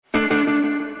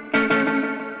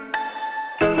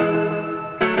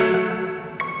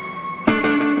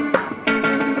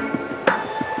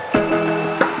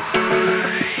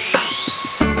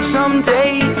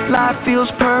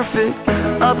perfect.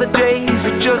 Other days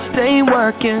it just ain't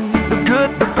working. The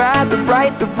good, the bad, the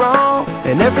right, the wrong,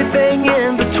 and everything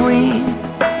in between.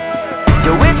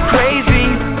 Yo, it's crazy,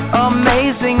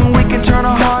 amazing. We can turn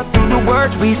our heart through the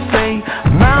words we say.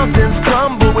 Mountains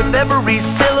crumble with every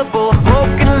syllable.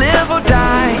 Broken, live or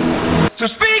die. So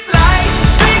speak life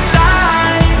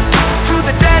to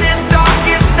the deadest,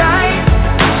 darkest night.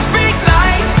 Speak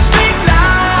life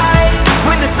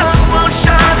when the sun won't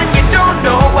shine and you don't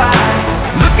know why.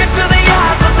 Look into the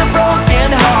eyes of the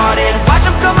broken hearted. Watch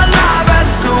them come alive as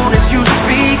soon as you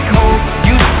speak hope.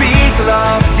 You speak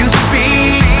love, you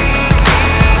speak.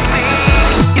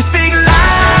 You speak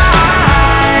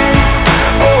life.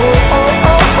 Oh, oh,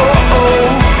 oh, oh, oh.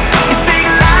 You speak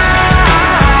life.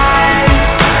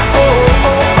 Oh,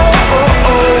 oh, oh,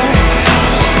 oh, oh.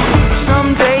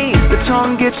 Some days the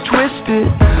tongue gets twisted.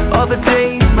 Other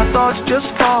days my thoughts just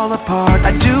fall apart.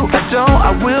 I do, I don't,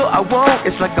 I will, I won't.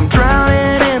 It's like I'm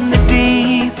drowning in the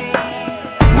deep.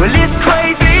 Well, it's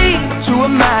crazy to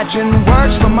imagine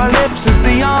words from my lips as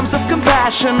the arms of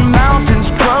compassion.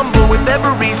 Mountains crumble with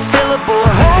every syllable.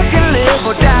 Hope can live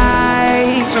or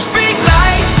die. So speak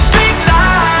life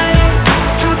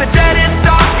to the deadest,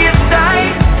 darkest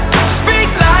night. Speak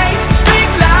life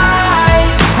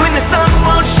when the sun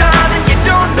won't shine and you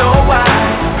don't know why.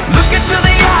 Look into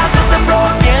the eyes of the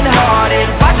broken hearted.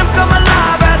 Watch them come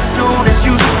alive as soon as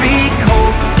you speak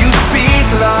hope. You speak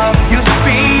love, you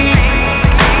speak.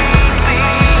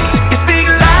 You speak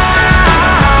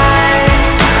life.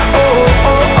 Oh,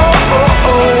 oh, oh, oh,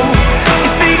 oh. You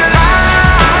speak life.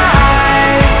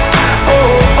 Oh,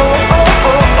 oh, oh,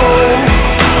 oh, oh.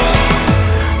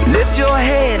 Lift your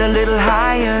head a little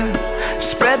higher.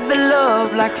 Spread the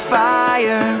love like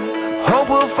fire. Hope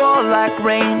will fall like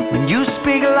rain when you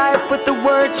speak life with the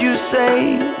words you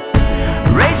say.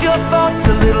 Raise your thoughts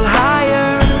a little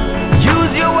higher.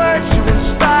 Use your words to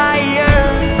inspire.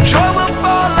 Joy will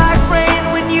fall like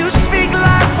rain when you speak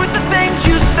life with the things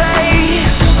you say.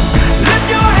 Lift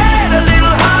your head a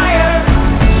little higher.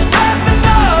 Spread the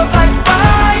love like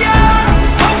fire.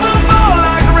 Hope will fall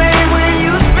like rain when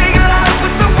you speak life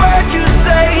with the words you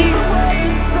say.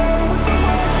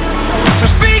 So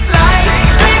speak life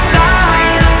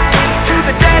to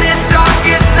the deadest,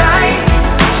 darkest night.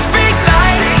 Speak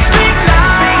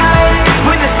life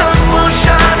when the sun won't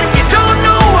shine and you don't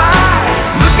know why.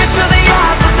 Look into the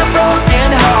eyes of the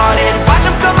broken hearted. Watch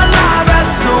them come alive as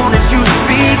soon as you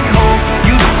speak hope.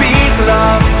 You speak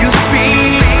love, you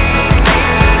speak.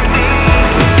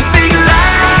 You speak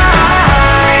life.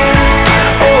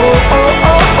 Oh, oh,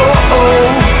 oh, oh, oh.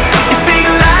 You speak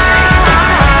life.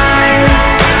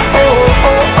 Oh,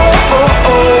 oh, oh,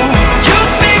 oh, oh. You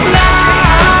speak life.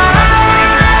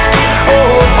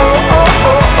 Oh, oh, oh,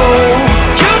 oh, oh.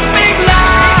 You speak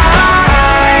life.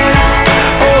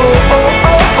 Oh, oh,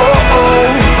 oh, oh, oh.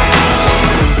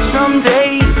 Some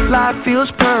days life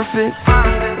feels perfect.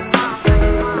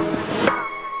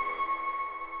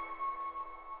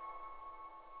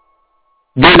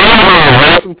 Good evening.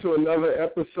 Welcome to another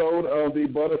episode of the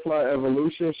Butterfly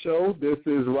Evolution Show. This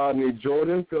is Rodney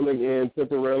Jordan filling in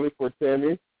temporarily for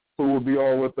Tammy, who will be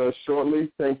on with us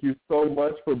shortly. Thank you so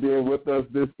much for being with us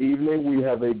this evening. We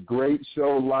have a great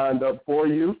show lined up for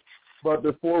you. But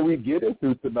before we get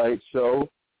into tonight's show,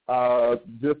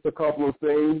 just a couple of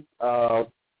things.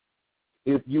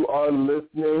 If you are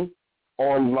listening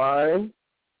online,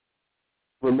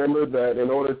 remember that in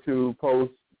order to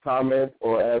post comments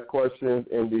or ask questions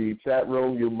in the chat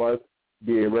room, you must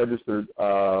be a registered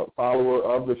follower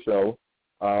of the show,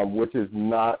 which is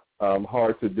not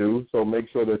hard to do. So make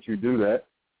sure that you do that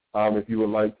if you would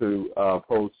like to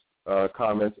post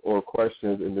comments or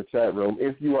questions in the chat room.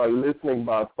 If you are listening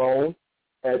by phone,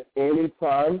 at any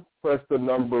time, press the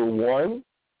number 1,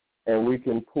 and we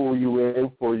can pull you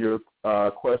in for your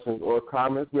questions or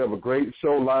comments. We have a great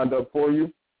show lined up for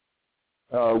you.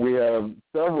 We have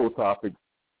several topics,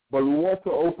 but we want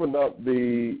to open up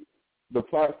the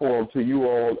platform to you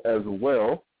all as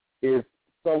well. If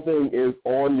something is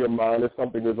on your mind, if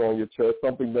something is on your chest,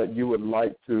 something that you would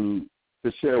like to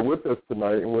share with us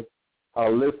tonight and with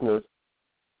our listeners,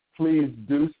 please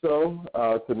do so.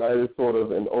 Tonight is sort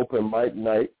of an open mic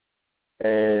night,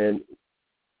 and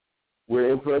we're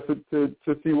interested to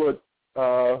see what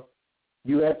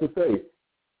you have to say.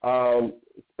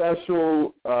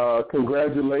 Special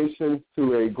congratulations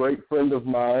to a great friend of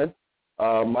mine,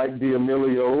 Mike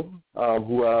D'Amelio,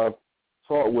 who I've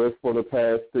taught with for the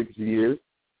past 6 years.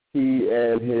 He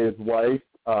and his wife,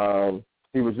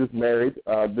 he was just married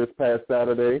this past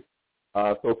Saturday.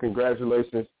 So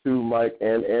congratulations to Mike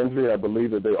and Andrea. I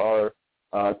believe that they are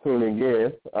tuning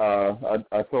in.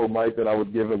 I told Mike that I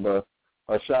would give him a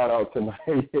a shout-out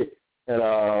tonight.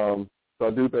 And so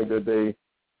I do think that they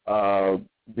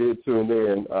did tune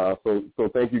in. So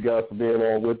thank you guys for being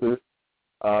on with us.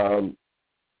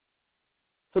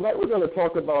 Tonight we're going to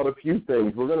talk about a few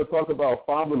things. We're going to talk about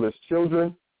fatherless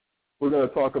children. We're going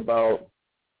to talk about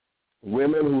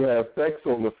women who have sex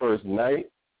on the first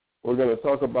night. We're going to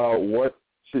talk about what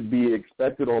should be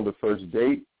expected on the first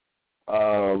date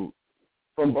from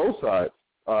both sides.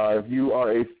 If you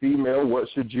are a female, what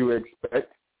should you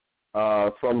expect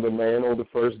from the man on the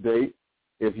first date?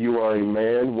 If you are a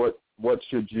man, what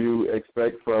should you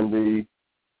expect from the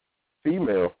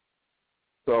female?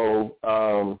 So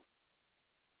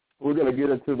we're going to get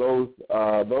into those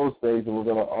things, and we're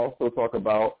going to also talk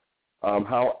about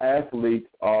how athletes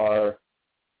are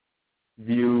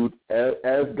viewed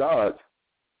as gods.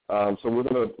 So we're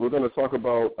going to talk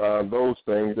about those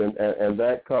things, and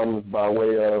that comes by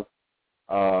way of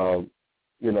the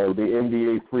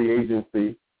NBA free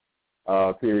agency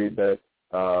period that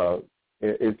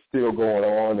it's still going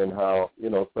on, and how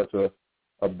such a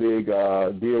big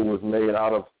deal was made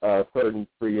out of certain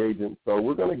free agents. So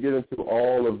we're going to get into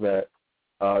all of that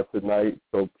tonight.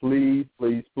 So please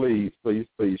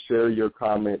share your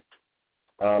comments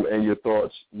and your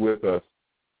thoughts with us.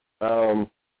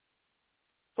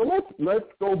 So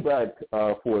let's go back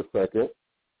for a second.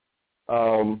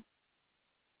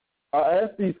 I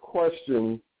asked these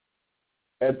questions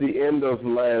at the end of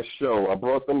last show. I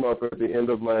brought them up at the end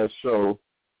of last show,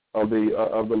 of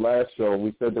the last show.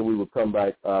 We said that we would come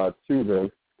back to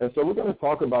them, and so we're going to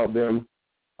talk about them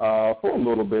for a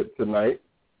little bit tonight.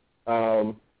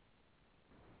 And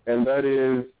that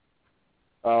is,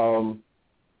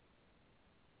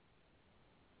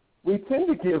 we tend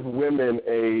to give women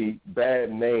a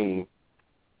bad name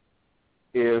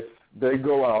if they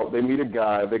go out, they meet a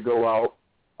guy, they go out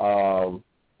on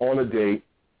a date,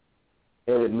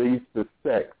 and it leads to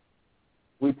sex.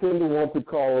 We tend to want to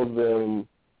call them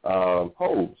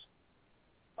hoes.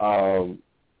 And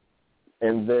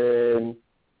then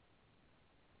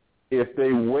if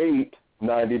they wait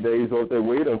 90 days or if they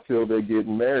wait until they get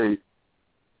married,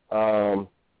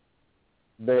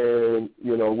 then,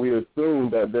 we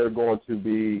assume that they're going to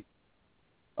be,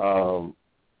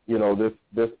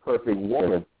 this perfect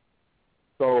woman.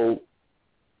 So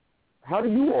how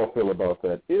do you all feel about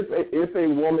that? If a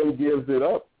woman gives it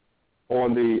up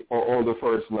on the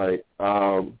first night,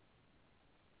 how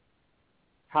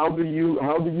do you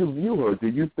view her? Do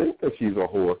you think that she's a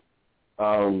whore?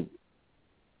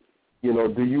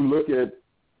 Do you look at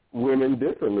women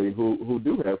differently who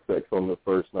do have sex on the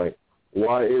first night?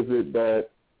 Why is it that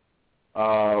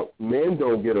men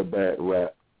don't get a bad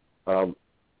rap,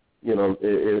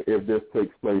 if this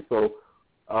takes place? So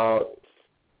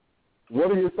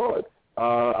what are your thoughts?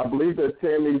 I believe that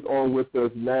Tammy's on with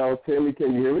us now. Tammy,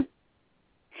 can you hear me?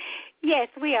 Yes,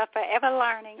 we are forever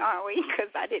learning, aren't we?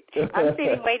 Because I'm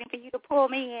sitting waiting for you to pull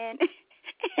me in,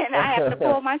 and I have to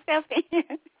pull myself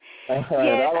in. Yes,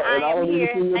 I am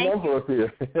here.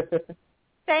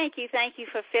 Thank you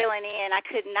for filling in. I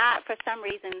could not, for some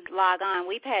reason, log on.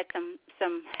 We've had some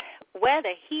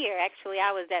weather here. Actually,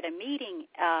 I was at a meeting,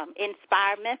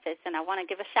 Inspire Memphis, and I want to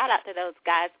give a shout-out to those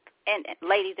guys, and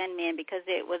ladies and men, because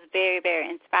it was very, very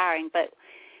inspiring. But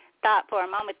thought for a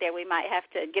moment there we might have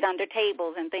to get under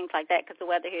tables and things like that because the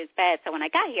weather here is bad. So when I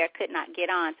got here, I could not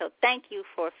get on. So thank you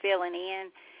for filling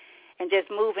in and just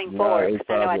moving forward, because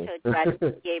I know I told you I'd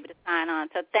be able to sign on.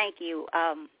 So thank you.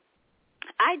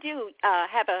 I do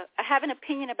have an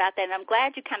opinion about that, and I'm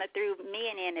glad you kind of threw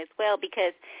men in as well,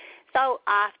 because so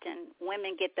often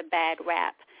women get the bad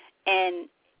rap, and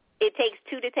it takes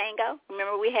two to tango.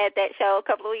 Remember, we had that show a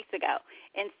couple of weeks ago.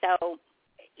 And so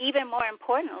even more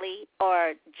importantly,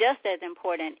 or just as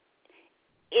important,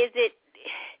 is it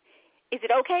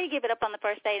okay to give it up on the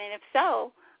first date? And if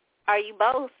so, are you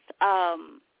both,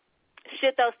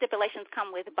 should those stipulations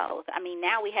come with both? I mean,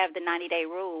 now we have the 90-day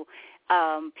rule.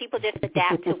 People just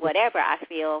adapt to whatever, I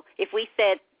feel. If we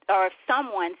said, or if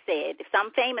someone said, if some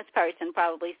famous person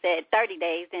probably said 30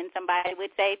 days, then somebody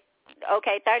would say,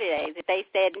 okay, 30 days. If they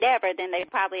said never, then they'd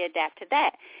probably adapt to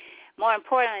that. More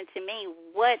importantly to me,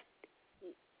 what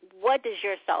does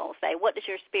your soul say? What does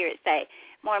your spirit say?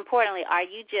 More importantly, are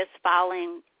you just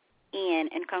falling in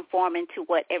and conforming to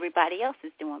what everybody else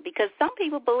is doing? Because some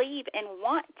people believe and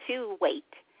want to wait,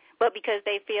 but because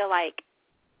they feel like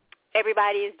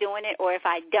everybody is doing it, or if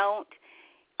I don't,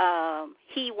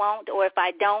 he won't, or if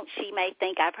I don't, she may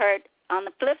think. I've heard on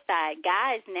the flip side,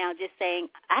 guys now just saying,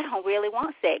 I don't really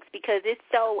want sex because it's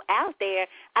so out there.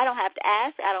 I don't have to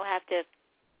ask. I don't have to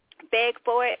beg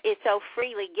for it, it's so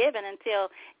freely given until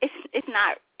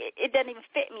it doesn't even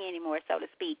fit me anymore, so to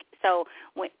speak. So,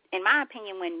 in my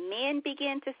opinion, when men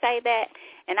begin to say that,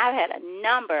 and I've had a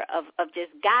number of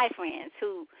just guy friends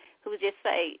who just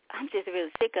say, I'm just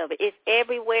really sick of it. It's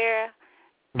everywhere,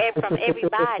 from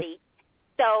everybody.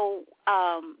 So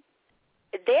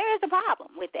there is a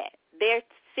problem with that. There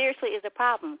seriously is a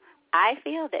problem. I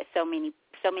feel that so many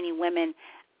women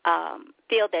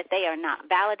feel that they are not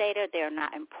validated, they are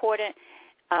not important.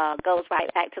 Goes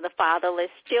right back to the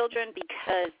fatherless children,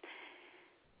 because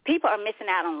people are missing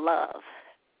out on love.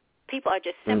 People are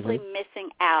just simply missing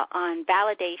out on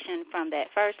validation from that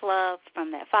first love,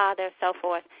 from that father, so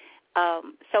forth.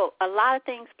 So a lot of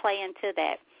things play into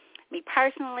that. Me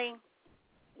personally,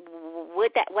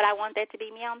 would I want that to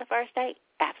be me on the first date?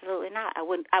 Absolutely not. I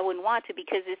wouldn't want to,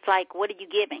 because it's like, what are you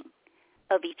giving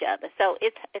of each other? So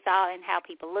it's all in how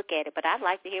people look at it. But I'd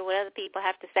like to hear what other people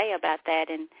have to say about that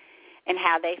and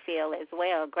how they feel as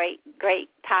well. Great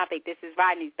topic. This is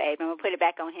Rodney's baby. I'm going to put it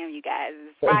back on him, you guys.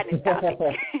 It's Rodney's topic.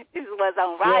 This is what's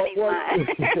on Rodney's mind.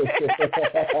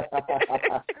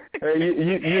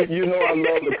 Hey, you know I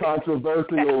love the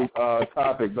controversial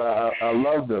topics. I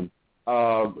love them.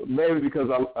 Maybe because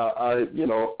I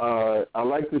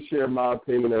like to share my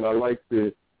opinion, and I like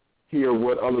to hear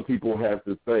what other people have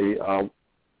to say,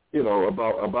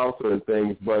 about certain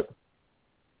things. But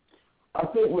I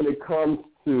think when it comes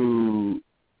to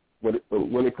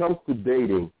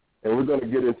dating, and we're going to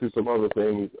get into some other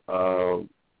things,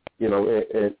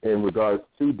 in regards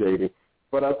to dating.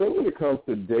 But I think when it comes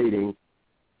to dating,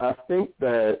 I think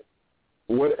that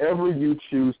whatever you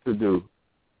choose to do,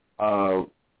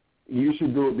 you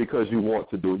should do it because you want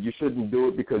to do it. You shouldn't do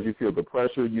it because you feel the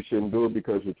pressure. You shouldn't do it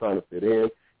because you're trying to fit in.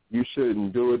 You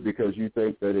shouldn't do it because you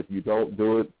think that if you don't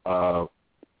do it,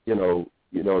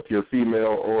 if you're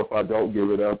female, or if I don't give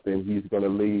it up, then he's going to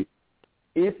leave.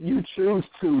 If you choose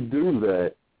to do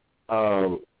that,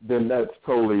 then that's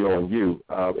totally on you.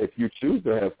 If you choose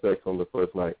to have sex on the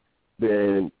first night,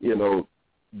 then,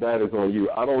 that is on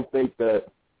you. I don't think that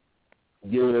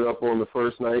giving it up on the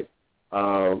first night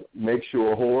makes you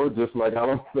a whore, just like I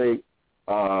don't think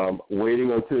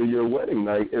waiting until your wedding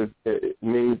night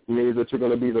means that you're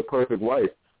going to be the perfect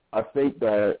wife. I think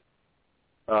that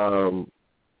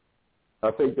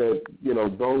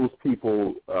those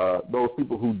people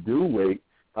who do wait,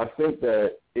 I think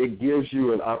that it gives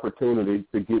you an opportunity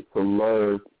to get to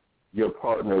learn your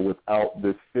partner without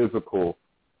this physical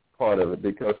part of it.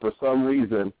 Because for some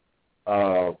reason,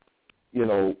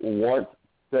 once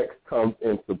sex comes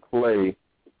into play,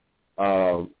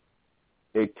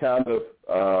 it kind of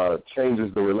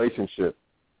changes the relationship.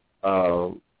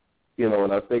 And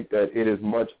I think that it is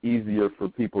much easier for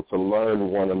people to learn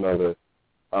one another,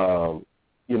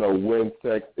 when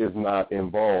sex is not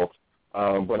involved.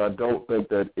 But I don't think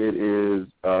that it is.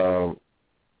 I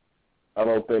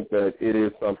don't think that it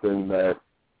is something that,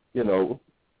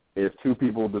 if two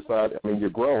people decide. I mean, you're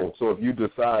grown, so if you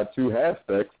decide to have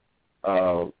sex,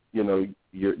 you're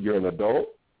an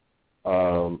adult.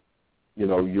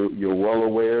 You're well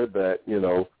aware that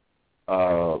the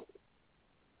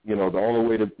only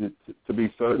way to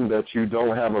be certain that you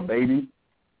don't have a baby,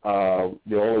 the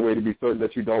only way to be certain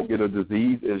that you don't get a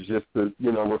disease is just to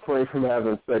refrain from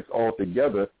having sex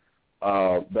altogether.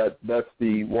 That's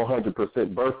the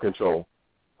 100% birth control.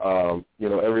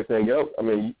 Everything else, I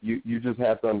mean, you just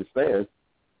have to understand,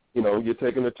 you're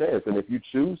taking a chance, and if you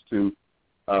choose to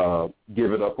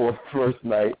give it up on the first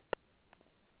night,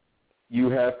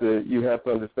 you have to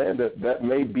understand that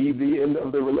may be the end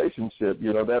of the relationship.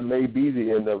 That may be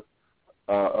the end of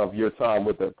your time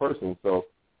with that person. So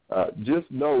just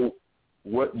know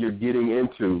what you're getting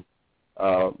into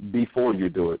before you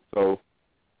do it. So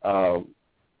I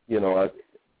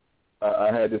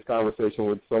had this conversation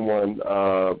with someone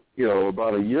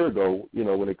about a year ago.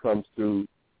 When it comes to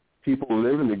people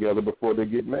living together before they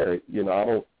get married,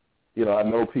 I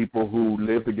know people who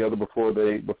lived together before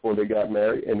they got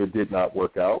married, and it did not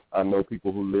work out. I know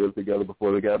people who lived together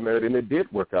before they got married, and it did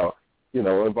work out,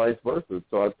 and vice versa.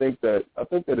 So I think that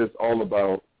it's all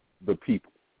about the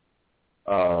people.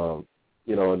 And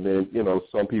then,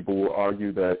 some people will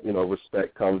argue that,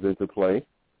 respect comes into play.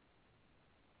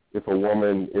 If a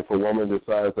woman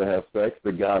decides to have sex,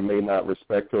 the guy may not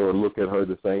respect her or look at her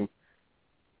the same.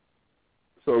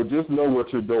 So just know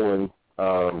what you're doing,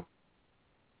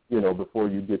 before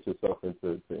you get yourself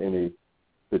into any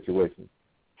situation.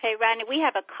 Hey, Rodney, we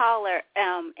have a caller,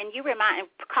 and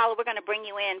caller, we're going to bring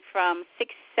you in from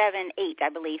 678, I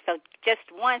believe. So just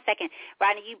 1 second.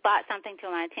 Rodney, you brought something to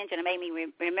my attention. It made me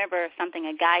remember something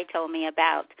a guy told me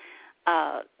about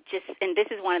and this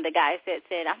is one of the guys that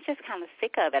said, I'm just kind of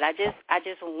sick of it. I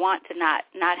just want to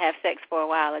not have sex for a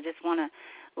while. I just want to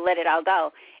let it all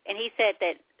go. And he said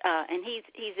that, and he's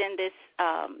in this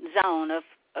zone of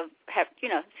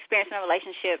experiencing a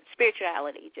relationship,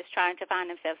 spirituality, just trying to find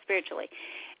himself spiritually.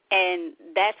 And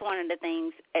that's one of the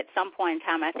things at some point in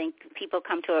time I think people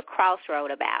come to a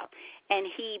crossroad about. And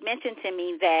he mentioned to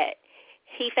me that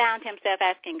he found himself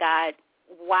asking God,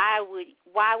 why would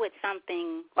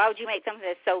you make something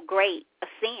that's so great a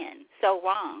sin, so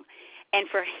wrong? And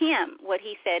for him, what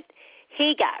he said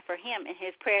he got for him in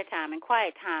his prayer time and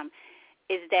quiet time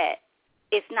is that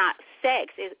it's not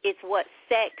sex, it's what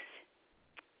sex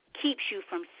keeps you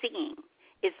from seeing.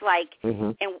 It's like,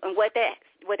 and what that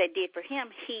did for him,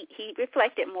 he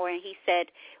reflected more, and he said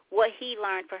what he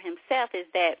learned for himself is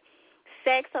that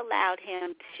sex allowed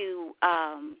him to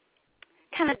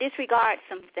kind of disregard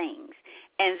some things,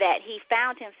 and that he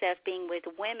found himself being with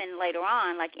women later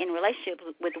on, like in relationships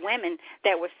with women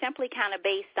that were simply kind of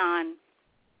based on,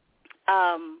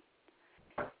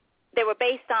 they were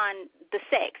based on the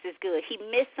sex is good. He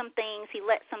missed some things. He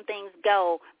let some things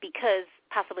go because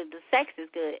possibly the sex is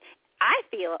good. I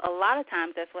feel a lot of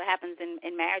times that's what happens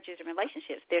in marriages and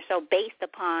relationships. They're so based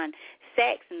upon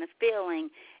sex and the feeling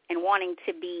and wanting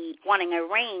a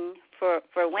ring for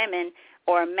women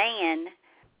or a man,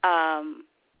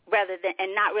 rather than,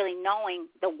 and not really knowing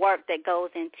the work that goes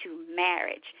into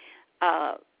marriage.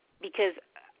 Because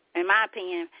in my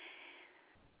opinion,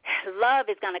 love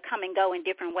is going to come and go in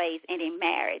different ways in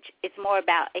marriage. It's more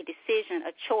about a decision,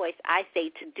 a choice, I say,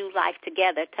 to do life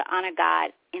together, to honor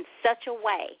God in such a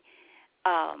way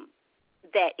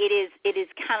that it is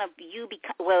kind of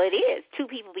it is two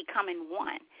people becoming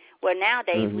one. Where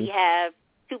nowadays we have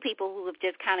two people who have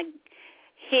just kind of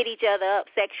hit each other up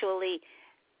sexually,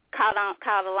 caught on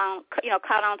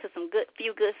to some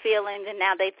few good feelings, and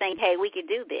now they think, hey, we could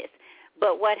do this.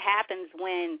 But what happens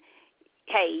when,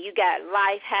 hey, you got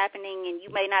life happening and you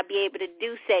may not be able to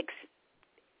do sex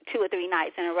 2 or 3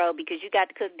 nights in a row because you got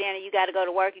to cook dinner, you got to go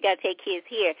to work, you got to take kids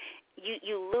here.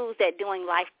 You lose that doing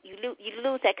life. You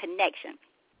lose that connection.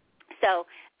 So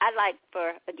I'd like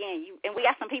for, again, and we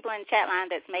got some people in the chat line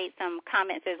that's made some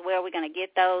comments as well. We're going to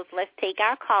get those. Let's take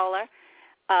our caller,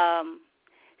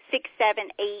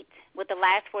 678 with the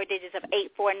last 4 digits of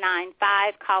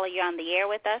 8495. Caller, you're on the air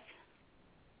with us.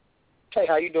 Hey,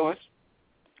 how you doing?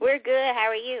 We're good. How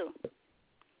are you?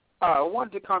 I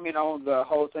wanted to comment on the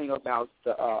whole thing about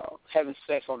having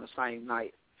sex on the same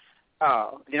night.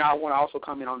 Then I want to also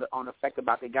comment on the fact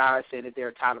about the guys saying that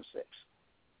they're tired of sex.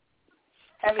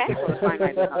 Having sex on the same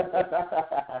night is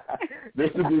not This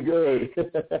would be good.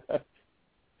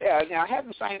 Yeah, now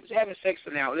having sex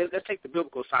now, let's take the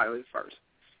biblical side of it first.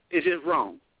 It's just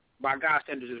wrong. By God's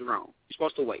standards, it's wrong. You're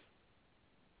supposed to wait.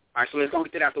 All right, so let's go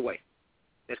get that out the way.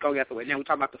 Now we're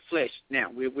talking about the flesh.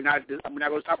 Now we're not going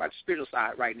to talk about the spiritual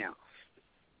side right now.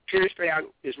 Pure straight out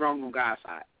is wrong on God's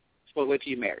side. You're supposed to wait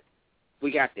till you're married.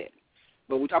 We got that.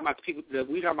 But we're talking about the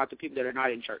people. That are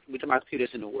not in church. We're talking about the people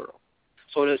that's in the world.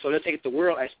 So let's take the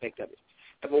world aspect of it.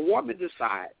 If a woman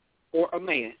decide or a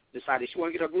man decide that she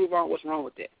want to get her groove on, what's wrong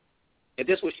with that? And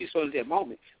that's what she's supposed to do at that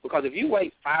moment. Because if you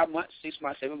wait 5 months, 6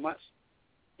 months, 7 months,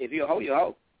 if you're a hoe, you're a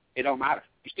hoe. It don't matter.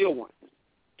 You still want.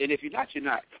 And if you're not, you're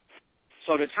not.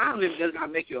 So the time limit does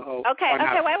not make you a hoe. Okay,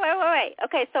 wait.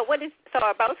 Okay, so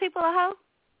are both people a hoe?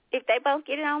 If they both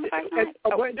get it on the first night?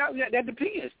 That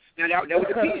depends. Now, that would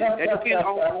depend. That depends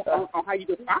on how you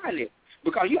define it.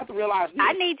 Because you have to realize this.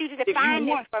 I need you to define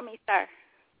this for me, sir.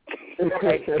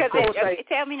 Okay.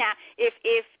 Tell me now,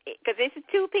 because this is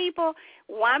 2 people,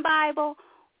 1 Bible,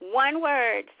 1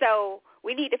 word, so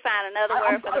we need to find another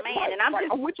word for the man. And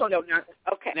I'm with you on that now.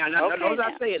 Okay. Now, those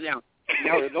I say it now.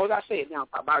 Those I say it now.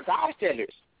 By God's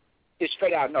standards, it's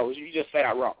straight out no. You just flat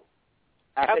out wrong.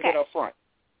 I said that up front.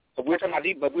 But we're talking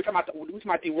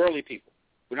about the worldly people.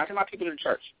 We're not talking about people in the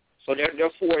church. So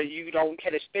therefore, you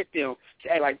can't expect them to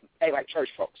act like church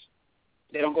folks.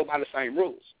 They don't go by the same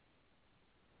rules.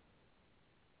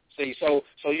 See, so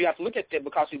you have to look at that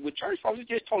because with church folks, it's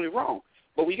just totally wrong.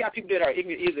 But we got people that are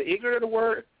either ignorant of the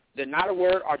word, they're not a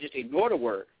word, or just ignore the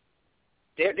word.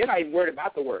 They're not even worried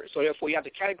about the word. So therefore, you have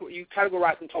to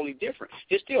categorize them totally different.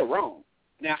 It's still wrong.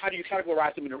 Now, how do you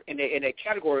categorize them in a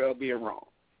category of being wrong?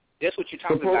 That's what you're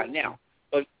talking about now.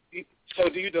 So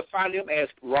do you define them as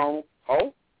wrong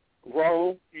hoe,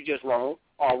 wrong, you just wrong,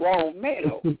 or wrong man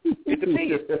hoe? It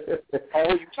depends. Or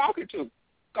who you talking to.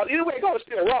 Because either way it goes, it's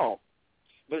still wrong.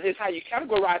 But it's how you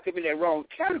categorize them in that wrong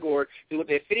category is what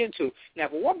they fit into. Now,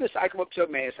 if a woman decides to come up to a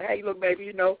man and say, hey, look, baby,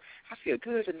 I feel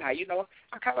good tonight.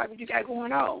 I kind of like what you got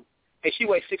going on. And she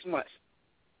waits 6 months.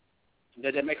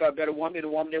 Does that make her a better woman than the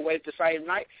woman that waited the same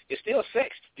night? It's still sex.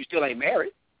 You still ain't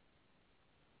married.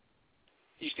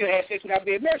 You still had sex without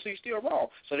being married, so you're still wrong.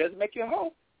 So does it make you a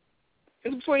hoe?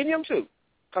 It's between them two.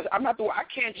 Because I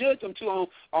can't judge them two on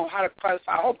how to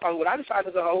classify a hoe. Because what I decide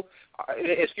is a hoe,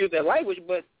 excuse their language,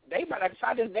 but they might not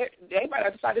decide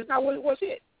it's not what it was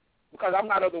it. Because I'm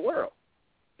not of the world.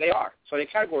 They are. So their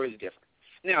category is different.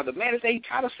 Now, the man that say he's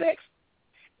tired of sex,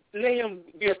 let him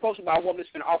be approached by a woman that's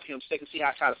going to offer him sex and see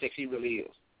how tired of sex he really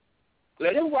is.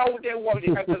 Let him roll with that woman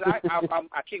because I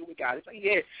kick it with guys. It's like,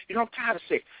 yeah, I'm tired of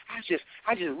sex. I just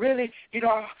really,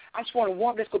 I just want a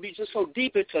woman that's going to be just so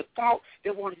deep into thought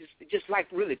that want to just like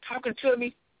really talking to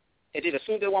me. And then as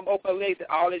soon as they want to open her legs,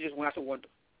 all they just went out the window.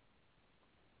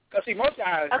 Because see, most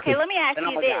guys. Okay, let me ask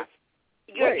you this.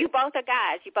 You both are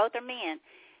guys. You both are men.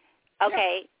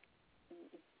 Okay.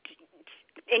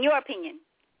 Yeah. In your opinion,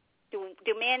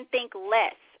 do men think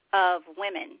less of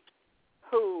women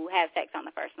who have sex on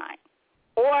the first night?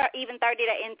 Or even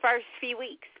in first few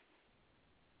weeks?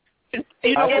 If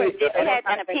you had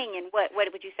an opinion, what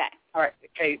would you say? All right.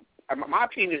 Okay. My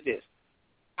opinion is this.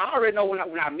 I already know when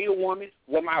I meet a woman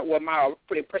what my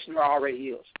impression of her already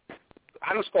is.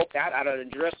 I done spoke out. I done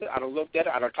addressed her. I done looked at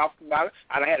her. I done talked about her.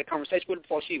 I done had a conversation with her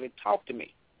before she even talked to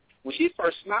me. When she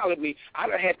first smiled at me, I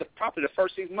done had probably the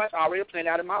first 6 months already planned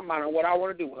out in my mind on what I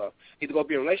want to do with her. Either going to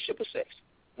be a relationship or sex.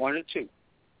 One or two.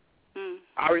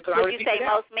 Would you say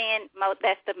most men?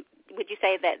 Would you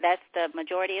say that's the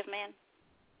majority of men,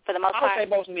 for the most part? I would say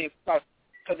most men, because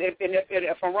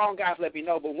if I'm wrong, guys, let me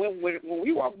know. But when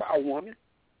we walk by a woman,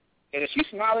 and if she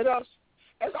smiles at us,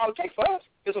 that's all it takes for us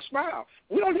is a smile.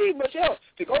 We don't need much else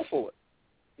to go for it.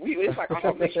 It's like,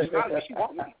 oh, man, she smiled at me. She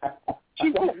want me. She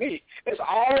want me. It's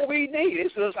all we need.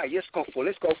 It's just like, let's go for it.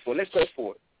 Let's go for it. Let's go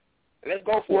for it. Let's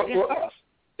go for it. It's us.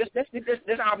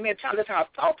 That's our mentality. That's our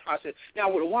thought process.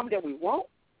 Now, with a woman that we want,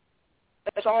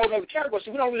 that's all over the category.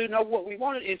 So we don't really know what we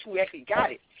wanted until we actually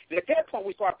got it. And at that point,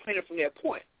 we start planning from that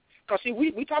point. Because, see,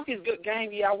 we talk this good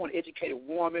game. Yeah, I want an educated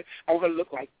woman. I want her to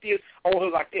look like this. I want her to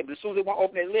look like that. But as soon as they want to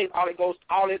open their legs, all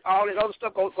that other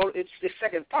stuff goes it's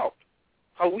second thought.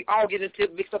 So we all get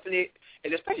mixed up in it.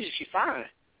 And especially if she's fine.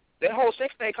 That whole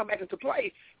sex thing come back into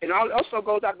play, and all also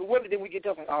goes out the window. Then we get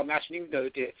up like, oh, man, I shouldn't even do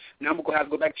that. Now I'm gonna have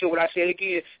to go back to what I said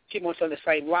again. Keep on telling the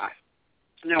same lie.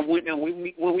 Now when we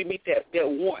meet that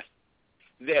one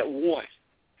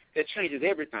that changes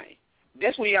everything.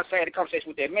 That's when you have to have the conversation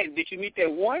with that man. Did you meet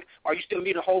that one, or are you still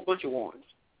meeting a whole bunch of ones?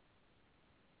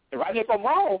 And right if I'm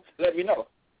wrong, let me know.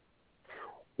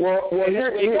 Well,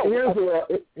 here's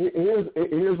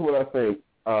what I think.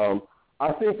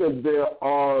 I think that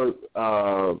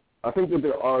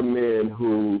there are men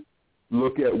who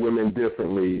look at women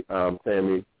differently,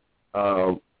 Tammy,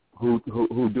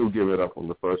 who do give it up on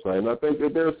the first night. And I think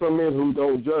that there are some men who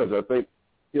don't judge. I think,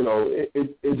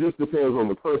 it just depends on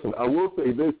the person. I will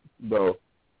say this, though.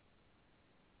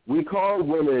 We call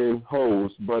women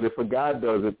hoes, but if a guy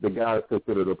does it, the guy is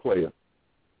considered a player.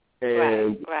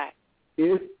 And right.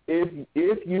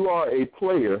 If you are a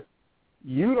player,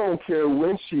 you don't care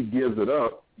when she gives it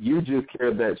up. You just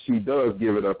care that she does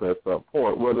give it up at some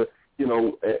point. Whether,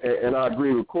 and I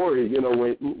agree with Corey,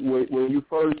 when you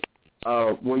first,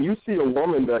 when you see a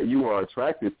woman that you are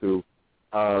attracted to,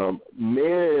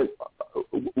 men,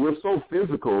 we're so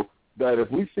physical that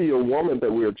if we see a woman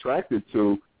that we're attracted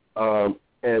to,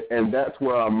 and that's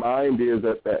where our mind is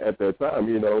at that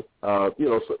time, so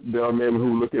there are men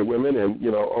who look at women and,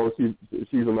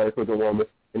 she's a nice looking woman,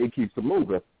 and he keeps it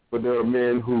moving. But there are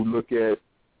men who look at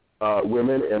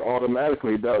women, and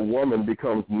automatically that woman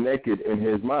becomes naked in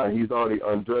his mind. He's already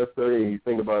undressed her, and he's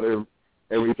thinking about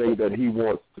everything that he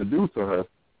wants to do to her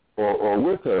or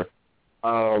with her.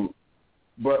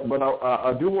 But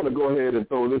I do want to go ahead and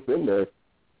throw this in there.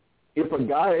 If a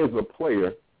guy is a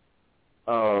player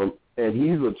and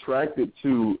he's attracted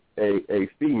to a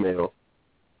female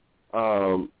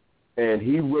and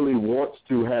he really wants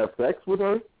to have sex with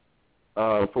her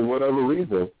for whatever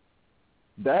reason,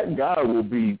 that guy will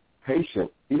be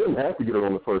patient. He doesn't have to get it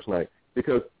on the first night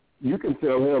because you can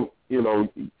tell him,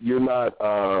 you're not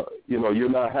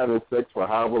having sex for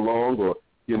however long, or,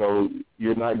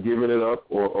 you're not giving it up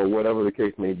or whatever the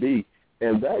case may be.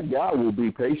 And that guy will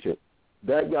be patient.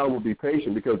 That guy will be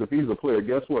patient because if he's a player,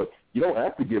 guess what? You don't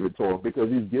have to give it to him because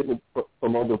he's getting it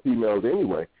from other females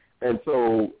anyway. And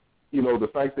so, the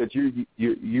fact that you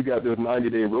got this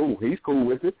 90-day rule, he's cool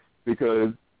with it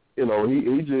because he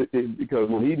just, because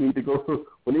when he needs to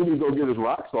go get his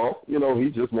rocks off, he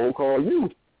just won't call you.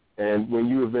 And when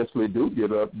you eventually do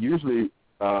get up, usually,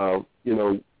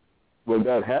 when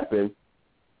that happens,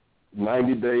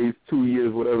 90 days, 2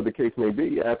 years, whatever the case may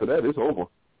be, after that, it's over.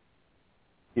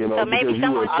 You know, so maybe because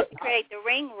someone should create the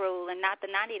ring rule and not the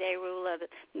 90-day rule of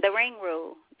the ring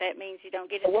rule. That means you don't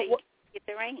get it until you get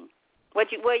the ring. What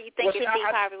do you think if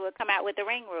Steve Harvey would come out with the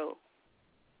ring rule?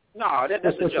 No, that's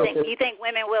a joke. You think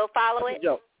women will follow it?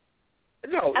 No.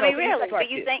 I mean, really?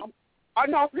 Do you think?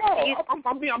 No.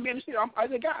 I'm being sincere.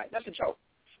 As a guy, that's a joke.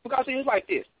 Because it's like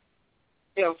this.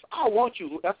 If I want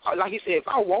you, like he said, if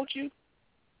I want you,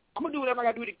 I'm gonna do whatever I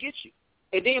gotta do to get you.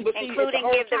 And then, including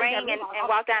give the ring and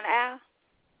walk down the aisle.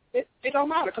 It don't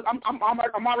matter because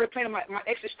I'm already playing my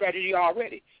exit strategy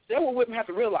already. So that's what women have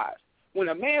to realize. When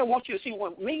a man wants you to see,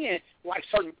 when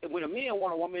a man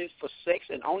want a woman for sex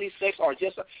and only sex or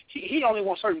just he only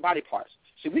wants certain body parts.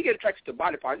 See, we get attracted to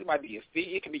body parts. It might be your feet,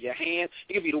 it can be your hand,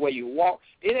 it can be the way you walk.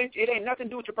 It ain't nothing to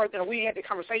do with your person. We ain't had the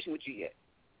conversation with you yet.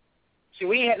 See,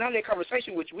 we ain't had none of that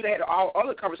conversation with you. We had all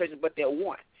other conversations but that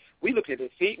one. We look at the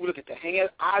feet, we look at the hands,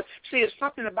 eyes. See, it's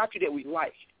something about you that we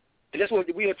like. And that's what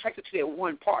we're attracted to, that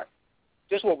one part.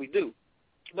 That's what we do.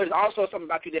 But it's also something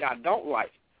about you that I don't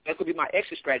like. That could be my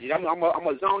exit strategy. I'm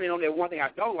gonna zone in on that one thing I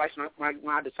don't like. So when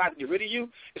I decide to get rid of you,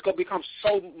 it's gonna become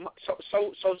so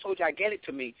gigantic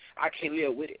to me, I can't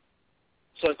live with it.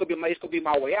 So it's gonna be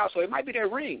my way out. So it might be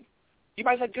that ring. You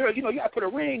might say, girl, you gotta put a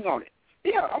ring on it.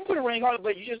 Yeah, I'm putting a ring on it,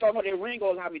 but you just don't know that ring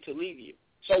will allow me to leave you.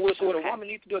 So what a woman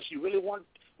needs to do,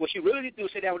 what she really needs to do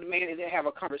is sit down with the man and then have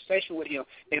a conversation with him,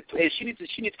 and she needs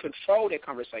to control that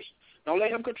conversation. Don't let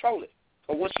him control it.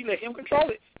 But once she let him control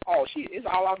it, it's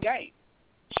all off game.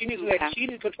 She needs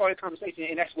to control the conversation,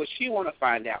 and that's what she want to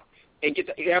find out and get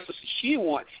the answers she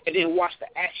want, and then watch the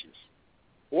actions.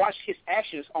 Watch his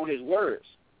actions on his words,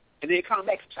 and then come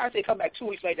back. Try to come back 2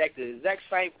 weeks later, ask the exact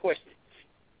same question,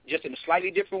 just in a slightly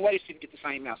different way, so you can get the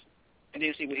same answer, and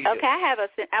then see what he does. Okay,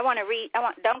 I want to read.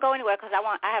 Don't go anywhere because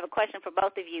I have a question for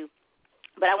both of you,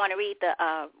 but I want to read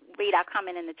our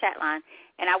comment in the chat line,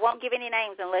 and I won't give any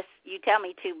names unless you tell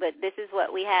me to. But this is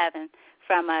what we have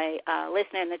from a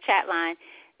listener in the chat line.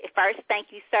 First,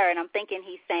 thank you, sir, and I'm thinking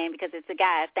he's saying, because it's a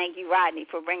guy, thank you, Rodney,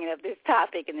 for bringing up this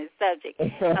topic and this subject.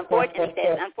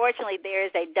 Unfortunately, there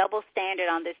is a double standard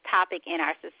on this topic in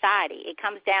our society. It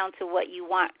comes down to what you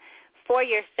want for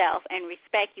yourself and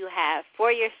respect you have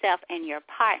for yourself and your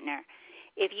partner.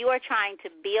 If you are trying to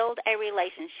build a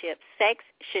relationship, sex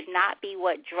should not be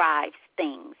what drives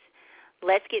things.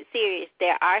 Let's get serious.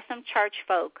 There are some church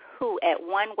folk who are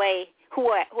one way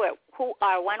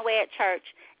at church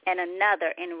and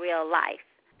another in real life.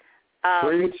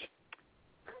 Preach.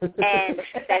 And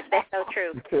that's so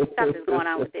true. Something's going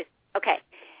on with this. Okay.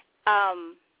 I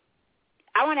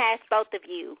want to ask both of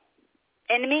you,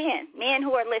 and the men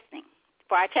who are listening,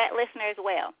 for our chat listener as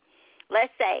well.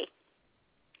 Let's say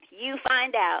you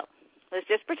find out, let's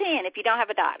just pretend if you don't have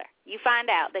a daughter, you find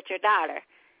out that your daughter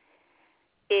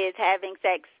is having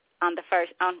sex on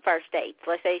first dates.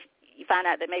 Let's say you find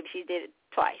out that maybe she did it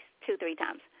twice, 2-3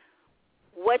 times.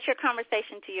 What's your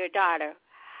conversation to your daughter?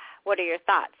 What are your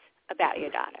thoughts about your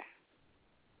daughter?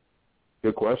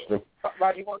 Good question.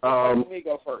 Rodney, you want me to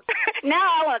go first? No,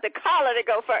 I want the caller to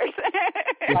go first.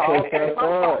 Okay.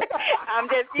 I'm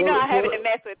just, I'm having to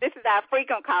mess with. This is our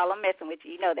frequent call. I'm messing with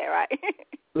you. You know that, right?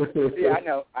 Yeah, I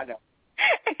know.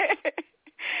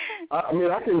 I mean,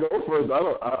 I can go first.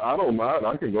 I don't mind.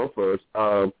 I can go first.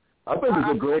 I think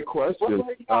it's a great question.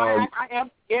 I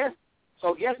am. Yes.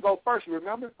 So yes, go first.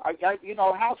 Remember,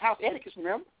 house etiquette.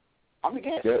 Remember, I'm the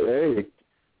guest. Yeah, hey,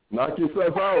 knock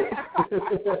yourself out.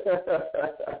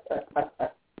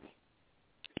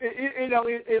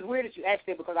 It's weird that you asked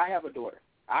that because I have a daughter.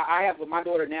 I have my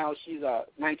daughter now. She's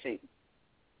 19,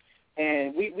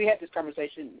 and we had this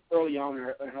conversation early on in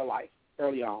her life.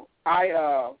 Early on, I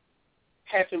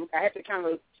have to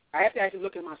actually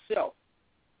look at myself,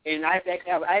 and I have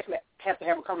to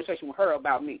have a conversation with her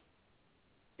about me.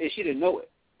 And she didn't know it,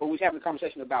 but we was having a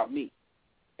conversation about me.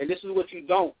 And this is what you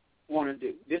don't want to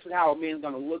do. This is how a man's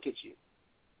going to look at you.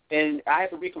 And I have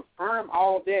to reconfirm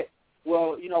all of that.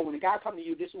 Well, when the guy comes to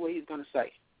you, this is what he's going to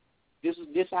say. This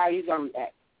is how he's going to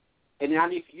react. And then I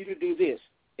need for you to do this.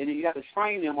 And then you have to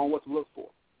train them on what to look for.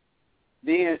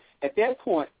 Then at that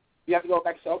point, you have to go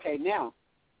back and say, okay, now,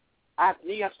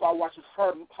 you have to start watching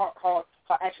her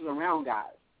actions around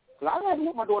guys. Because I had to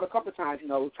with my daughter a couple of times,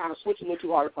 trying to switch a little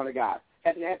too hard in front of guys.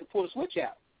 Had to pull the switch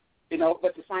out, but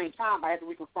at the same time, I had to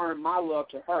reconfirm my love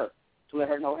to her to let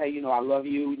her know, hey, I love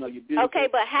you, you're beautiful. Okay,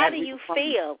 but how do you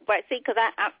feel? But see, because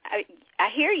I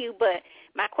hear you, but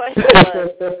my question was,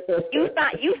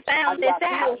 you found this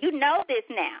out. You know this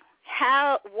now.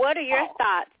 What are your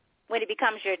thoughts when it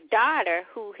becomes your daughter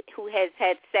who has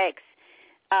had sex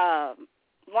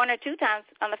 1 or 2 times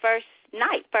on the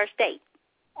first date?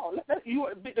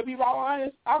 To be raw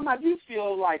honest, you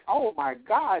feel like, oh my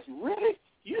gosh, really?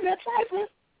 You that trifling?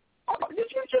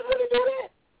 Did you just really do that?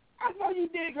 I know you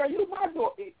did, girl. You my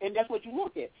daughter. And that's what you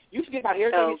look at. You forget about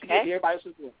everything that you get everybody else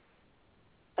is doing.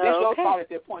 That's your fault at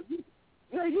that point.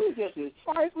 Girl, you just is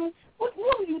trifling. What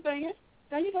are you thinking?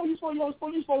 Now, you know you're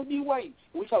supposed to be waiting.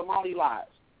 We tell them all these lies.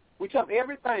 We tell them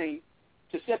everything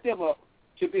to set them up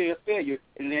to be a failure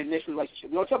in their next relationship.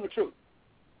 We don't tell them the truth.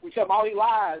 We tell them all these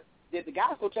lies that the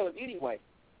guys going to tell them anyway.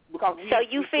 Because so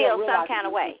you feel some kind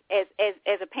of way. As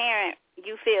a parent,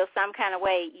 you feel some kind of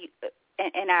way.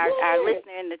 And our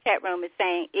listener in the chat room is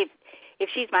saying, if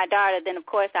she's my daughter, then of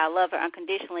course I love her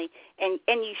unconditionally, and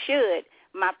you should.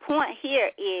 My point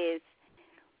here is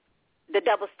the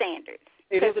double standards.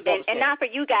 It is a double standard. And not for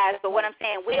you guys, but what I'm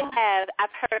saying, I've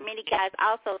heard many guys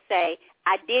also say,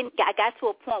 I got to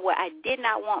a point where I did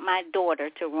not want my daughter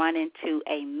to run into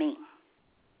a me.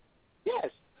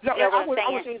 Yes. No, you know I would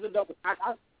say it's a double.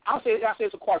 I'll say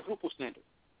it's a quadruple standard.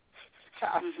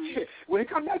 Mm-hmm. When it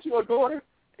comes down to your daughter,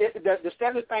 the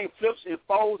standard thing flips and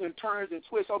folds and turns and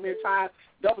twists so many times.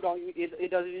 Double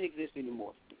it doesn't even exist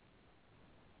anymore.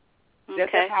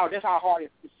 Okay. That's how hard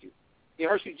it hurts you. It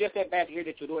hurts you just that bad to hear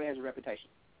that your daughter has a reputation.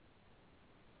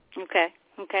 Okay.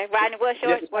 Rodney, what's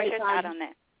your thought on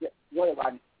that? Yeah, go ahead,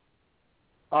 Rodney.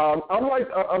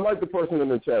 I'm like the person in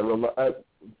the chat room.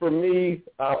 For me,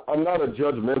 I'm not a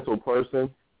judgmental person.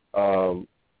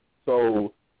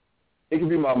 So it could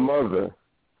be my mother.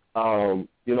 I'm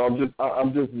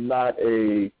just not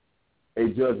a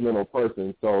judgmental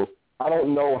person. So I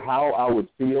don't know how I would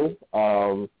feel.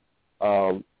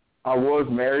 I was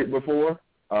married before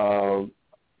to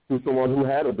someone who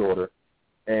had a daughter,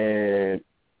 and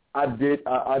I did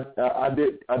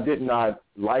not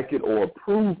like it or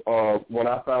approve of when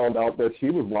I found out that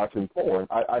she was watching porn.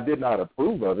 I did not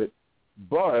approve of it,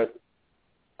 but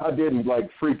I didn't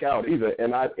freak out either,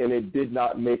 and it did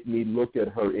not make me look at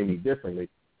her any differently.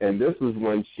 And this was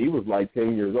when she was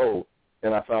 10 years old,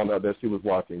 and I found out that she was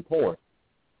watching porn.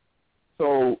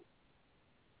 So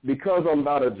because I'm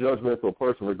not a judgmental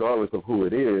person, regardless of who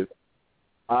it is,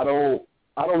 I don't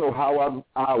know how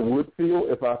I would feel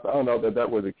if I found out that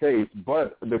was the case.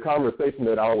 But the conversation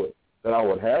that I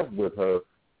would have with her,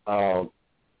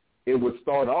 it would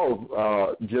start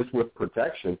off just with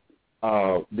protection,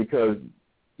 because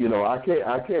I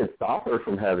can't stop her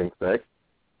from having sex.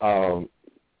 So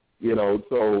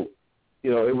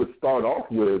it would start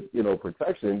off with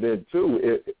protection, and then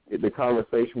too, the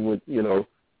conversation would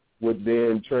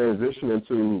then transition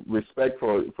into respect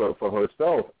for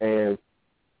herself, and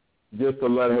just to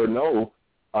let her know,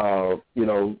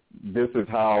 this is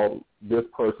how this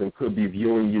person could be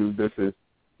viewing you. This is,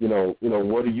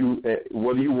 what do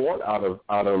you want out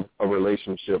of a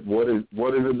relationship? What is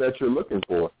it that you're looking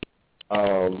for?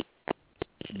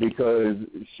 Because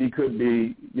she could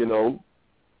be,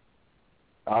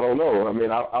 I don't know. I mean,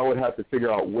 I would have to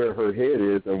figure out where her head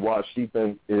is and why she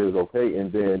thinks it is okay, and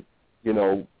then,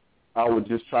 I would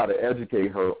just try to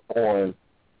educate her on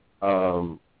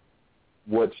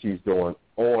what she's doing,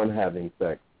 on having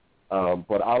sex.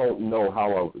 But I don't know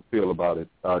how I would feel about it,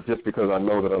 just because I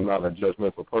know that I'm not a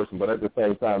judgmental person. But at the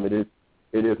same time, it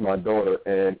is my daughter,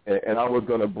 and I was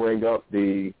going to bring up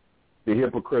the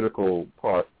hypocritical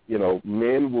part.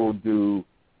 Men will do,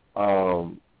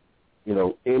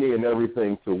 any and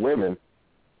everything to women.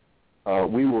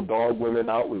 We will dog women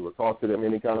out. We will talk to them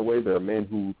any kind of way. There are men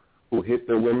who hit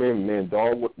their women, men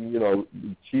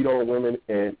cheat on women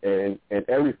and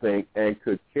everything, and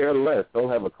could care less, don't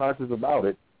have a conscience about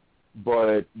it.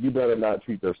 But you better not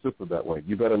treat their sister that way.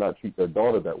 You better not treat their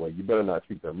daughter that way. You better not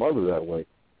treat their mother that way.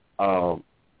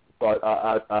 But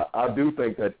I do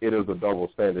think that it is a double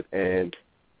standard, and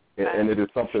it is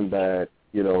something that,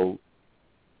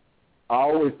 I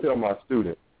always tell my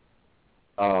students,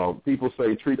 people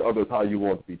say treat others how you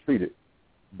want to be treated.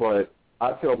 But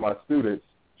I tell my students,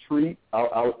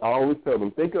 I always tell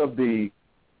them, think of the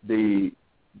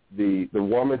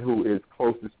woman who is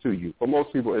closest to you. For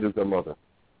most people, it is their mother.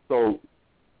 So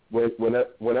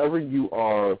whenever you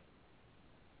are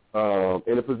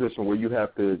in a position where you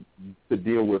have to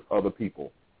deal with other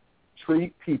people,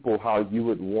 treat people how you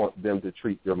would want them to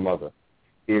treat your mother.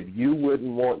 If you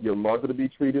wouldn't want your mother to be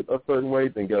treated a certain way,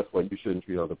 then guess what? You shouldn't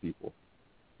treat other people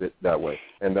that way.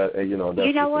 And that's just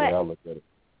the way I look at it.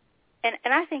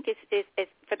 And I think it's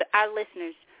for our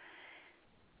listeners,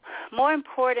 more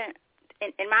important,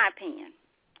 in my opinion,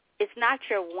 it's not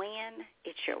your when,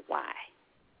 it's your why.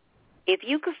 If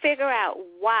you could figure out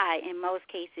why, in most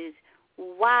cases,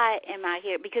 why am I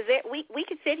here? Because we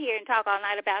could sit here and talk all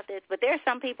night about this, but there are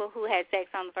some people who had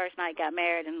sex on the first night, got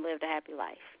married, and lived a happy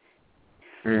life.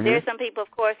 Mm-hmm. There are some people,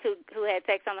 of course, who had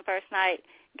sex on the first night,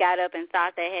 got up and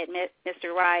thought they had met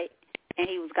Mr. Right, and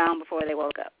he was gone before they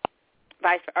woke up.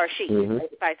 Vice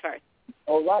versa.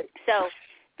 All right. So,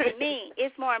 to me,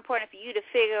 it's more important for you to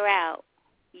figure out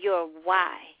your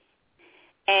why.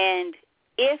 And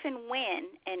if and when,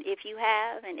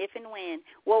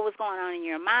 what was going on in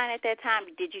your mind at that time?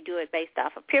 Did you do it based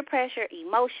off of peer pressure,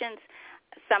 emotions,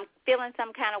 feeling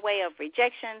some kind of way of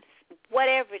rejection,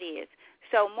 whatever it is?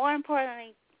 So more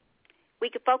importantly, we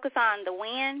could focus on the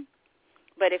win,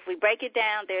 but if we break it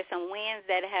down, there's some wins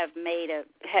that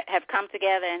have come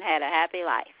together and had a happy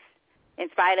life, in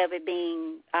spite of it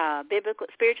being biblical,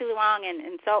 spiritually wrong,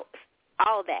 and so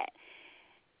all that.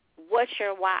 What's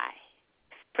your why?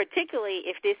 Particularly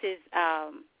if this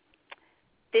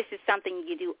is something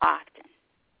you do often.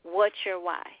 What's your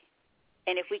why?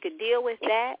 And if we could deal with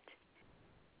that,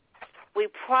 we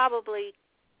probably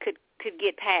could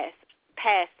get past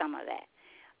some of that.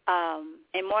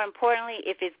 And more importantly,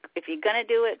 if you're gonna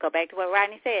do it, go back to what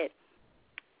Rodney said.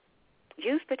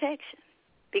 Use protection,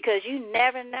 because you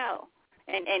never know.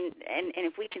 And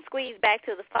if we can squeeze back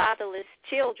to the fatherless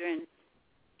children,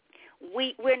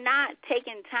 we're not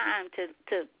taking time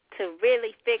to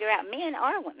really figure out, men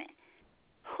or women,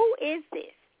 who is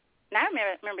this? And I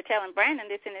remember telling Brandon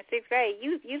this in the 6th grade.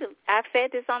 I've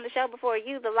said this on the show before.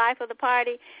 You, the life of the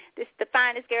party, the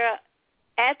finest girl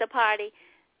at the party,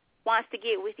 wants to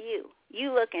get with you.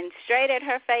 You looking straight at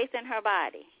her face and her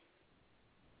body,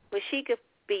 but she could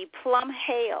be plumb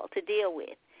hell to deal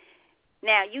with.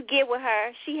 Now you get with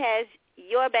her, she has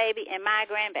your baby and my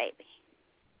grandbaby.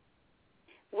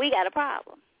 We got a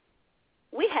problem.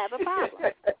 We have a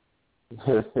problem.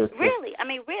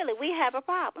 Really, we have a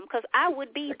problem, because I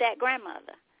would be that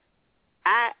grandmother.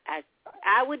 I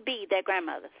would be that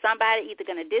grandmother. Somebody either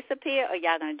going to disappear or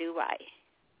y'all going to do right.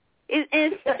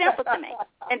 It's simple to me,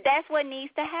 and that's what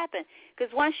needs to happen.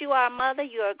 Because once you are a mother,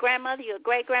 you're a grandmother, you're a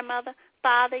great-grandmother,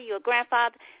 father, you're a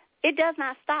grandfather. It does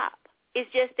not stop. It's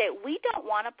just that we don't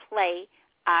want to play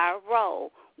our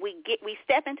role. We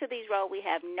step into these roles. We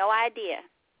have no idea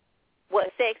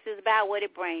what sex is about, what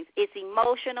it brings. It's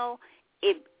emotional.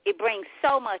 It brings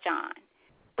so much on.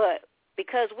 But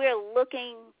because we're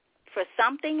looking for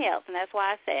something else, and that's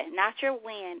why I said not your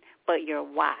when, but your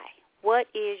why. What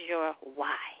is your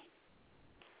why?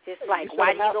 Just like,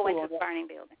 why do you go into a burning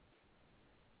building?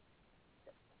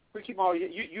 Ricky Moore, you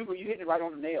hitting it right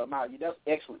on the nail, Molly. That's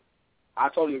excellent. I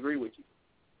totally agree with you.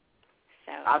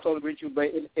 I totally agree with you.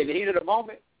 But in the heat of the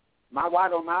moment, my why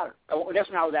don't matter. That's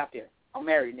when I was out there. I'm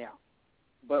married now.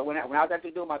 But when I was out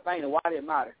there doing my thing, the why didn't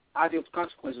matter. I deal with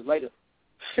consequences later.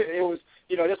 It was,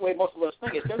 that's the way most of us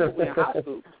think, especially when we're in high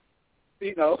school.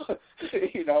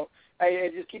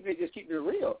 And just keep it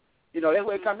real. That's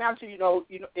what it comes down to.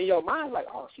 In your mind, like,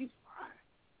 oh, she's fine.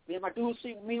 Man, my dude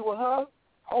see me with her.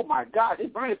 Oh my God,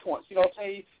 it's burning points. You know what I'm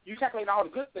saying? You calculate all the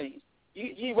good things.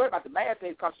 You ain't worried about the bad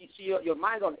things, because your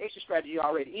mind's on the extra strategy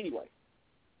already anyway.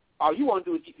 All you want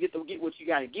to do is get what you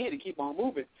got to get and keep on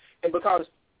moving. And because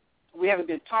we haven't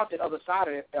been taught that other side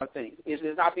of things,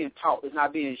 it's not being taught, it's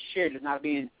not being shared, it's not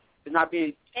being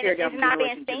shared down. It's not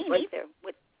being seen either.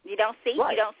 You don't see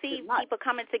people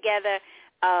coming together,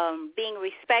 being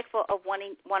respectful of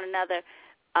one another,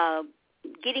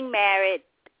 getting married,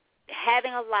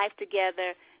 having a life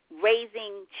together,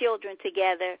 raising children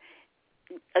together.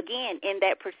 Again, in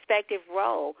that perspective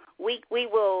role, we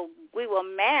will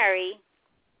marry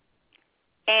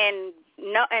and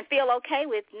feel okay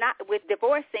with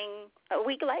divorcing a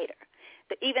week later.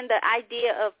 Even the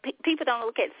idea of people don't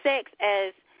look at sex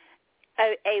as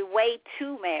a way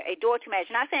to marry, a door to marriage.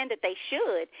 Not saying that they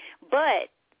should, but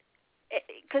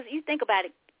because you think about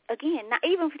it, again, not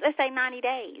even let's say 90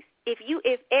 days.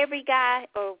 If every guy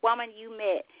or woman you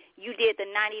met, you did the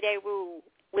 90-day rule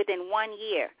within 1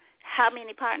 year, how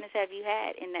many partners have you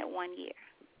had in that 1 year?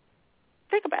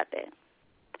 Think about that.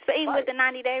 So even with the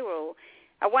 90-day rule,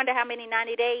 I wonder how many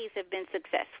 90 days have been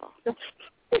successful.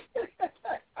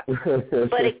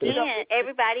 But again,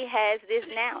 everybody has this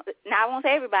now. Now, I won't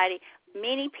say everybody.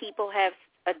 Many people have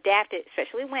adapted,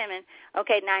 especially women.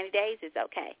 Okay, 90 days is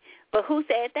okay. But who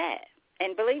said that?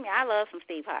 And believe me, I love some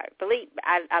Steve Harvey.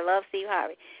 I love Steve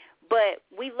Harvey. But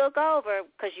we look over,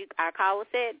 because our caller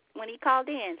said when he called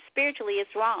in, spiritually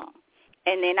it's wrong.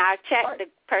 And then the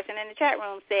person in the chat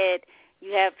room said,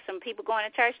 you have some people going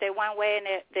to church, they're one way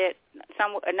and they're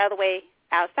another way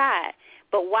outside.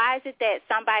 But why is it that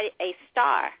a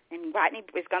star, and Rodney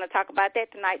is going to talk about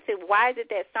that tonight too, why is it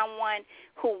that someone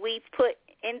who we've put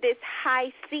in this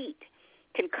high seat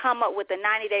can come up with a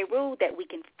 90-day rule that we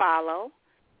can follow,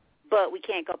 but we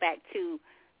can't go back to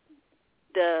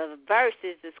the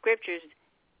verses, the scriptures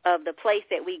of the place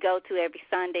that we go to every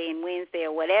Sunday and Wednesday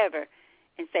or whatever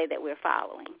and say that we're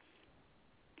following?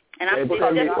 And I'm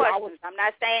just questions. I'm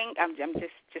not saying, I'm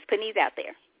just putting these out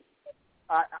there.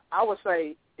 I would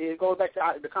say it goes back to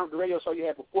the radio show you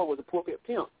had before with the pulpit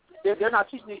pimp. They're not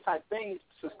teaching these type of things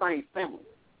to sustain family.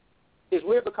 It's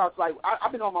weird because, like,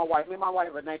 I've been on my wife. Me and my wife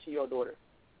have a 19-year-old daughter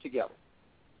together.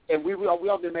 And we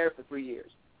all been married for 3 years.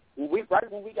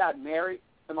 Right when we got married,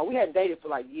 we hadn't dated for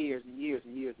like years and years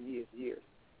and years and years and years.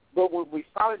 But when we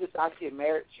finally decided to get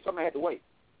married, she told me I had to wait.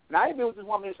 And I had been with this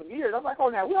woman for years. I'm like, oh,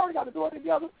 now we already got to do it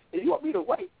together, and you want me to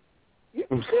wait?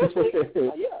 Seriously? Like,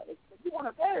 yeah. If you want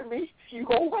to marry me, you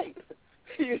go wait.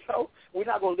 We're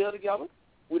not going to live together.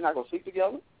 We're not going to sleep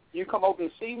together. You come over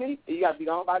and see me, and you got to be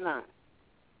gone by 9.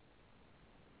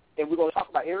 And we're going to talk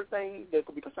about everything that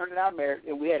could be concerning our marriage.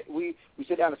 And we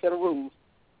sit down and set a rules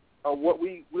of what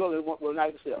we will and what will not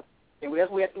accept. And that's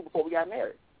what we had to do before we got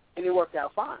married. And it worked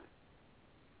out fine.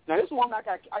 Now, this is one I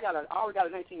already got a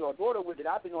 19-year-old daughter with that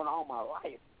I've been on all my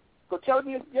life. So tell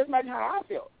me, just imagine how I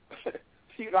felt.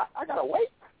 I got to wait.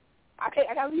 I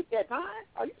got to leave that time.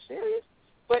 Are you serious?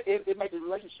 But it made the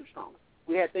relationship stronger.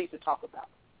 We had things to talk about.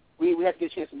 We had to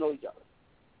get a chance to know each other.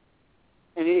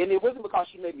 And it wasn't because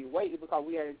she made me wait. It's because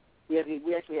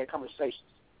we actually had conversations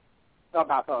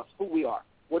about us, who we are,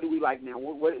 what do we like now,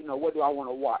 what do I want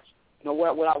to watch,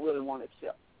 what I really want to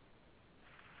accept,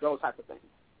 those type of things.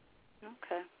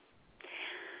 Okay.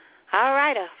 All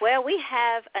right. Well, we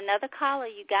have another caller,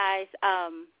 you guys,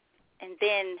 and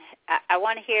then I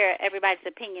want to hear everybody's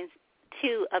opinions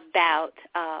too about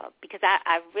because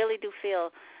I really do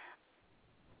feel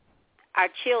our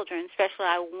children, especially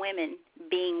our women,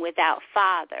 being without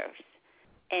fathers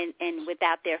and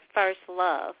without their first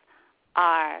love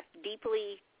are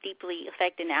deeply, deeply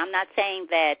affected. Now, I'm not saying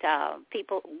that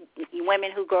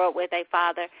women who grow up with a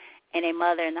father and a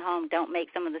mother in the home don't make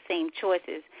some of the same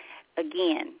choices.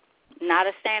 Again, not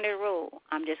a standard rule.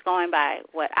 I'm just going by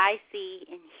what I see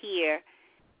and hear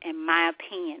and my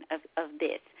opinion of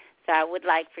this. So I would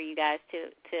like for you guys to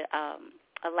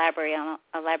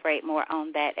elaborate more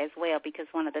on that as well, because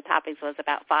one of the topics was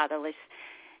about fatherless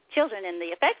children and the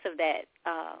effects of that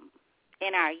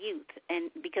in our youth.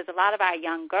 And because a lot of our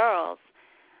young girls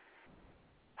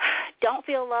don't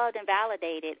feel loved and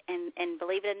validated, and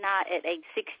believe it or not, at age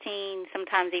 16,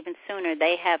 sometimes even sooner,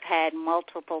 they have had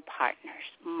multiple partners.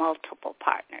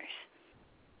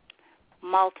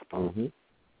 Mm-hmm.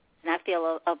 And I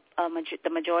feel the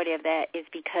majority of that is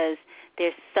because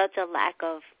there's such a lack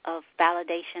of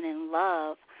validation and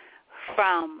love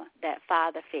from that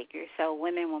father figure. So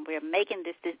women, when we're making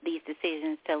these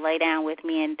decisions to lay down with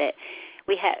men, that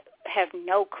we have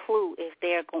no clue if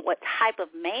what type of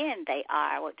man they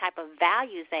are, what type of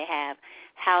values they have,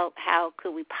 how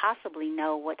could we possibly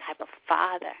know what type of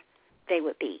father they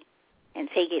would be? And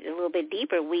take it a little bit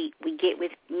deeper, we get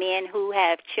with men who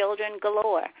have children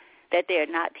galore that they're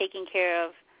not taking care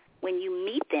of when you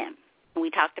meet them. And we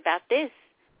talked about this,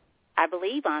 I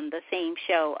believe, on the same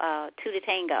show, Two to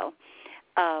Tango.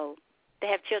 They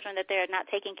have children that they're not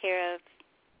taking care of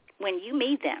when you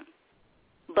meet them.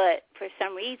 But for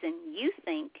some reason, you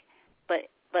think, but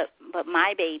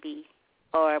my baby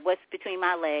or what's between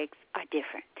my legs are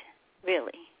different.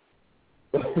 Really.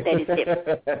 That is different.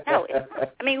 No, it's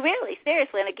not. I mean, really,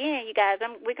 seriously. And again, you guys,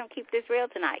 we're gonna keep this real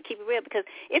tonight. Keep it real, because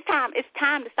it's time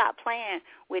to stop playing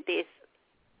with this.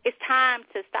 It's time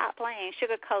to stop playing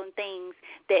sugarcoating things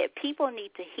that people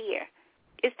need to hear.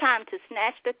 It's time to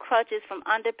snatch the crutches from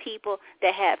under people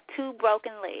that have 2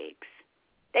 broken legs.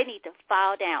 They need to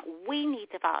fall down. We need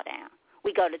to fall down.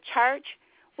 We go to church.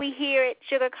 We hear it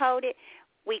sugar-coated.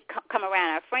 We come around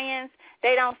our friends.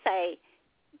 They don't say,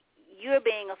 you're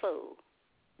being a fool.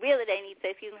 Really, they need to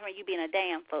say, excuse me, you being a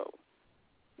damn fool.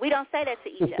 We don't say that to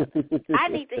each other. I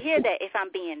need to hear that if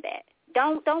I'm being that.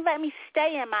 Don't let me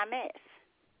stay in my mess.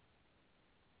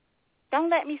 Don't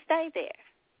let me stay there.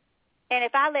 And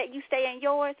if I let you stay in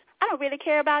yours, I don't really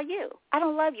care about you. I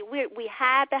don't love you. We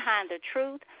hide behind the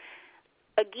truth.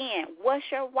 Again, what's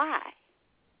your why?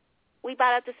 We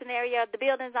brought up the scenario of the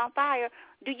building's on fire.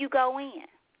 Do you go in?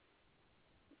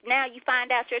 Now you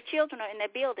find out your children are in the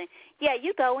building. Yeah,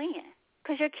 you go in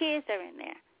because your kids are in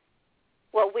there.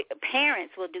 Well,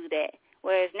 parents will do that,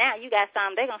 whereas now you got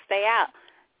some, they're going to stay out,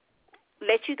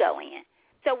 let you go in.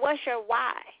 So what's your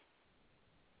why?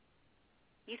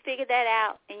 You figure that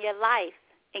out in your life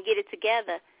and get it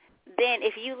together. Then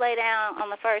if you lay down on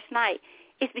the first night,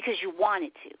 it's because you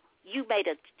wanted to. You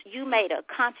made a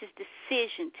conscious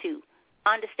decision to,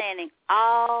 understanding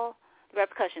all the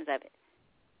repercussions of it.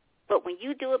 But when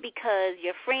you do it because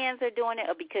your friends are doing it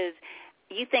or because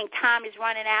you think time is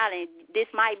running out and this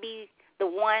might be the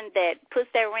one that puts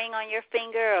that ring on your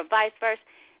finger or vice versa,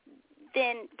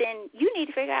 then you need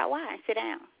to figure out why and sit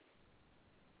down.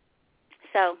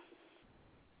 So,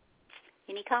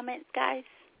 any comments, guys?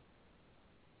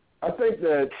 I think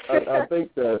that I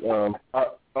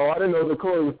didn't know that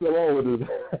Corey was still on with us.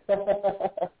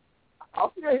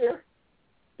 I'll see you here.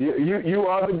 You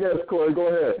are the guest, Corey. Go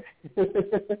ahead.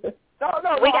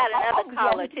 No. We got another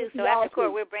caller, too, so after Corey,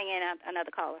 we're bringing in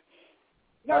another caller.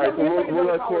 All right, so we'll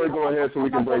let Corey go ahead so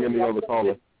we can bring in the other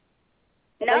caller.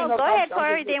 No, go ahead,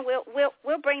 Corey. Then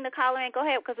we'll bring the caller in. Go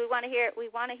ahead, because we want to hear it. We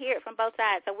want to hear it from both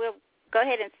sides. So we'll go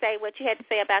ahead and say what you had to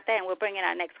say about that, and we'll bring in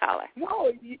our next caller.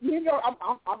 No,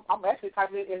 I'm actually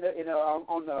typing it in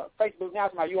on the Facebook now.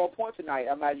 So you on point tonight.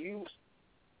 I'm like you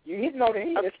hitting on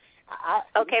the head.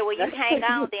 Okay, well, you hang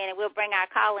on then, and we'll bring our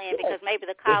caller in because maybe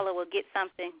the caller will give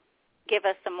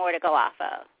us some more to go off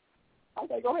of.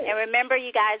 Okay, go ahead. And remember,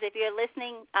 you guys, if you're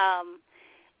listening,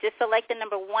 just select the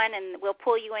number 1, and we'll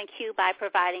pull you in queue by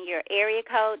providing your area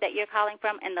code that you're calling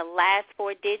from and the last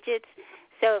 4 digits.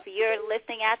 So if you're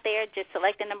listening out there, just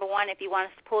select the number 1. If you want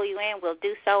us to pull you in, we'll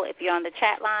do so. If you're on the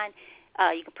chat line,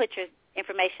 you can put your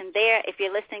information there. If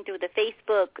you're listening through the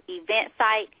Facebook event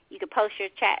site, you can post your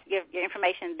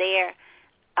information there.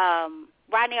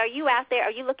 Rodney, are you out there?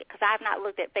 Are you looking? Because I have not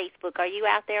looked at Facebook. Are you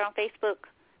out there on Facebook?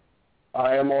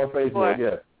 I am on Facebook,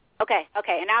 yes. Okay,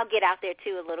 and I'll get out there,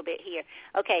 too, a little bit here.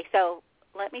 Okay, so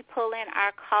let me pull in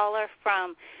our caller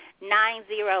from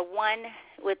 901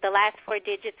 with the last 4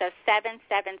 digits of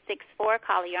 7764.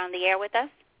 Caller, you're on the air with us.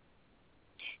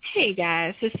 Hey,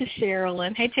 guys. This is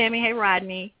Sherilyn. Hey, Tammy. Hey,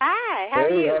 Rodney. Hi. How are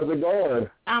you? Hey, how's it going?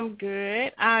 I'm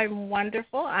good. I'm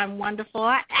wonderful.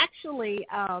 I actually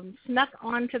snuck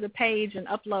onto the page and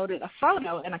uploaded a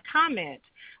photo and a comment,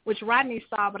 which Rodney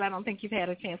saw, but I don't think you've had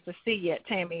a chance to see yet,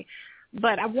 Tammy.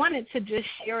 But I wanted to just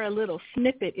share a little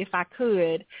snippet, if I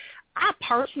could. I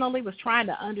personally was trying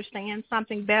to understand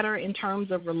something better in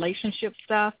terms of relationship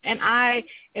stuff, and I,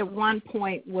 at one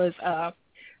point, was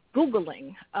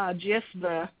Googling just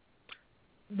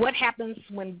what happens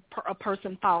when a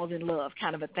person falls in love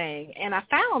kind of a thing. And I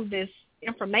found this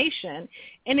information,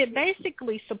 and it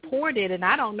basically supported, and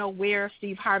I don't know where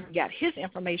Steve Harvey got his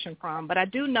information from, but I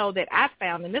do know that I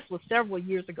found, and this was several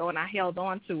years ago, and I held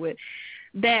on to it,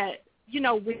 that,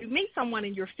 when you meet someone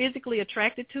and you're physically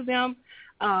attracted to them,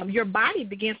 your body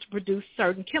begins to produce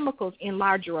certain chemicals in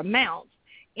larger amounts.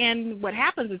 And what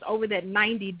happens is over that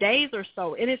 90 days or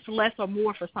so, and it's less or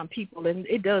more for some people, and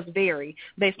it does vary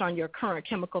based on your current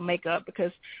chemical makeup,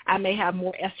 because I may have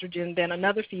more estrogen than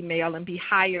another female and be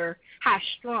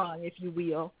high-strung, if you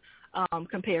will,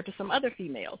 compared to some other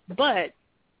females. But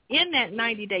in that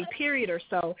 90-day period or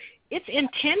so, it's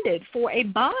intended for a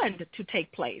bond to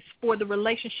take place, for the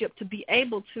relationship to be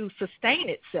able to sustain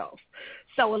itself.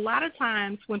 So a lot of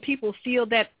times when people feel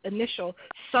that initial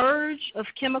surge of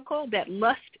chemical, that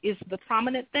lust is the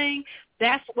prominent thing,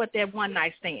 that's what that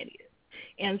one-night stand is.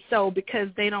 And so because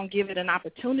they don't give it an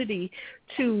opportunity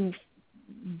to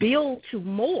build to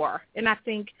more, and I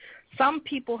think some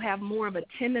people have more of a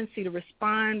tendency to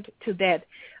respond to that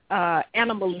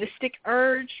animalistic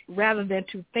urge rather than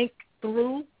to think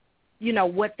through,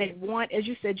 what they want. As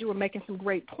you said, you were making some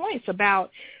great points about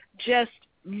just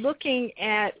looking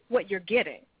at what you're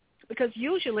getting. Because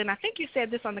usually, and I think you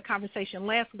said this on the conversation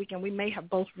last week, and we may have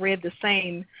both read the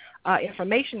same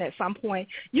information at some point,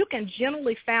 you can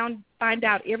generally find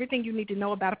out everything you need to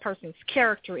know about a person's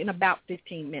character in about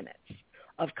 15 minutes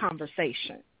of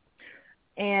conversation.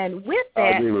 And with that,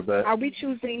 I agree with that. Are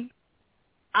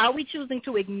we choosing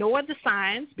to ignore the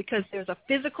signs because there's a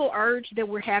physical urge that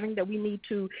we're having that we need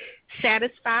to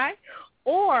satisfy?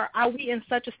 Or are we in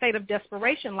such a state of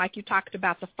desperation, like you talked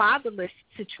about the fatherless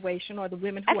situation or the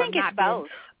women who are not being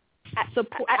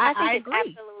support? I think agree.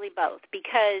 It's absolutely both,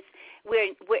 because we're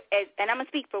and I'm going to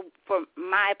speak for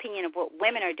my opinion of what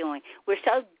women are doing. We're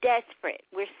so desperate.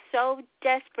 We're so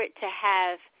desperate to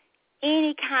have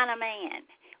any kind of man,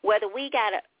 whether we got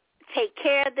to take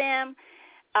care of them,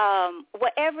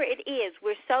 whatever it is.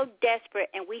 We're so desperate,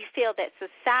 and we feel that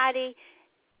society,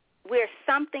 we're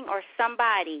something or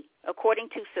somebody, according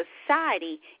to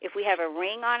society, if we have a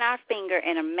ring on our finger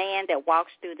and a man that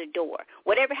walks through the door.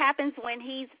 Whatever happens when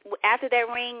he's after that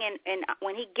ring and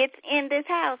when he gets in this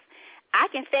house, I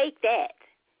can fake that.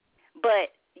 But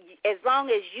as long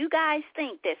as you guys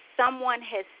think that someone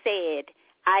has said,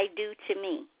 I do to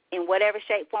me, in whatever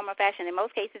shape, form, or fashion, in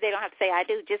most cases they don't have to say I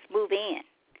do, just move in,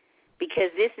 because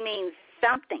this means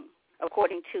something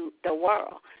according to the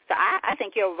world. So I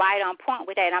think you're right on point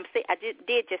with that. I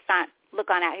did just look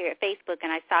on out here at Facebook,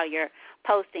 and I saw your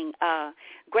posting.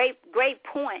 Great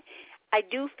point. I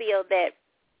do feel that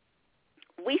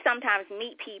we sometimes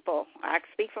meet people. I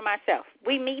speak for myself.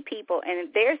 We meet people, and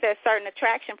there's a certain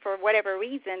attraction for whatever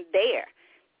reason there.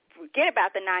 forget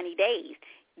about the 90 days.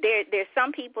 There's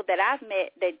some people that I've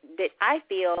met that I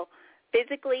feel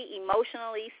physically,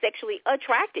 emotionally, sexually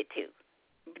attracted to,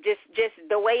 just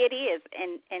the way it is.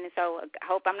 And so I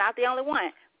hope I'm not the only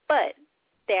one. But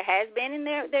there has been and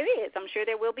there is. I'm sure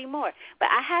there will be more. But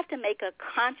I have to make a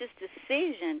conscious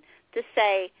decision to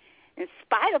say, in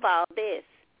spite of all this,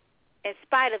 in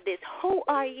spite of this, who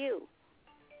are you?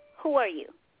 Who are you?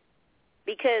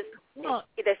 Because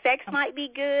the sex might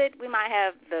be good. We might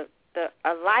have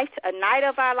a night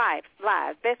of our lives,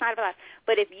 best night of our lives.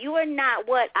 But if you are not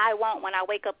what I want when I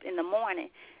wake up in the morning,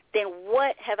 then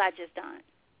what have I just done?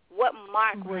 What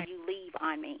mark will you leave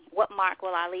on me? What mark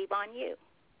will I leave on you?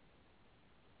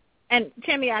 And,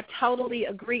 Tammy, I totally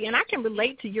agree, and I can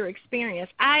relate to your experience.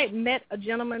 I met a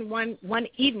gentleman one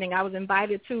evening. I was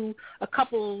invited to a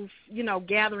couple's,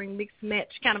 gathering, mixed match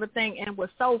kind of a thing, and was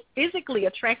so physically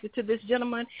attracted to this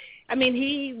gentleman. I mean,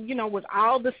 he, was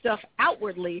all the stuff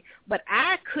outwardly, but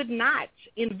I could not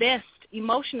invest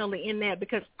emotionally in that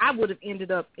because I would have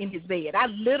ended up in his bed. I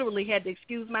literally had to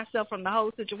excuse myself from the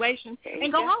whole situation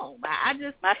and go home. I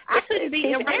couldn't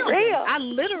be around him. I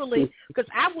literally, because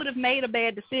I would have made a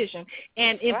bad decision.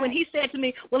 And when he said to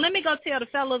me, well, let me go tell the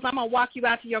fellas I'm going to walk you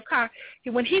out to your car,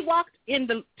 when he walked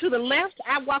to the left,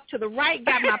 I walked to the right,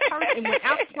 got my purse, and went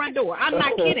out the front door. I'm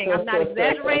not kidding. I'm not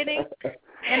exaggerating.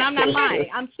 And I'm not lying.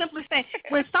 I'm simply saying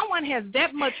when someone has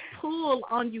that much pull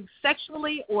on you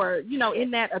sexually or,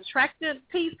 in that attractive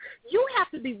piece, you have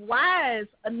to be wise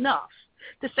enough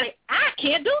to say, I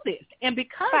can't do this. And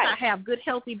because I have good,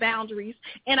 healthy boundaries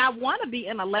and I want to be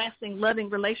in a lasting, loving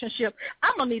relationship,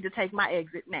 I'm going to need to take my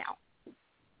exit now.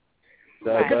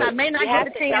 Because I may not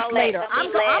get a chance later.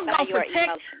 I'm going to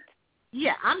protect.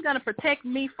 Yeah, I'm going to protect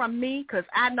me from me because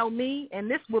I know me, and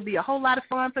this will be a whole lot of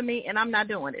fun for me, and I'm not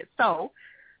doing it. So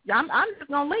I'm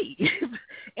just going to leave.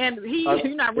 And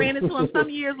I ran into him some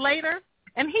years later,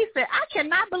 and he said, I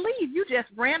cannot believe you just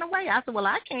ran away. I said, well,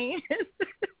 I can't.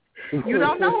 You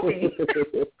don't know me.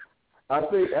 I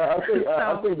think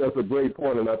that's a great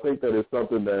point, and I think that is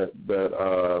something that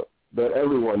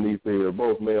everyone needs to hear,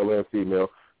 both male and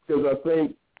female, because I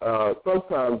think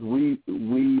sometimes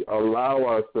we allow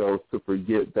ourselves to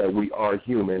forget that we are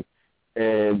human,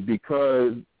 and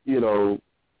because,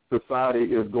 society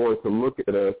is going to look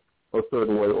at us a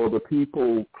certain way, or the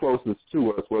people closest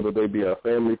to us, whether they be our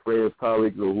family, friends,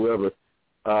 colleagues, or whoever,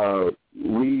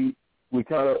 we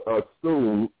kind of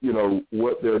assume,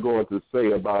 what they're going to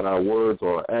say about our words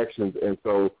or actions, and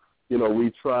so,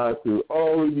 we try to,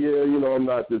 I'm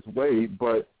not this way,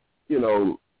 but,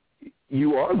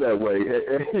 you are that way,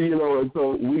 and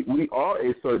so we are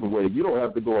a certain way. You don't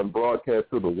have to go and broadcast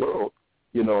to the world,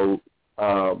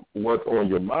 what's on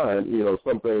your mind.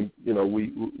 Something,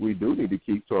 we do need to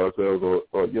keep to ourselves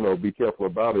or be careful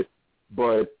about it.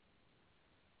 But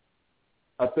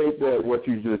I think that what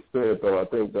you just said, though, I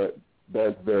think that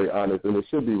that's very honest, and it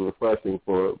should be refreshing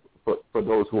for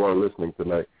those who are listening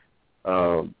tonight,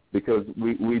 because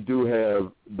we do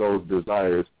have those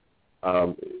desires.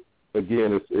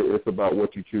 Again, it's about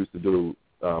what you choose to do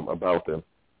about them.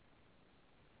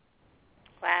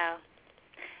 Wow.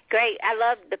 Great. I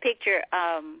love the picture,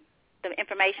 the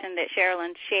information that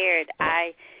Sherilyn shared.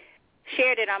 I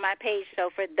shared it on my page, so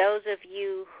for those of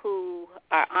you who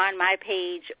are on my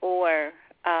page or,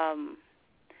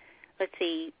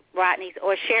 Rodney's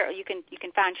or Cheryl, you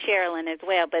can find Sherilyn as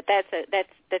well, but that's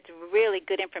really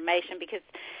good information because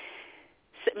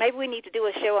maybe we need to do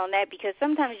a show on that because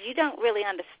sometimes you don't really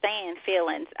understand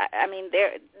feelings. I mean,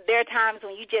 there are times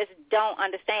when you just don't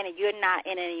understand and you're not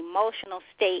in an emotional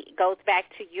state. It goes back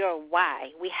to your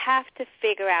why. We have to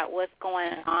figure out what's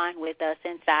going on with us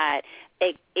inside.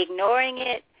 Ignoring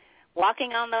it,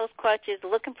 walking on those crutches,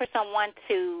 looking for someone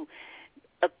to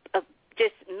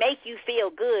just make you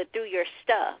feel good through your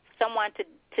stuff, someone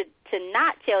to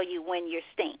not tell you when you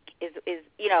stink is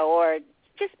or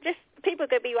just people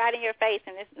could be right in your face,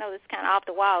 and this is kind of off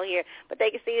the wall here, but they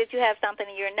can see that you have something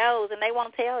in your nose, and they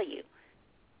won't tell you.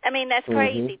 I mean, that's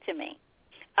crazy to me.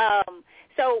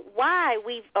 So why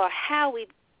how we've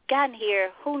gotten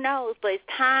here, who knows, but it's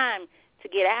time to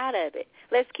get out of it.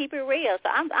 Let's keep it real. So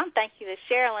I'm thankful that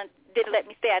Sherilyn didn't let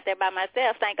me stay out there by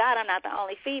myself. Thank God I'm not the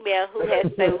only female who has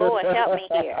to say, Lord, help me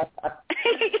here.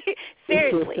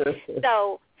 Seriously.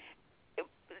 So,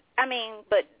 I mean,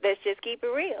 but let's just keep it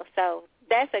real. So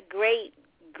that's a great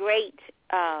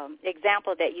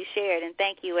example that you shared, and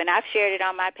thank you. And I've shared it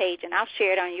on my page, and I'll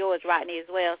share it on yours, Rodney, as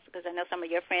well, because I know some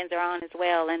of your friends are on as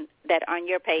well, and that on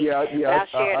your page. Yeah. I'll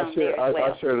share it on there as well.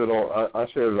 I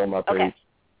shared it on my page.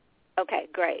 Okay,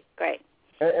 great.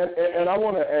 And I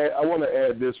want to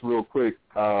add this real quick,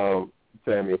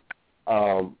 Tammy.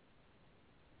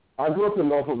 I I grew up in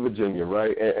Norfolk, Virginia,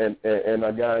 right? And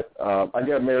I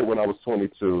got married when I was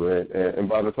 22, and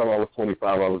by the time I was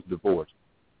 25, I was divorced.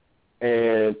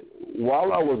 And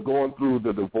while I was going through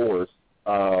the divorce,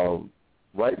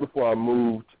 right before I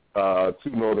moved to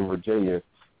Northern Virginia,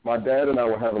 my dad and I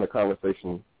were having a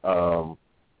conversation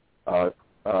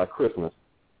Christmas,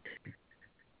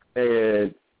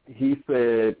 and he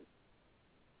said,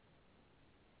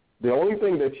 the only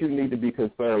thing that you need to be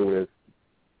concerned with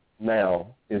now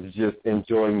is just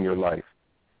enjoying your life.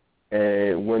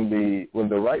 And when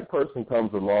the right person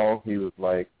comes along, he was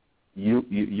like,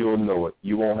 you'll know it.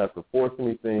 You won't have to force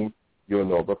anything. You'll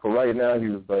know. But for right now, he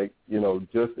was like,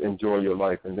 just enjoy your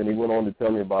life. And then he went on to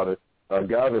tell me about a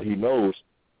guy that he knows,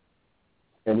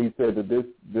 and he said that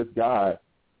this guy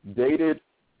dated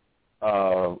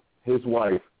his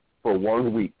wife for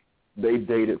 1 week. They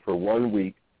dated for 1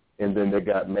 week, and then they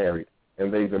got married,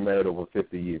 and they've been married over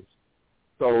 50 years.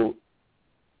 So,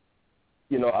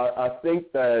 I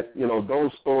think that,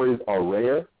 those stories are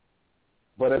rare,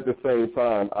 but at the same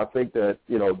time, I think that,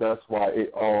 that's why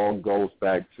it all goes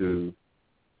back to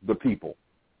the people.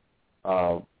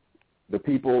 The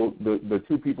people, the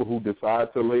two people who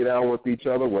decide to lay down with each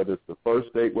other, whether it's the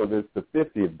first date, whether it's the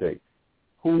 50th date,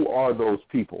 who are those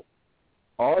people?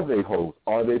 Are they hoes?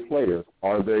 Are they players?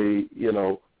 Are they,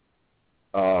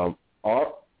 are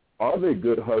they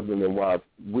good husband and wives?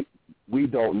 We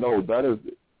don't know. That is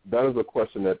a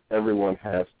question that everyone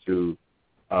has to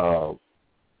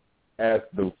ask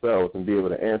themselves and be able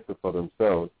to answer for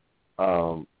themselves.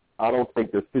 I don't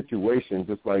think the situation,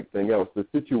 just like anything else, the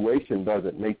situation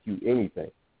doesn't make you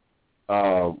anything.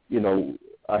 I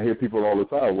hear people all the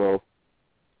time, well,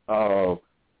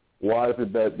 why is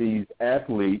it that these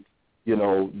athletes,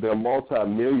 they're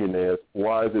multi-millionaires,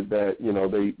 why is it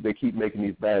that, they keep making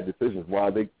these bad decisions?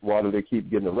 Why do they keep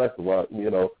getting arrested? Why,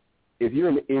 if you're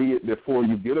an idiot before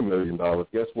you get $1 million,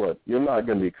 guess what? You're not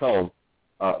going to become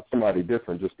somebody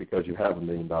different just because you have $1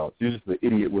 million. You're just an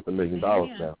idiot with $1 million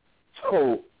now.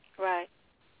 So, right.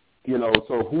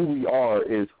 So who we are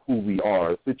is who we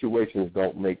are. Situations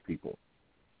don't make people.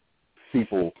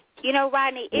 People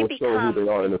Rodney, it will becomes, show who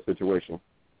they are in a situation.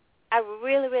 I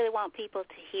really, really want people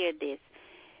to hear this.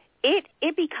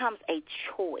 It becomes a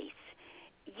choice.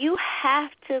 You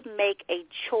have to make a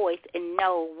choice and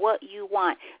know what you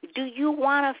want. Do you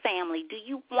want a family? Do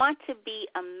you want to be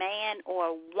a man or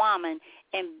a woman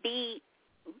and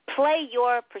play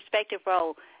your prospective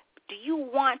role? Do you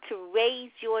want to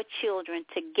raise your children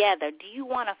together? Do you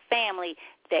want a family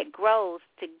that grows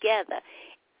together?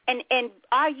 And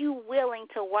are you willing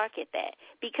to work at that?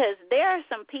 Because there are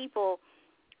some people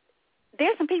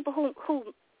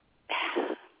who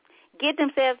get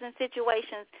themselves in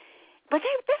situations, but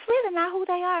that's really not who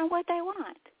they are and what they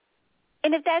want.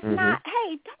 And if that's not,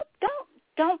 hey,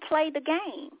 don't play the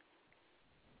game.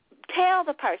 Tell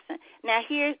the person. Now,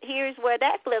 here's where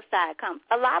that flip side comes.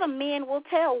 A lot of men will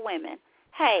tell women,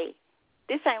 hey,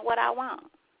 this ain't what I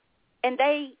want. And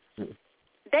they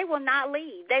will not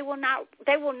leave. They will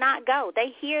not go.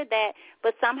 They hear that,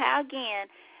 but somehow, again,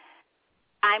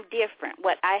 I'm different.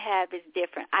 What I have is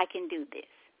different. I can do this.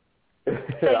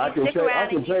 So I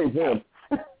can change him.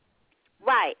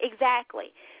 Right,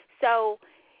 exactly. So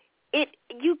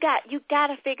you got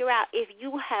to figure out if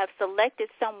you have selected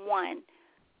someone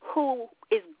who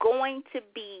is going to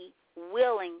be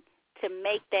willing to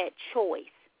make that choice.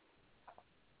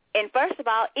 And first of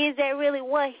all, is that really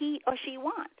what he or she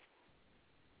wants?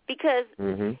 Because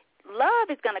love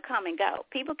is going to come and go.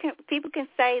 People can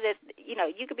say that,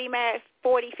 you could be married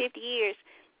 40, 50 years.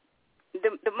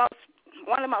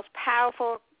 One of the most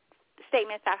powerful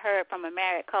statements I heard from a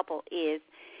married couple is,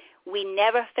 we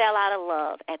never fell out of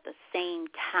love at the same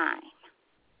time.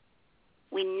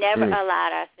 We never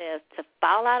allowed ourselves to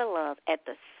fall out of love at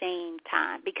the same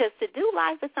time. Because to do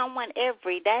life with someone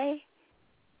every day,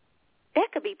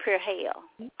 that could be pure hell.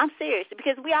 I'm serious,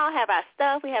 because we all have our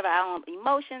stuff. We have our own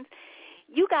emotions.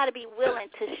 You got to be willing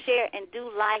to share and do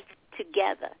life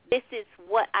together. This is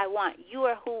what I want. You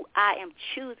are who I am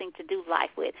choosing to do life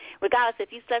with, regardless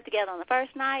if you slept together on the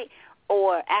first night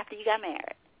or after you got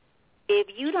married. If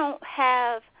you don't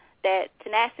have that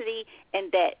tenacity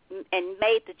and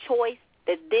made the choice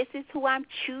that this is who I'm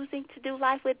choosing to do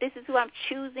life with, this is who I'm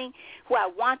choosing, who I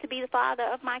want to be the father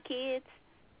of my kids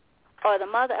or the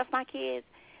mother of my kids,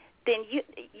 then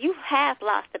you have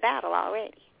lost the battle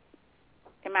already,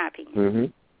 in my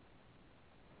opinion.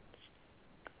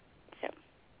 So,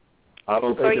 I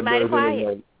don't think you might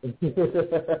quiet.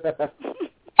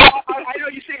 I know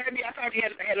you said to me. I thought he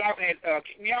had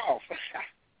kicked me off.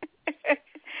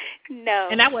 No.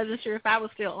 And I wasn't sure if I was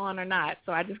still on or not,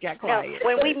 so I just got quiet. No.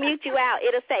 When we mute you out,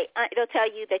 it'll say it'll tell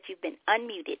you that you've been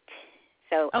unmuted.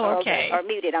 So okay. or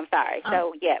muted. I'm sorry.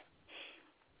 So yeah.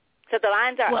 So the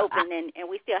lines are open, and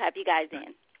we still have you guys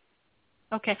in.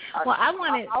 Okay. Well, I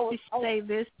wanted to say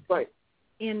this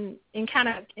in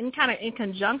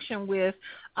conjunction with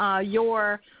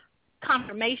your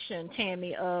confirmation,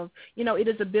 Tammy, of, it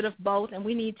is a bit of both, and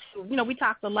we need to, we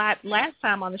talked a lot last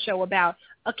time on the show about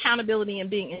accountability and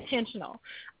being intentional.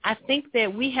 I think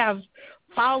that we have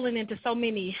fallen into so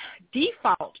many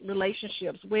default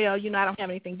relationships. Well, I don't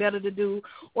have anything better to do,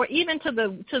 or even to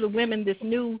the women, this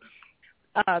new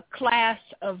class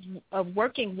of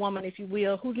working woman, if you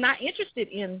will, who's not interested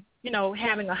in,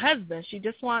 having a husband. She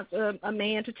just wants a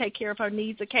man to take care of her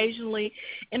needs occasionally,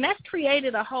 and that's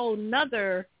created a whole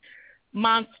nother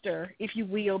monster, if you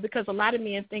will, because a lot of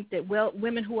men think that,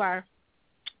 women who are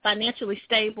financially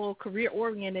stable,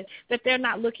 career-oriented, that they're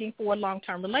not looking for a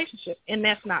long-term relationship, and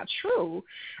that's not true.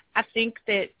 I think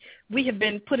that we have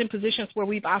been put in positions where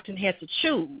we've often had to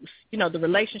choose, the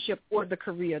relationship or the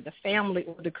career, the family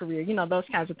or the career, those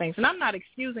kinds of things. And I'm not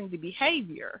excusing the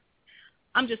behavior.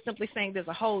 I'm just simply saying there's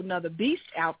a whole nother beast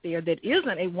out there that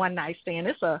isn't a one-night stand.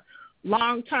 It's a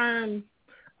long-term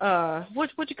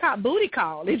what you call it, booty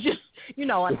call. It's just,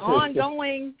 an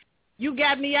ongoing, you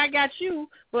got me, I got you,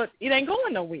 but it ain't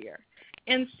going nowhere.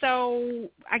 And so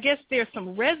I guess there's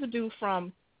some residue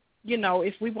from,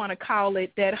 if we want to call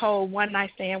it that whole one-night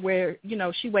stand where,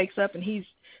 she wakes up and he's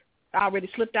already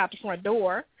slipped out the front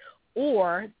door,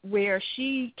 or where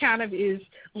she kind of is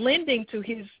lending to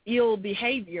his ill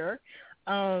behavior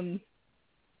by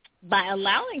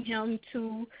allowing him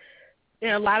to.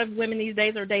 A lot of women these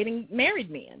days are dating married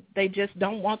men. They just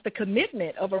don't want the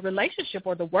commitment of a relationship,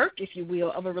 or the work, if you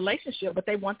will, of a relationship, but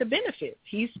they want the benefits.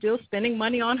 He's still spending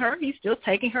money on her. He's still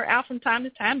taking her out from time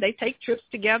to time. They take trips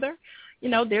together.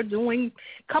 They're doing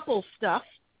couple stuff,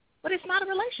 but it's not a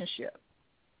relationship.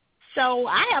 So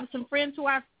I have some friends who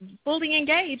are fully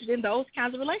engaged in those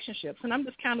kinds of relationships, and I'm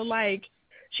just kind of like,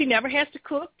 she never has to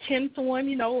cook, tend to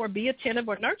him, or be attentive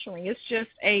or nurturing. It's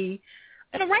just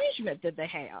an arrangement that they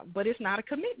have, but it's not a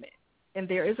commitment, and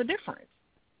there is a difference.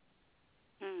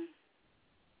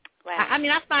 Wow.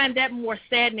 I find that more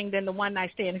saddening than the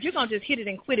one-night stand. If you're going to just hit it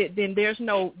and quit it, then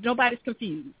nobody's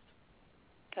confused.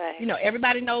 Okay.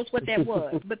 Everybody knows what that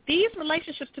was. But these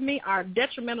relationships, to me, are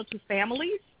detrimental to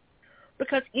families,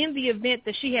 because in the event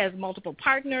that she has multiple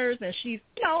partners and she's,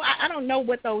 I don't know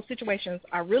what those situations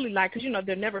are really like, because,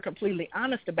 they're never completely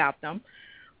honest about them,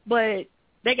 but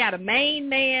they got a main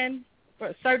man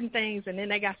for certain things, and then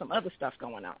they got some other stuff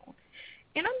going on.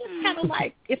 And I'm just kind of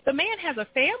like, if the man has a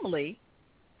family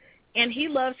and he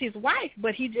loves his wife,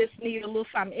 but he just needs a little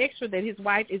something extra that his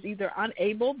wife is either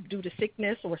unable due to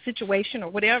sickness or situation or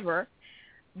whatever,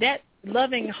 that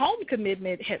loving home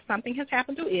commitment something has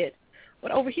happened to it. But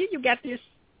over here you got this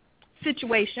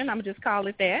situation, I'm going to just call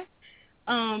it that,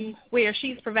 where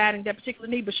she's providing that particular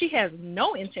need, but she has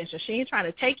no intention. She ain't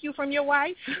trying to take you from your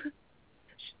wife.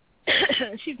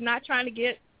 She's not trying to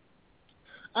get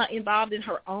involved in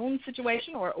her own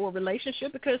situation or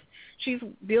relationship, because she's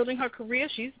building her career.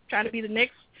 She's trying to be the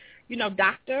next,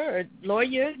 doctor or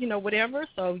lawyer, whatever,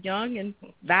 so young and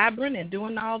vibrant and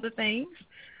doing all the things.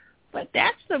 But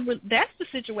that's the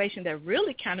situation that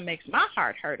really kind of makes my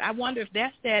heart hurt. I wonder if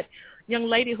that's that young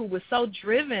lady who was so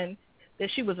driven that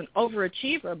she was an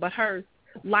overachiever, but her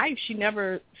life, she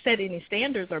never set any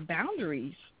standards or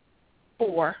boundaries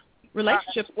for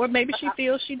relationships, or maybe she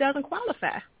feels she doesn't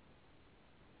qualify.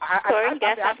 Sorry,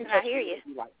 I hear you.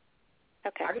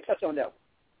 Okay. I can touch on that.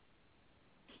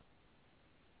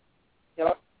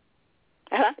 Hello?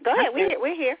 Go ahead.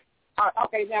 We're here.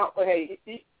 Okay, now,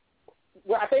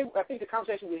 well, I think the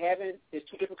conversation we're having is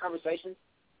two different conversations.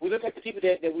 We look at the people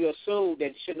that we assume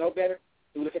that should know better,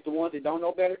 and we look at the ones that don't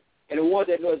know better, and the ones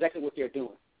that know exactly what they're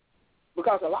doing.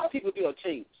 Because a lot of people build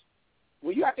teams.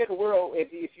 When you're out there in the world,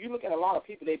 if you look at a lot of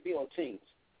people, they build teams.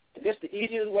 And that's the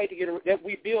easiest way to that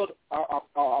we build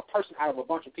a person out of a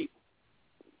bunch of people.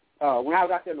 When I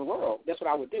was out there in the world, that's what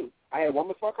I would do. I had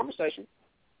one for a conversation.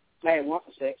 I had one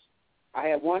for sex. I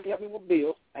had one to help me with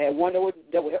bills. I had one that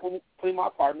would help me clean my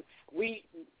apartment.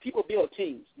 People build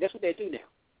teams. That's what they do now.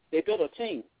 They build a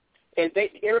team, and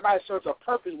everybody serves a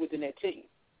purpose within that team.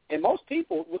 And most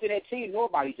people within that team know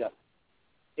about each other.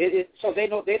 So they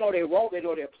know their role. They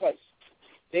know their place.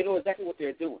 They know exactly what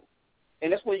they're doing.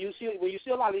 And that's when you see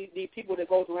a lot of these people that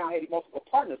goes around having multiple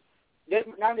partners. They're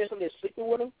not necessarily sleeping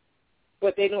with them,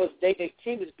 but they know their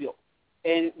team is built.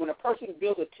 And when a person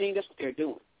builds a team, that's what they're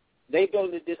doing. They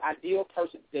build this ideal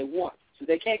person they want. So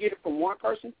they can't get it from one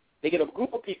person. They get a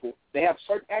group of people. They have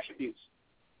certain attributes.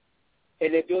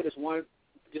 and they build this one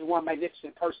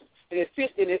magnificent person, and it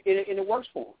fits and it works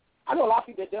for them. I know a lot of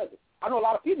people that does it. I know a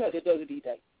lot of females that does it these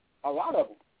days. A lot of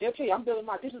them. They'll tell you, I'm building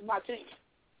this is my team.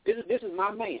 This is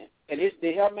my man, and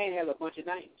her man has a bunch of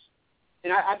names.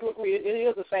 And I do agree, it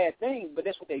is a sad thing, but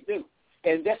that's what they do,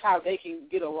 and that's how they can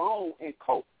get along and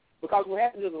cope. Because what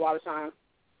happens is a lot of times,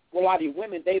 a lot of these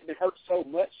women, they've been hurt so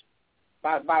much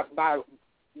by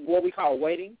what we call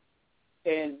waiting,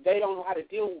 and they don't know how to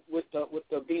deal with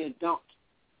the being dumped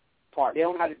part. They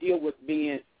don't know how to deal with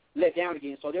being let down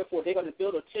again. So therefore, they're going to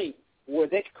build a team where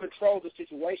they can control the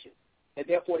situation, and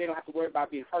therefore they don't have to worry about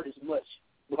being hurt as much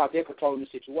because they're controlling the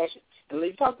situation. And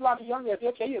if you talk to a lot of young guys,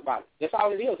 they'll tell you about it. That's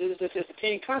all it is. It's just a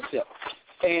team concept.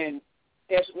 And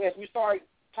as we start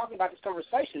talking about this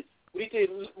conversation, we need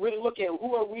to really look at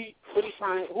who are we really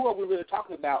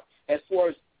talking about as far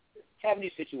as having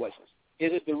these situations.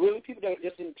 Is it the really people that are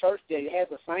just in church that have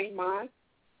the same mind,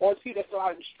 or the people that still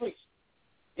out in the streets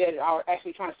that are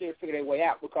actually trying to figure their way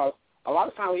out? Because a lot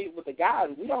of times with the guys,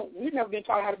 we've never been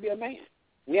taught how to be a man.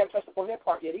 We haven't touched upon that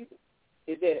part yet either.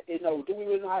 Is that, do we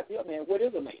really know how to be a man? What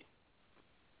is a man?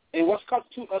 And what's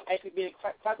constitutes us actually being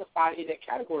classified in that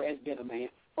category as being a man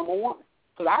from a woman?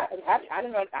 Because I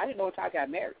didn't know until I got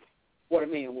married what a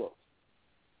man was.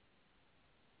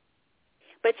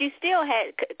 But you still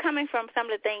had, coming from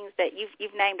some of the things that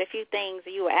you've named a few things,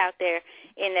 you were out there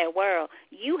in that world,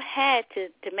 you had to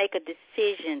make a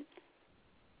decision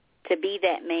to be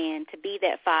that man, to be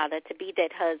that father, to be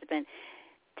that husband,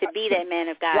 to be that man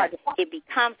of God. Right. It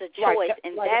becomes a choice,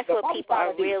 and that's what people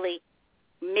are really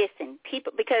missing.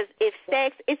 People, because if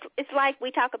sex, it's like we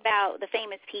talk about the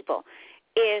famous people.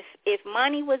 If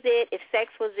money was it, if sex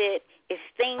was it, if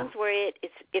things were it,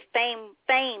 if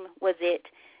fame was it,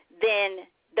 then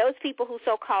those people who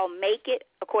so-called make it,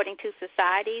 according to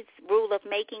society's rule of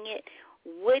making it,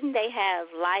 wouldn't they have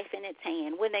life in its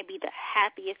hand? Wouldn't they be the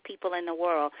happiest people in the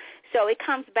world? So it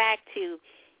comes back to,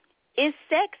 is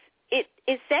sex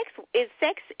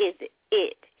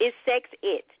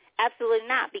it? Absolutely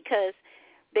not, because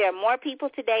there are more people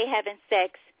today having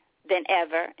sex than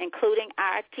ever, including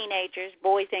our teenagers,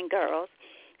 boys and girls.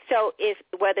 So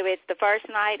whether it's the first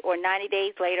night or 90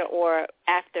 days later or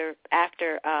after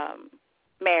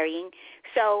marrying,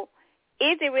 so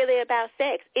is it really about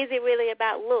sex? Is it really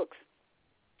about looks?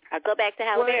 I go back to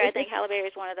Halle Berry. I think Halle Berry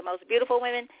is one of the most beautiful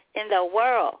women in the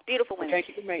world. Beautiful women. Can't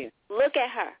keep a man. Look at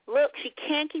her. Look, she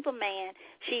can't keep a man.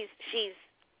 She's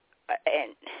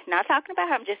and not talking about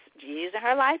her. I'm just using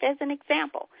her life as an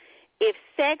example. If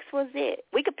sex was it,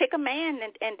 we could pick a man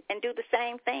and do the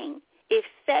same thing. If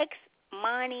sex,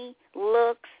 money,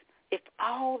 looks, if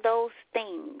all those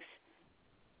things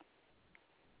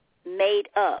made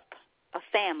up a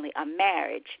family, a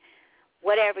marriage,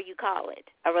 whatever you call it,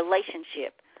 a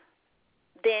relationship,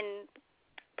 then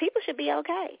people should be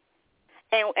okay.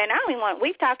 And I don't even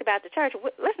we've talked about the church.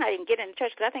 Let's not even get into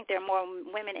church, because I think there are more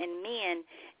women and men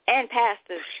and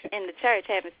pastors in the church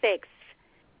having sex,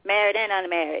 married and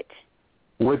unmarried,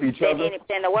 with each other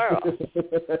in the world.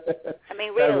 I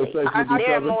mean, really,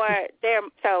 there are more.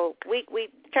 So we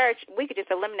church. We could just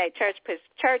eliminate church, because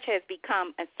church has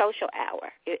become a social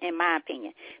hour, in my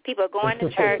opinion. People are going to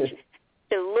church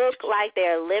to look like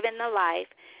they're living the life,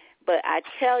 but I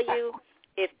tell you,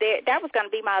 that was going to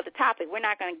be my other topic. We're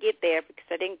not going to get there because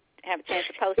I didn't have a chance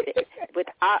to post it. With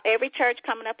every church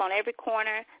coming up on every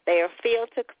corner, they are filled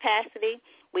to capacity.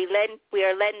 We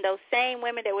are letting those same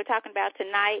women that we're talking about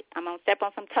tonight, I'm going to step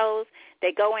on some toes,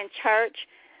 they go in church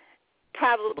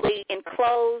probably in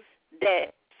clothes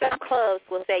that some clubs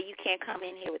will say you can't come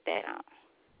in here with that on.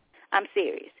 I'm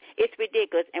serious. It's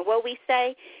ridiculous. And what we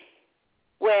say,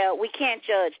 well, we can't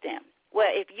judge them. Well,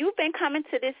 if you've been coming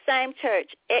to this same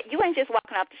church, you ain't just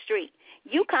walking off the street.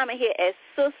 You coming here as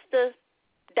Sister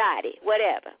Dottie,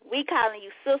 whatever. We calling you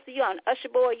sister. You on the usher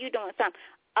board. You doing something.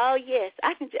 Oh yes,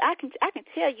 I can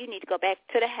tell you need to go back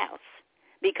to the house,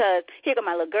 because here go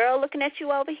my little girl looking at you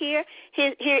over here.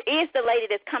 Here is the lady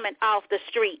that's coming off the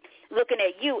street looking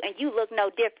at you, and you look no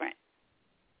different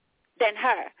than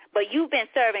her. But you've been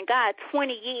serving God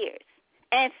 20 years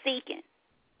and seeking.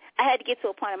 I had to get to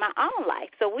a point in my own life.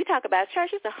 So we talk about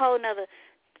church. It's a whole nother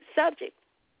subject.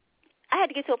 I had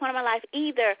to get to a point in my life.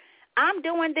 Either I'm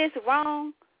doing this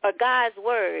wrong or God's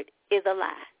word is a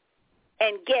lie.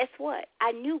 And guess what?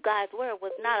 I knew God's word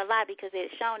was not a lie, because it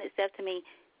had shown itself to me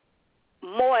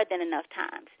more than enough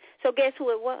times. So guess who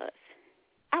it was?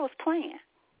 I was playing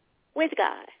with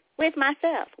God, with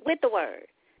myself, with the word.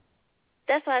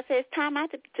 That's why I say it's time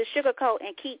out to sugarcoat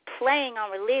and keep playing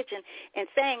on religion and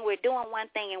saying we're doing one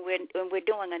thing and we're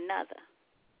doing another.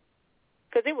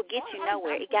 Because it will get you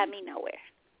nowhere. It got me nowhere.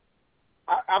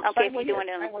 I'm okay, if you're doing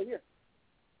it.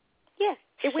 Yes,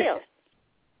 it will.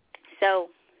 So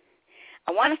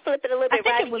I want to flip it a little bit.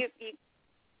 Rodney,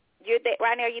 you're there.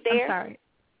 Rodney, are you there? I'm sorry.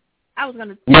 I was going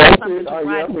to Yeah, say something to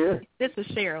Rodney. This is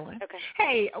Sherilyn. Okay.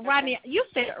 Hey, Rodney, you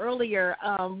said earlier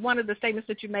one of the statements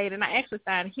that you made, and I actually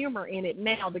find humor in it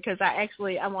now because I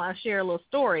want to share a little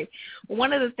story.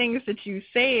 One of the things that you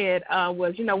said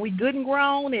was, we good and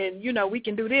grown, and, we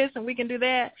can do this and we can do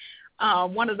that.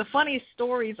 One of the funniest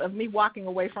stories of me walking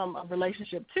away from a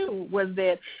relationship, too, was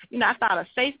that, I thought a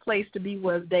safe place to be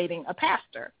was dating a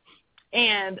pastor.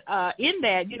 And in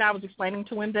that, I was explaining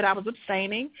to him that I was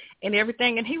abstaining and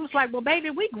everything. And he was like, well, baby,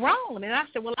 we grown. And I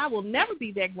said, well, I will never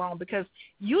be that grown because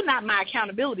you're not my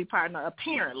accountability partner,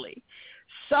 apparently.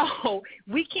 So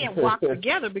we can't walk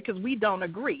together because we don't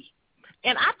agree.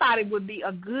 And I thought it would be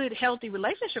a good, healthy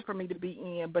relationship for me to be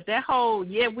in. But that whole,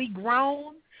 we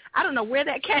grown, I don't know where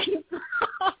that came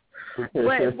from.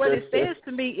 But what it says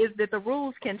to me is that the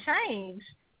rules can change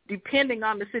depending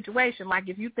on the situation. Like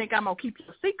if you think I'm going to keep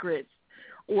your secrets,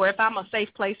 or if I'm a safe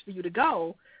place for you to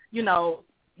go, we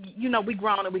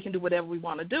grown and we can do whatever we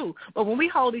want to do. But when we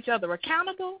hold each other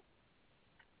accountable,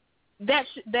 that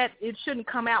it shouldn't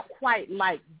come out quite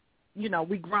like,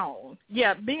 we grown.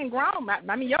 Yeah, being grown,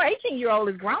 I mean, your 18-year-old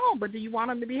is grown, but do you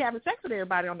want him to be having sex with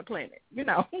everybody on the planet,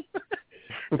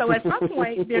 So at some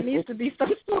point, there needs to be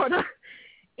some sort of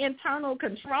internal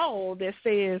control that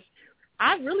says,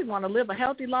 I really want to live a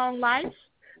healthy, long life.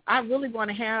 I really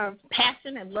want to have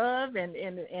passion and love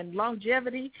and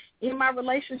longevity in my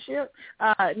relationship,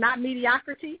 not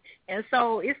mediocrity. And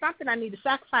so it's something I need to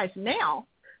sacrifice now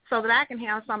so that I can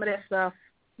have some of that stuff,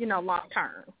 long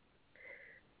term.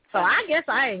 So I guess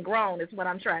I ain't grown is what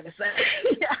I'm trying to say.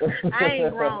 I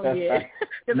ain't grown yet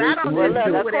because I don't just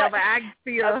do whatever I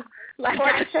feel like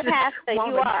I should you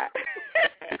are.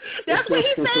 That's what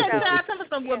he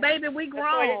said. Well, baby, we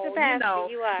grown,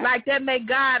 you are. Like that make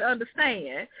God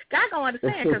understand. God gonna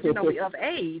understand because, we of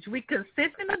age. We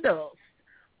consistent adults.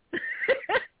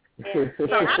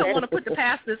 So I don't want to put the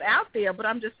pastors out there, but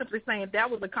I'm just simply saying that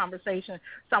was a conversation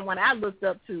someone I looked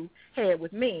up to had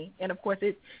with me. And, of course,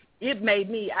 it made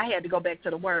me, I had to go back to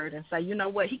the Word and say, you know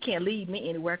what, he can't lead me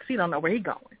anywhere because he don't know where he's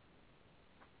going.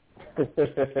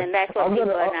 And that's what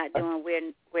people are not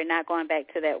doing. We're not going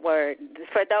back to that Word.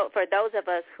 For those of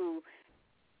us who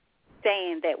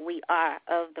saying that we are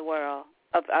of the world,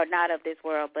 or not of this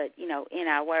world, but, in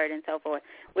our Word and so forth,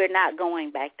 we're not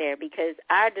going back there because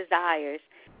our desires,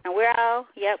 and we're all,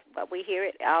 but we hear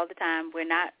it all the time. We're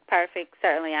not perfect.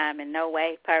 Certainly I am in no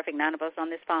way perfect. None of us on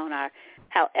this phone are.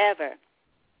 However,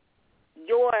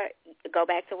 go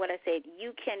back to what I said,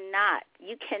 you cannot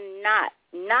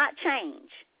not change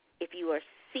if you are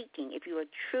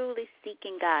truly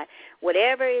seeking God.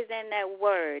 Whatever is in that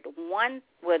Word,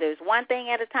 whether it's one thing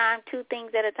at a time, two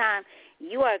things at a time,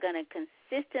 you are going to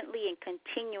consistently and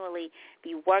continually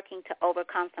be working to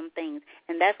overcome some things.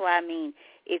 And that's what I mean.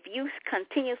 If you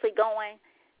continuously going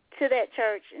to that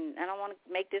church, and I don't want to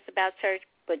make this about church,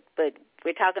 but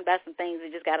we're talking about some things,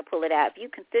 we just got to pull it out. If you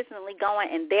consistently going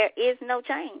and there is no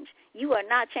change, you are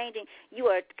not changing, you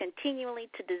are continually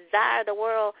to desire the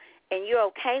world, and you're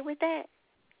okay with that,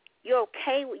 you're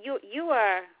okay with, you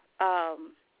are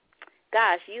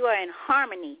in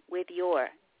harmony with your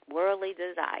worldly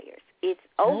desires. It's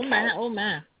okay. Oh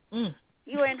man.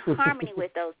 You are in harmony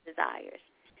with those desires.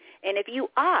 And if you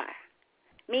are,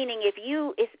 meaning if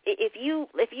you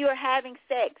are having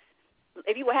sex,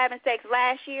 if you were having sex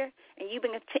last year and you've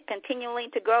been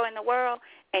continuing to grow in the world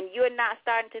and you're not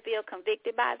starting to feel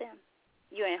convicted by them,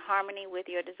 you're in harmony with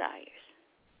your desires.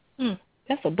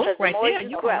 That's a book right there.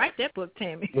 You can write that book,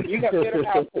 Tammy. You got to get it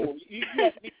out for you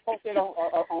have to post it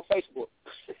on Facebook.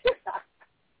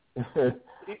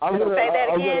 I'm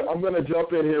gonna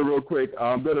jump in here real quick.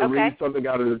 I'm gonna read something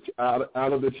out of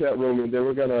the chat room, and then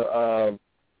we're gonna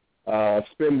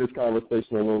spin this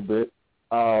conversation a little bit.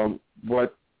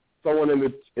 But someone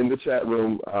in the chat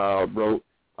room wrote,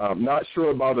 "Not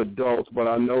sure about adults, but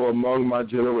I know among my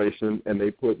generation," and they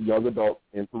put young adults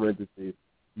in parentheses,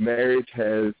 "marriage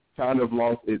has kind of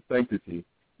lost its sanctity.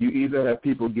 You either have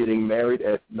people getting married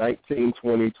at 19,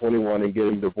 20, 21 and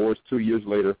getting divorced 2 years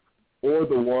later, or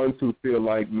the ones who feel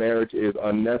like marriage is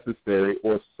unnecessary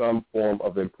or some form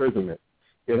of imprisonment.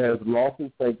 It has lost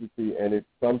its sanctity, and it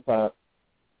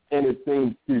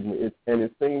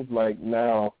seems like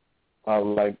now,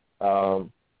 like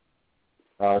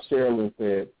Sherilyn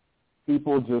said,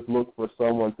 people just look for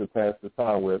someone to pass the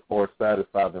time with or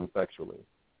satisfy them sexually."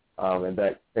 And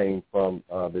that came from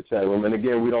the chat room. And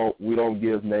again, we don't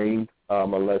give names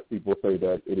unless people say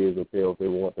that it is okay if they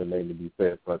want their name to be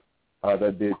said. But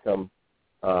that did come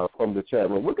from the chat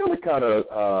room. We're going to kind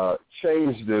of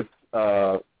change this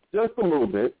just a little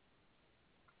bit.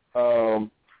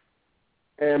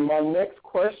 And my next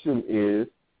question is,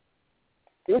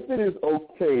 if it is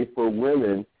okay for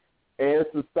women and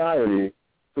society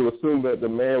to assume that the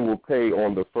man will pay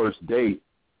on the first date,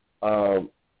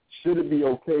 should it be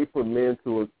okay for men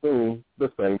to assume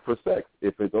the same for sex?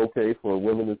 If it's okay for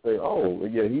women to say, oh,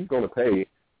 yeah, he's going to pay,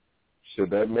 should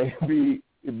that man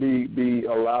be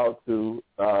allowed to,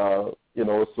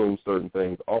 assume certain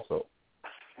things also?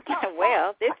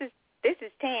 Well, this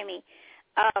is Tammy.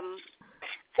 I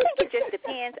think it just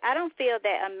depends. I don't feel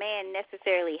that a man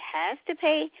necessarily has to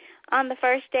pay on the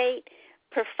first date.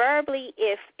 Preferably,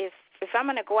 if I'm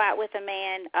going to go out with a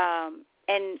man,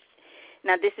 and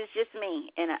now this is just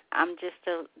me, and I'm just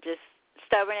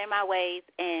stubborn in my ways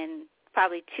and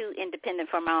probably too independent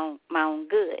for my own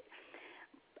good.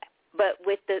 But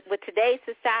with today's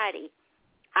society,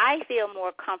 I feel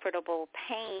more comfortable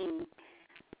paying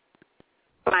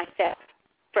myself.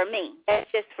 For me,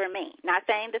 that's just for me. Not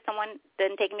saying that someone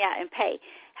doesn't take me out and pay.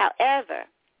 However,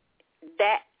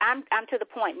 that I'm to the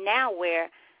point now where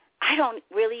I don't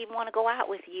really want to go out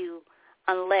with you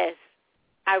unless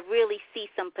I really see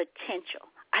some potential.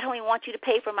 I don't even want you to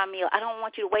pay for my meal. I don't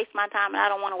want you to waste my time, and I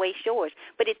don't want to waste yours.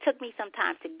 But it took me some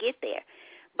time to get there.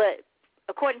 But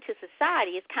according to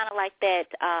society, it's kind of like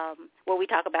that where we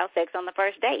talk about sex on the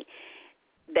first date.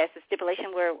 That's a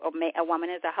stipulation where a woman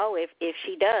is a hoe if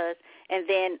she does. And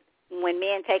then when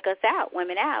men take us out,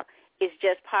 women out, it's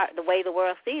just the way the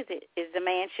world sees it is the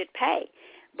man should pay.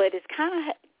 But it's kind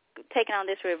of taking on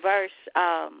this reverse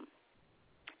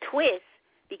twist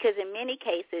because in many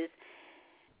cases,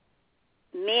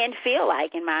 men feel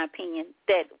like, in my opinion,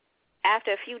 that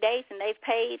after a few days and they've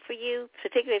paid for you,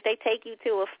 particularly if they take you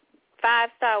to a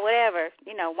 5-star whatever,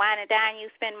 wine and dine you,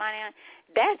 spend money on,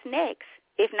 that's next.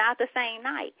 If not the same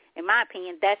night. In my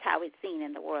opinion, that's how it's seen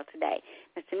in the world today.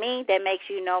 And to me, that makes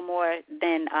you no more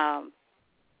than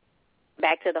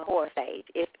back to the whore stage.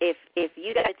 If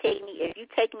you gotta take me, if you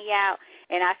take me out,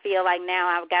 and I feel like now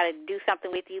I've got to do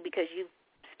something with you because you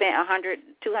spent $100,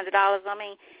 $200 on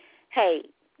me, hey,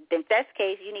 if that's the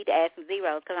case, you need to add some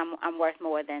zeros because I'm worth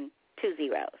more than 2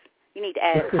 zeros. You need to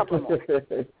add a couple more.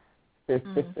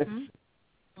 Mm-hmm.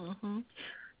 Mm-hmm.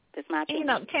 That's my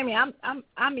opinion. Tammy,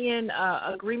 I'm in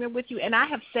agreement with you, and I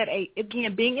have said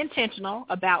again being intentional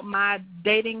about my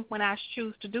dating when I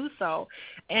choose to do so,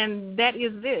 and that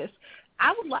is this.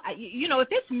 I would like, if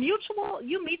it's mutual,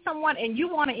 you meet someone and you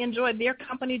want to enjoy their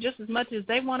company just as much as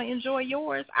they want to enjoy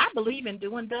yours. I believe in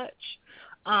doing Dutch.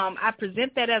 I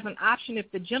present that as an option.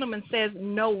 If the gentleman says,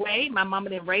 no way, my mama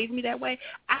didn't raise me that way,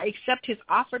 I accept his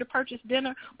offer to purchase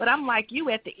dinner. But I'm like you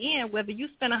at the end, whether you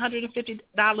spend $150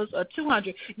 or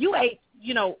 $200, you ate,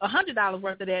 $100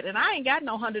 worth of that, and I ain't got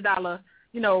no $100,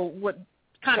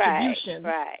 contribution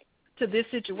to this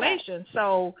situation. Right.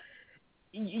 So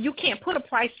you can't put a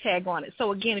price tag on it.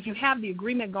 So, again, if you have the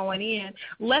agreement going in,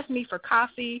 let's meet for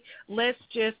coffee. Let's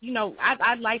just,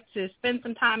 I'd like to spend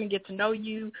some time and get to know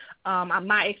you.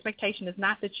 My expectation is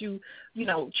not that you,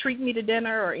 treat me to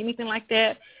dinner or anything like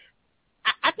that.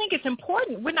 I think it's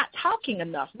important. We're not talking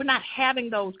enough. We're not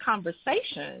having those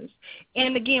conversations.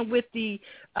 And, again, with if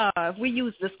we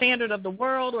use the standard of the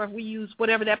world or if we use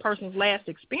whatever that person's last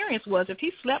experience was, if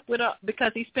he slept with her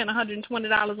because he spent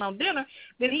 $120 on dinner,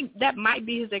 then that might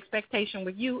be his expectation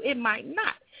with you. It might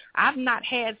not. I've not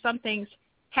had some things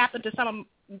happen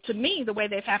to me the way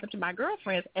they've happened to my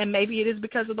girlfriends, and maybe it is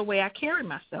because of the way I carry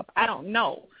myself. I don't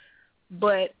know.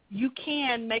 But you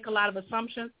can make a lot of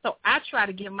assumptions, so I try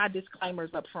to give my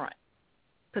disclaimers up front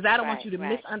because I don't want you to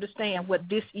misunderstand what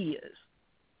this is.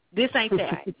 This ain't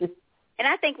that. And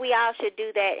I think we all should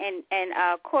do that. And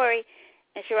Corey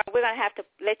and Sharon, we're going to have to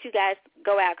let you guys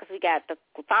go out because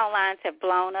the phone lines have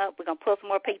blown up. We're going to pull some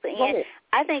more people in. Right.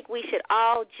 I think we should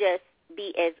all just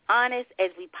be as honest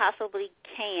as we possibly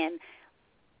can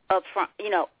up front,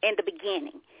 in the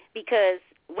beginning, because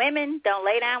women don't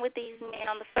lay down with these men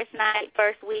on the first night,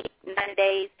 first week, 90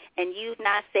 days, and you've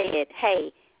not said,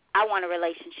 hey, I want a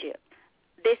relationship.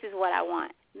 This is what I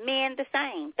want. Men the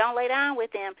same. Don't lay down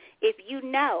with them if you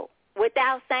know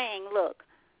without saying, look,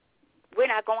 we're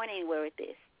not going anywhere with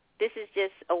this. This is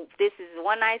just this is a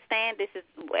one-night stand. This is,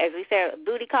 as we said, a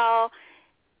booty call.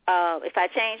 If I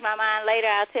change my mind later,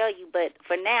 I'll tell you. But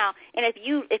for now, and if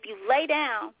you lay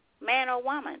down, man or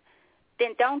woman,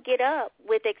 then don't get up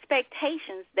with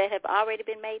expectations that have already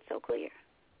been made so clear.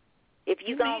 If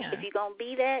you're gonna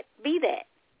be that,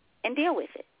 and deal with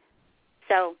it.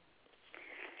 So,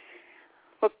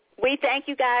 we thank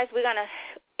you guys. We're gonna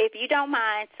if you don't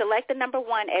mind, select the number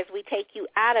 1 as we take you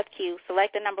out of queue.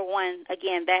 Select the number 1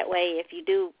 again. That way, if you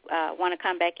do want to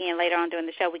come back in later on during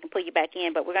the show, we can pull you back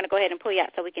in. But we're going to go ahead and pull you out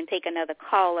so we can take another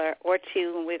caller or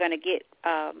two, and we're going to get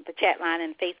the chat line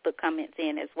and Facebook comments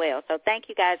in as well. So thank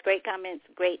you, guys. Great comments,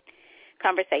 great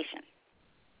conversation.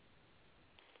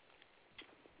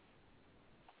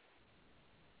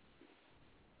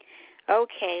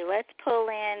 Okay, let's pull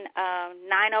in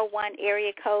 901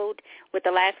 area code with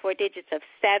the last 4 digits of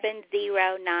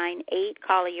 7098.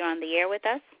 Caller, you're on the air with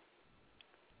us.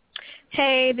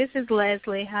 Hey, this is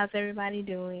Leslie. How's everybody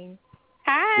doing?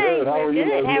 Hi, good. How are you,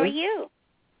 good. Leslie? How are you?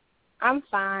 I'm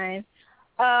fine.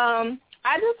 I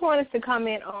just wanted to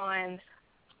comment on,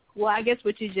 well, I guess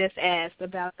what you just asked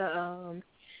about the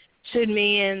should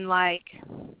men, like,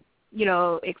 you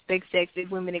know, expect sex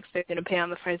if women expect them to pay on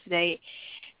the first date.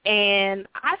 And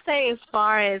I say as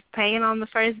far as paying on the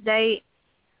first date,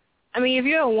 I mean, if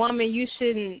you're a woman, you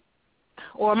shouldn't,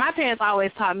 or my parents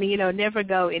always taught me, you know, never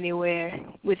go anywhere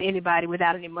with anybody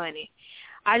without any money.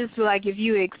 I just feel like if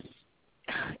you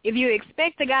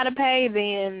expect the guy to pay,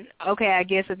 then, okay, I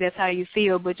guess if that's how you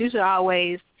feel, but you should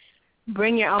always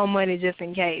bring your own money just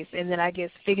in case, and then I guess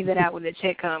figure that out when the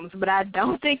check comes. But I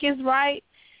don't think it's right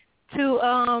to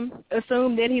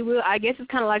assume that he will. I guess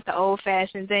it's kind of like the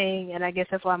old-fashioned thing, and I guess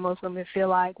that's why most women feel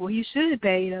like, well, he should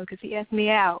pay, you know, because he asked me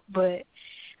out. But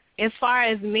as far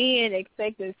as men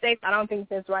expecting sex, I don't think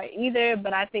that's right either.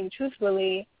 But I think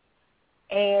truthfully,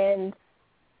 and,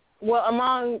 well,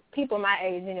 among people my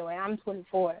age anyway, I'm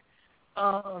 24,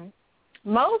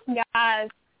 most guys,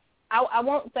 I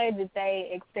won't say that they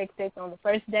expect sex on the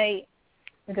first date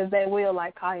because they will,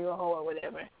 like, call you a hoe or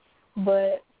whatever.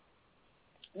 But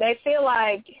they feel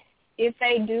like if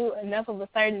they do enough of a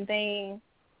certain thing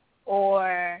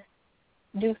or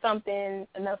do something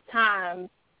enough times,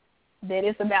 that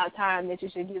it's about time that you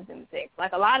should give them sex.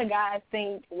 Like, a lot of guys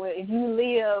think, well, if you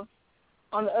live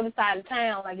on the other side of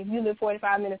town, like if you live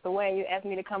 45 minutes away and you ask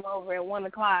me to come over at 1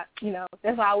 o'clock, you know,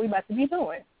 that's all we about to be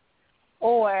doing.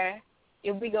 Or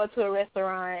if we go to a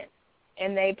restaurant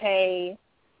and they pay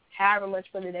however much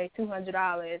for the day,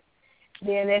 $200,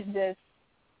 then that's just,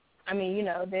 I mean, you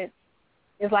know, that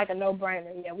it's like a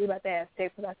no-brainer. Yeah, we about to have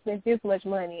sex because I spent this much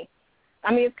money.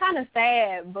 I mean, it's kind of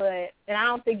sad, but, and I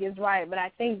don't think it's right, but I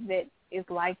think that it's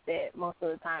like that most of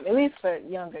the time, at least for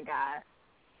younger guys.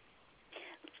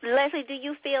 Leslie, do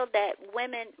you feel that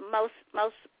women, most,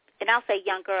 and I'll say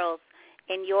young girls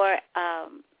in your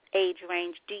age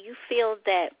range, do you feel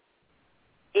that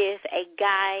if a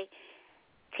guy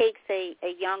takes a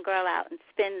young girl out and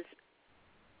spends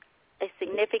a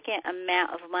significant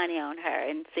amount of money on her,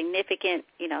 and significant,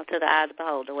 you know, to the eye of the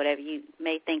beholder, whatever you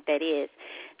may think that is,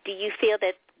 do you feel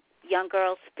that young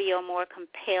girls feel more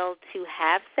compelled to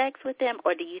have sex with them,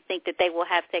 or do you think that they will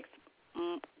have sex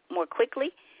more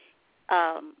quickly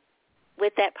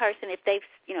with that person if they've,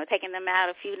 you know, taken them out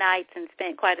a few nights and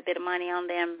spent quite a bit of money on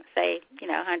them, say, you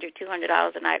know, $100,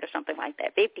 $200 a night or something like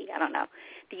that, $50, I don't know.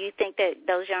 Do you think that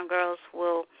those young girls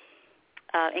will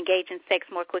engage in sex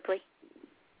more quickly?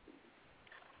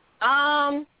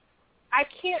 I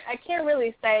can't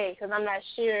really say because I'm not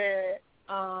sure,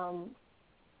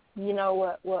 you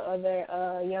know, what other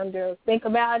young girls think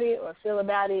about it or feel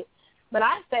about it. But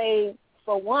I say,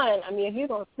 for one, I mean, if you're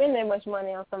going to spend that much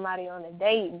money on somebody on a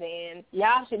date, then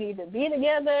y'all should either be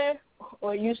together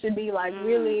or you should be, like,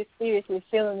 really seriously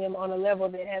feeling them on a level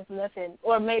that has nothing,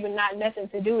 or maybe not nothing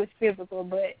to do with physical,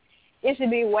 but it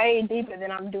should be way deeper than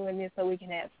I'm doing this so we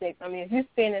can have sex. I mean, if you're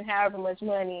spending however much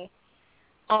money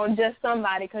on just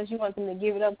somebody because you want them to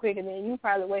give it up quicker, then you're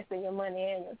probably wasting your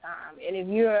money and your time. And if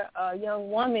you're a young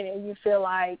woman and you feel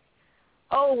like,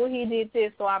 oh, well, he did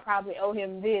this, so I probably owe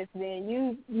him this, then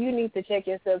you need to check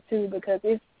yourself too, because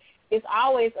it's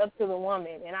always up to the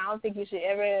woman. And I don't think you should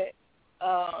ever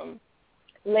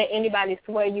let anybody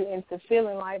sway you into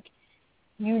feeling like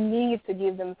you need to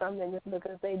give them something just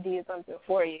because they did something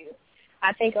for you.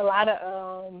 I think a lot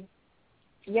of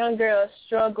young girls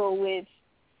struggle with,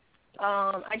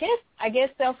 I guess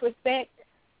self-respect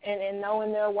and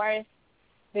knowing their worth,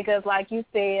 because like you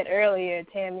said earlier,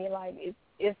 Tammy, like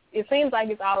it seems like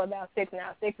it's all about sex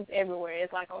now. Sex is everywhere.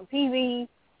 It's like on TV,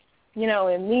 you know,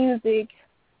 in music.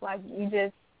 Like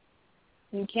you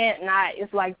can't not.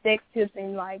 It's like sex tips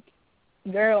in like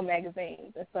girl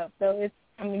magazines and stuff. So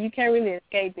you can't really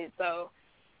escape it. So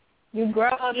you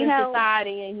grow up in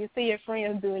society and you see your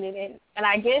friends doing it, and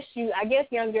I guess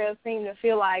young girls seem to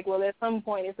feel like, well, at some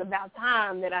point it's about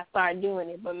time that I start doing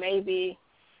it. But maybe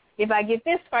if I get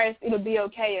this first, it'll be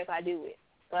okay if I do it.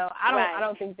 So I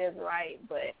don't think that's right,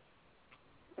 but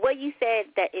what you said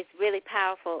that is really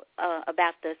powerful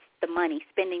about the money,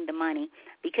 spending the money,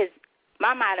 because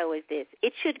my motto is this: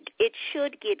 it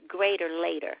should get greater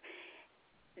later.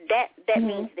 That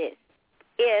means this: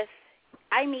 if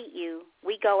I meet you,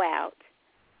 we go out,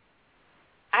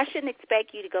 I shouldn't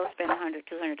expect you to go spend $100,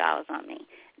 $200 on me.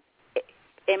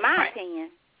 In my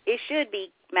opinion, it should be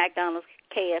McDonald's,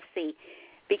 KFC,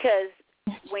 because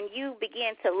when you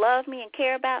begin to love me and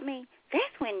care about me,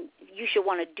 that's when you should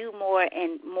want to do more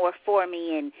and more for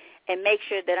me and make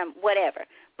sure that I'm whatever.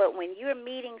 But when you're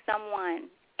meeting someone,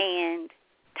 and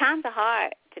times are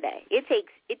hard today, it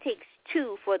takes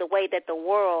two for the way that the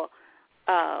world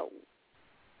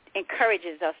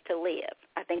encourages us to live.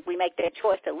 I think we make that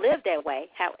choice to live that way.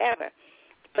 However,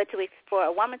 but for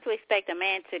a woman to expect a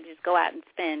man to just go out and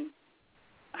spend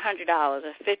 $100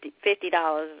 or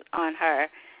 $50 on her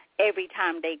every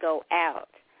time they go out,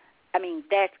 I mean,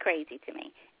 that's crazy to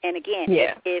me. And again,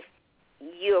 if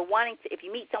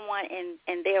you meet someone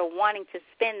and they're wanting to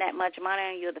spend that much money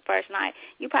on you the first night,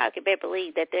 you probably could better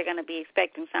believe that they're going to be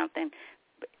expecting something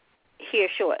here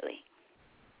shortly.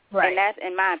 Right. And that's,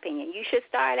 in my opinion, you should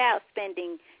start out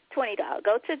spending $20.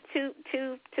 Go to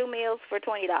two meals for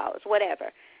 $20,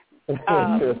 whatever.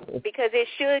 Because it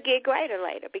should get greater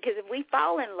later. Because if we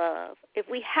fall in love, if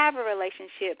we have a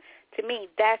relationship, to me,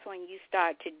 that's when you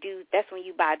that's when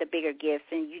you buy the bigger gifts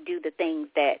and you do the things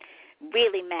that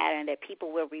really matter and that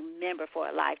people will remember for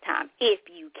a lifetime, if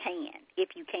you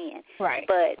can. Right.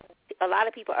 But a lot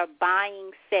of people are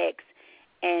buying sex,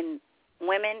 and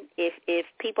women, if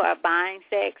people are buying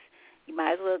sex, you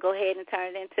might as well go ahead and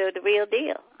turn it into the real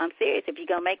deal. I'm serious. If you're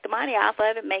going to make the money off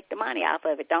of it, make the money off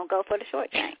of it. Don't go for the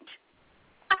short change,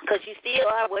 because you still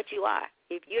are what you are.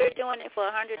 If you're doing it for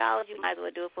 $100, you might as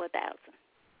well do it for $1,000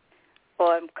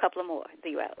 or a couple of more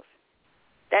zeros.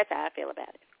 That's how I feel about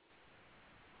it.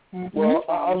 Mm-hmm. Well,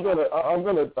 I'm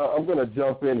gonna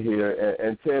jump in here,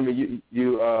 and Tammy,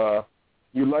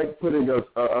 you like putting us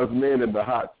men in the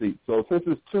hot seat. So since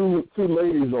it's two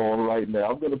ladies on right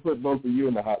now, I'm gonna put both of you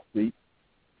in the hot seat.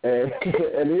 And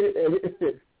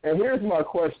here's my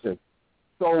question.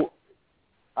 So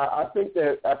I think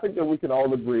that we can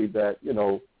all agree that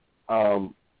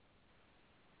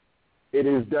it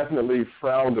is definitely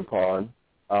frowned upon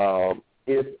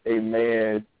if a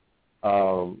man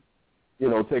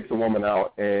takes a woman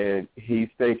out and he's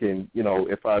thinking,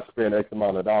 if I spend X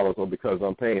amount of dollars or because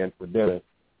I'm paying for dinner,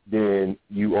 then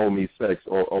you owe me sex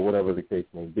or whatever the case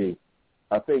may be.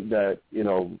 I think that,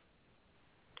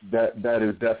 that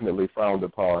is definitely frowned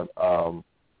upon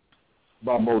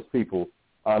by most people.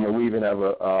 And we even have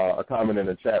a comment in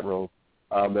the chat room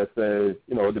that says,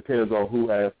 it depends on who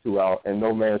asks who out, and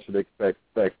no man should expect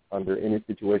sex under any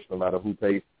situation, no matter who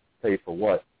pays for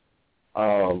what.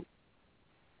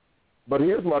 But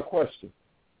here's my question.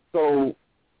 So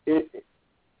it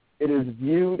is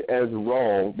viewed as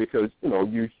wrong because,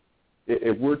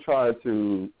 if we're trying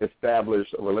to establish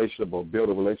a relationship or build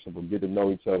a relationship or get to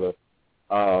know each other,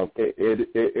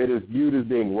 it is viewed as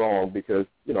being wrong because,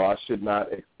 I should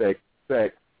not expect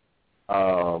sex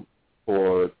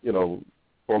for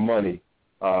money.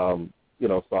 So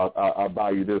I'll buy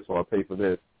you this or I'll pay for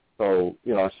this. So,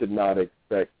 I should not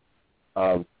expect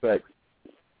sex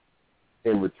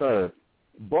in return.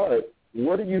 But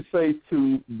what do you say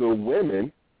to the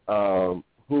women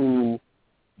who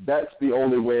that's the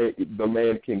only way the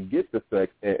man can get the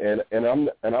sex? And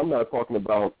I'm not talking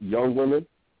about young women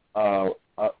or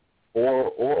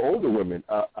older women.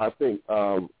 I think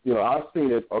I've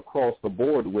seen it across the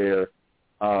board where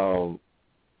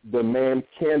the man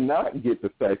cannot get the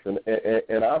sex,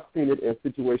 and I've seen it in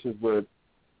situations where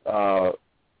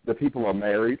the people are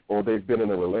married or they've been in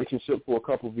a relationship for a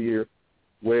couple of years,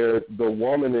 where the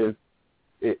woman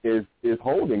is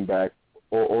holding back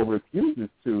or refuses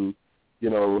to,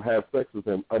 have sex with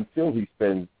him until he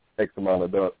spends X amount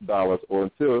of dollars, or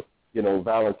until,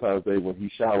 Valentine's Day when he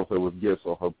showers her with gifts,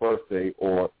 or her birthday,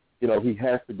 or, he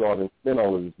has to go out and spend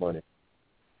all of his money.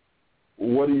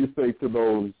 What do you say to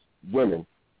those women?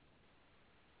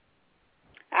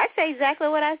 I say exactly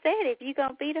what I said. If you're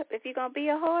gonna be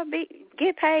a whore,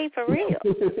 get paid for real.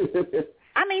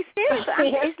 I mean,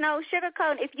 seriously, it's no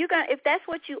sugarcoating. If that's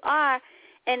what you are,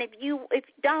 and if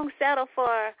don't settle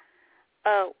for,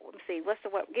 let me see, what's the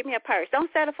word? Give me a purse. Don't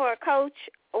settle for a Coach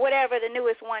or whatever the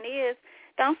newest one is.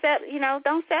 Don't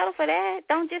settle for that.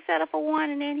 Don't just settle for one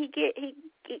and then he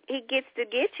gets to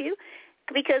get you,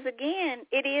 because again,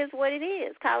 it is what it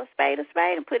is. Call a spade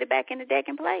and put it back in the deck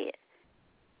and play it.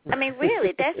 I mean,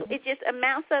 really, it just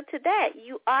amounts up to that.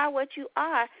 You are what you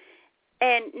are,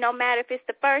 and no matter if it's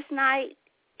the first night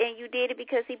and you did it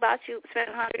because he spent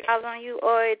 $100 on you,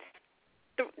 or it's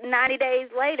 90 days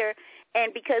later,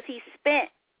 and because he spent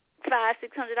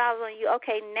 $500-$600 on you,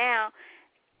 okay, now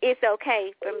it's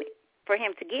okay for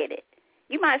him to get it.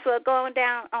 You might as well go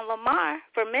down on Lamar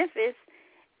for Memphis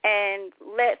and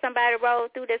let somebody roll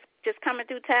through that's just coming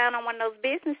through town on one of those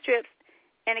business trips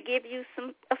and to give you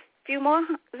a few more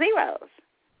zeros.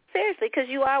 Seriously, because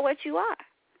you are what you are.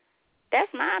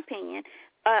 That's my opinion.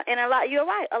 And you're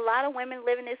right. A lot of women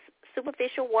live in this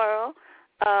superficial world.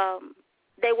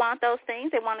 They want those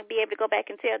things. They want to be able to go back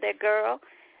and tell their girl,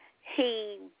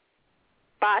 he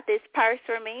bought this purse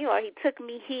for me or he took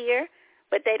me here,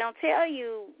 but they don't tell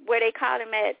you where they caught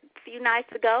him at a few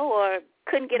nights ago or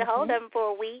couldn't get a hold of him for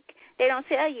a week. They don't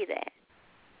tell you that.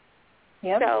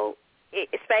 Yep. So a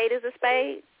spade is a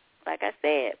spade. Like I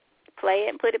said, play it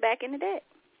and put it back in the deck.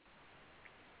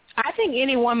 I think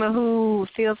any woman who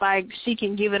feels like she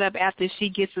can give it up after she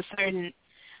gets a certain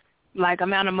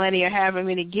amount of money or however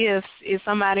many gifts is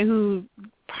somebody who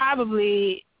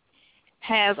probably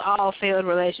has all failed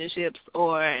relationships,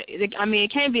 or it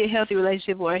can't be a healthy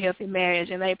relationship or a healthy marriage,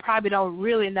 and they probably don't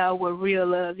really know what real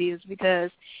love is, because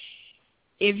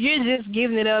if you're just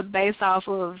giving it up based off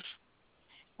of,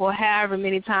 well, however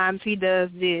many times he does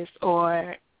this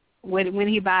or when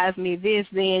he buys me this,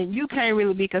 then you can't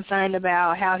really be concerned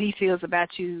about how he feels about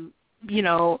you,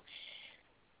 when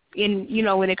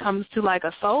it comes to like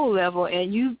a soul level.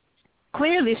 And you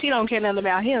clearly, she don't care nothing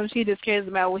about him. She just cares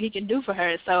about what he can do for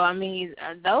her. So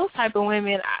those type of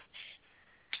women,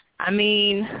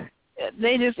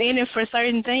 they just in it for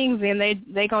certain things, and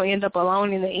they gonna end up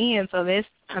alone in the end. So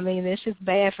it's just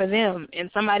bad for them. And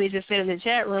somebody just said in the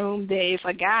chat room that if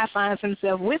a guy finds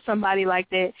himself with somebody like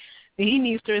that, then he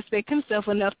needs to respect himself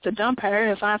enough to dump her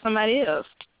and find somebody else.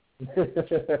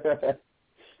 That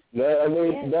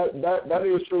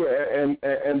is true,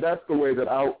 and that's the way that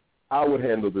I would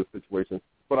handle this situation.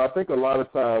 But I think a lot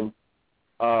of times,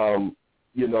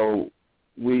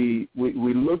 we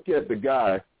look at the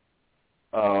guy,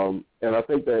 and I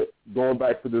think that going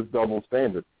back to this double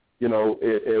standard,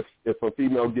 if a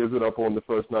female gives it up on the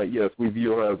first night, yes, we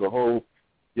view her as a whole.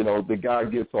 The guy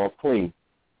gets off clean.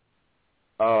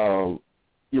 Or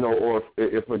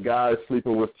if a guy is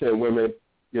sleeping with 10 women,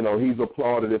 he's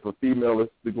applauded. If a female is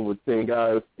sleeping with 10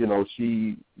 guys,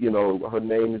 she, her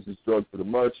name is just drugged to the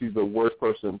mud. She's the worst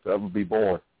person to ever be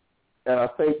born. And I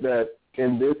think that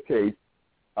in this case,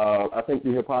 I think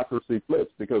the hypocrisy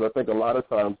flips, because I think a lot of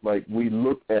times, we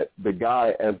look at the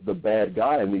guy as the bad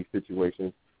guy in these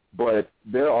situations, but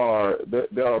there are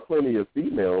plenty of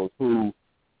females who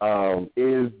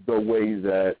is the way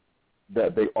that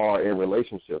they are in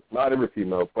relationships. Not every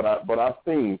female, but I've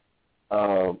seen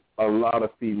a lot of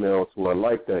females who are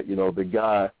like that. The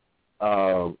guy,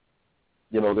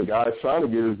 the guy's trying to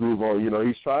get his groove on.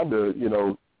 He's trying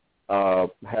to,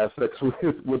 have sex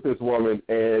with this woman,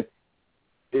 and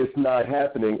it's not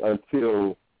happening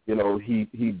until,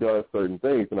 he does certain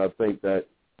things. And I think that,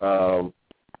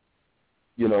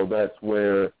 that's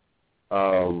where,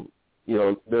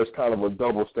 there's kind of a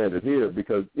double standard here,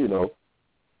 because,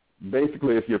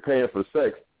 basically if you're paying for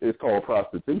sex, it's called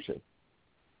prostitution.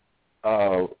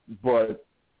 But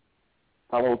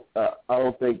I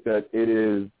don't think that it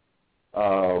is,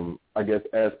 I guess,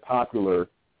 as popular,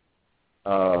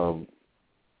 to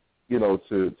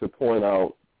point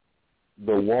out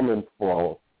the woman's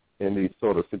flaw in these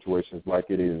sort of situations like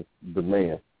it is the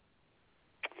man.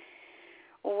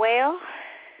 Well,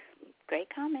 great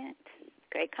comment.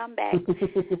 Great comeback.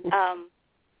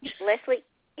 Leslie,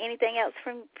 anything else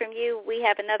from you? We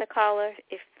have another caller.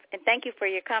 And thank you for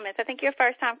your comments. I think you're a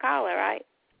first-time caller, right?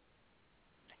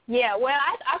 Yeah, well,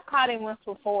 I've caught him once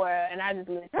before, and I just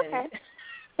listened.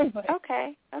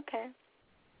 Okay.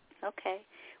 Okay.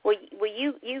 Well,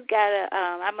 you got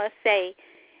I must say,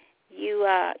 you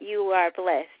are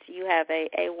blessed. You have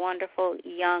a wonderful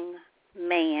young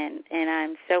man, and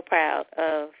I'm so proud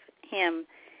of him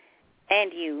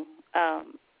and you.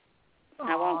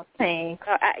 Thanks.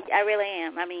 I really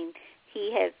am.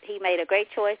 He made a great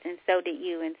choice, and so did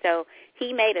you. And so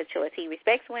he made a choice. He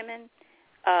respects women.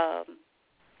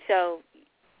 So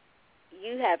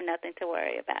you have nothing to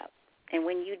worry about. And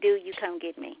when you do, you come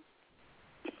get me.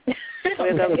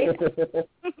 We'll go get him.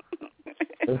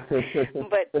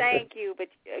 But thank you. But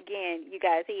again, you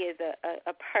guys, he is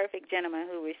a perfect gentleman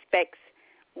who respects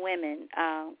women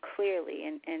clearly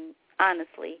and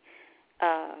honestly.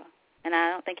 And I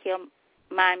don't think he'll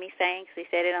mind me saying, because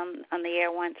he said it on the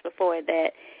air once before,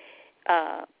 that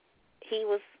he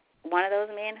was one of those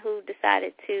men who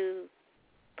decided to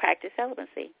practice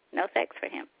celibacy, no sex for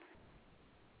him,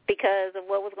 because of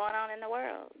what was going on in the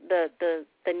world,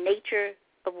 the nature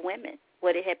of women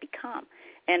what it had become.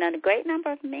 And a great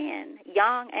number of men,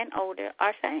 young and older,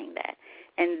 are saying that.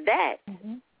 And that,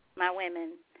 my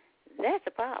women, that's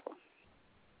a problem.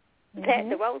 That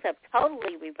the roles have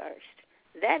totally reversed.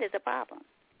 That is a problem.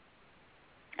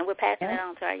 And we're passing it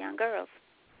on to our young girls.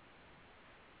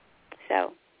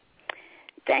 So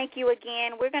thank you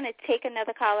again. We're going to take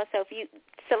another caller. So if you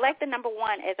select the number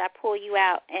 1 as I pull you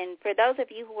out. And for those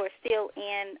of you who are still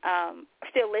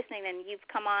listening and you've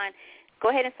come on, go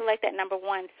ahead and select that number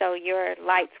 1 so your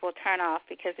lights will turn off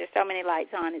because there's so many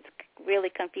lights on. It's really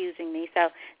confusing me. So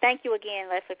thank you again,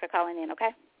 Leslie, for calling in, okay?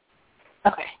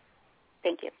 Okay.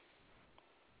 Thank you.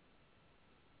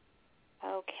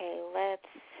 Okay, let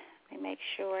me make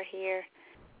sure here.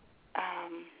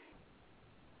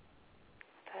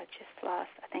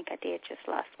 I think I did just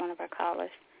lost one of our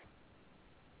callers.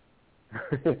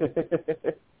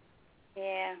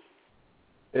 Yeah.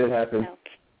 It happened.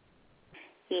 Okay.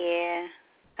 Yeah.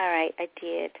 All right, I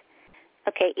did.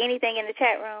 Okay, anything in the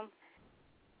chat room?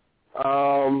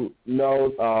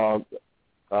 No,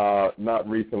 not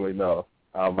recently, no.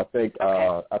 I think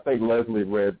Leslie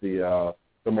read the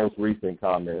most recent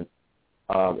comment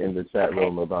in the chat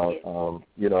room about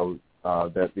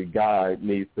that the guy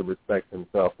needs to respect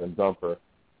himself and dump her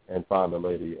and find a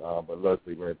lady. But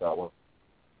Leslie read that one.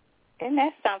 And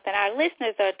that's something. Our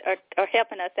listeners are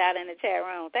helping us out in the chat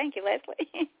room. Thank you,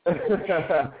 Leslie.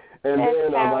 And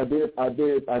then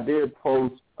I did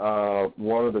post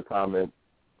one of the comments.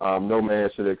 No man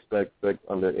should expect sex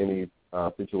under any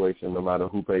situation, no matter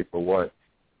who pays for what.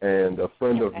 And a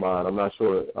friend of mine, I'm not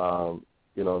sure,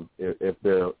 if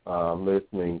they're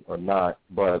listening or not,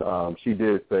 but she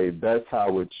did say that's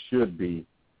how it should be,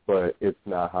 but it's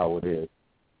not how it is.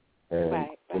 And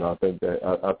I think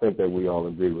that we all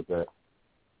agree with that.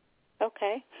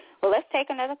 Okay. Well, let's take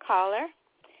another caller.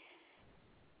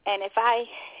 And if I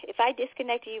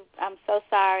disconnected you, I'm so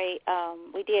sorry.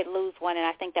 We did lose one, and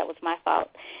I think that was my fault.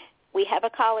 We have a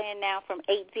caller in now from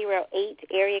 808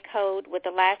 area code with the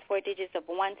last 4 digits of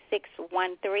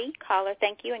 1613. Caller,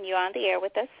 thank you, and you're on the air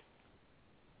with us.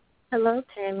 Hello,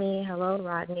 Tammy. Hello,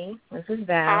 Rodney. This is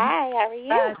Val. Hi, how are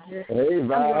you? Hey,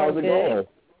 Val, how's it going?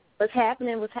 What's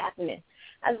happening?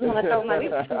 I just want to throw my 2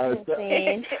 cents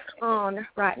in on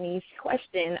Rodney's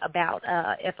question about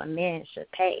if a man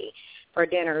should pay for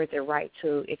dinner, is it right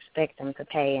to expect him to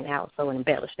pay, and also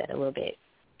embellish that a little bit.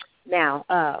 Now,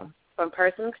 from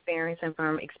personal experience and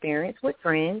from experience with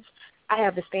friends, I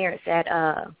have experienced that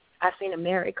I've seen a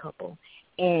married couple,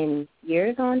 and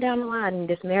years on down the line,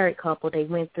 this married couple, they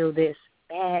went through this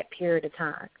bad period of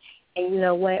time. And you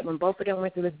know what? When both of them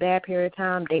went through this bad period of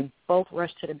time, they both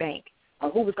rushed to the bank.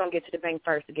 Who was going to get to the bank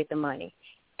first to get the money?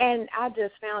 And I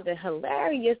just found it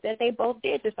hilarious that they both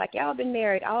did this. Like, y'all been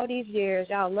married all these years.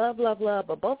 Y'all love,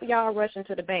 but both of y'all are rushing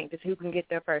to the bank to see who can get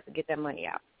there first to get that money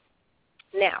out.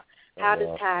 Now, how this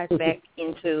ties back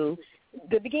into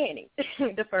the beginning,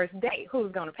 the first date,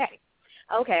 who's going to pay?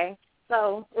 Okay,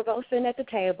 so we're both sitting at the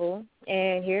table,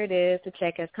 and here it is, the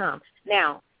check has come.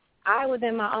 Now, I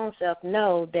within my own self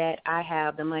know that I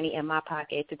have the money in my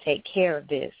pocket to take care of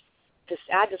this.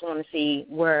 I just want to see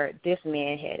where this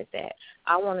man head is at.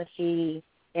 I want to see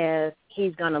if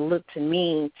he's going to look to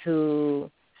me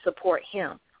to support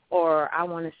him, or I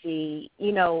want to see,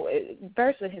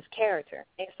 versus his character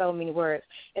in so many words,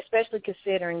 especially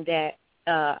considering that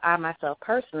I myself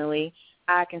personally,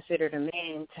 I consider the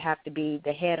man to have to be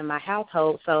the head of my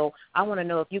household. So I want to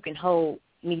know if you can hold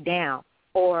me down.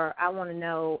 Or I want to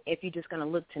know if you're just going to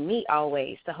look to me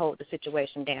always to hold the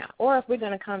situation down. Or if we're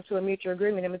going to come to a mutual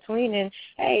agreement in between and,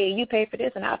 hey, you pay for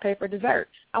this and I'll pay for dessert.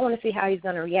 I want to see how he's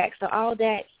going to react. So all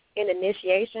that in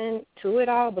initiation to it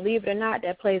all, believe it or not,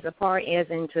 that plays a part as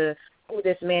into who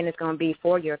this man is going to be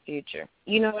for your future.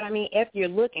 You know what I mean? If you're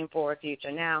looking for a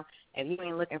future. Now, if you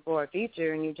ain't looking for a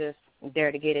future and you just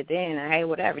there to get it then, and, hey,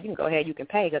 whatever, you can go ahead, you can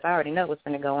pay because I already know what's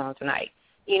going to go on tonight.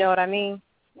 You know what I mean?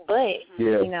 But,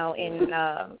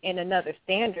 in another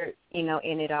standard, in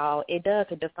it all, it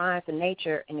defines the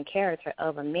nature and the character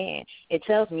of a man. It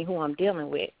tells me who I'm dealing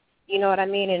with. You know what I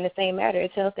mean? In the same matter,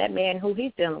 it tells that man who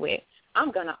he's dealing with.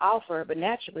 I'm going to offer, but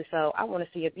naturally so, I want to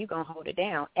see if you're going to hold it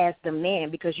down as the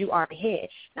man because you are the head.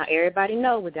 Now, everybody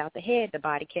knows without the head, the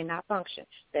body cannot function.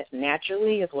 That's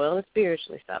naturally as well as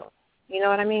spiritually so. You know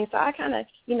what I mean? So I kind of,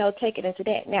 take it into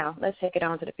that. Now, let's take it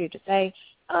on to the future. Say,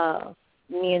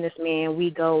 me and this man, we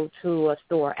go to a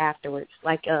store afterwards,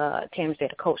 like Tim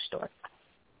said, a Coach store.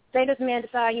 Say this man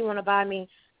decides he want to buy me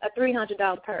a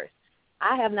 $300 purse.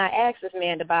 I have not asked this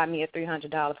man to buy me a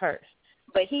 $300 purse.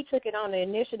 but he took it on the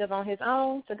initiative on his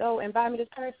own to go and buy me this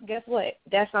purse, guess what?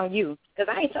 That's on you.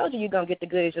 Because I ain't told you you're going to get the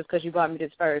goods just because you bought me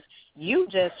this purse. You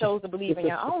just chose to believe in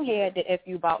your own head that if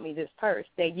you bought me this purse,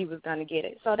 that you was going to get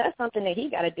it. So that's something that he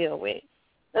got to deal with.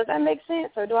 Does that make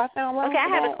sense, or do I sound wrong? Okay, I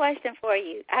have a question for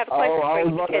you. I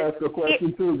was about to ask a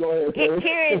question, too. Go ahead.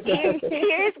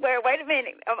 Here's where, wait a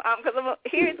minute,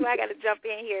 here's where I got to jump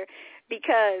in here,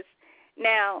 because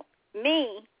now,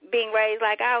 me being raised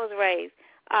like I was raised,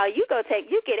 you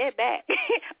get it back.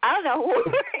 I don't know who.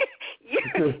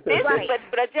 Right.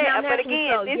 But again,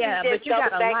 this is just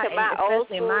goes back to my old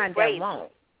school race.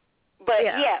 But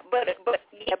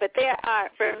there are,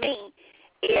 for me,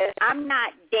 if I'm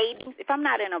not dating, if I'm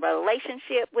not in a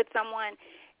relationship with someone,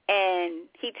 and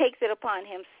he takes it upon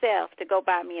himself to go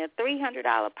buy me a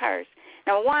 $300 purse,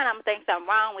 number one, I'm gonna think something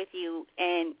wrong with you,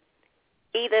 and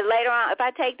either later on, if I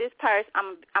take this purse,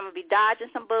 I'm going to be dodging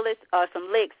some bullets or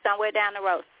some licks somewhere down the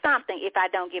road, something, if I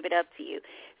don't give it up to you.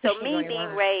 So me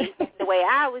being raised the way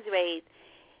I was raised,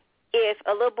 if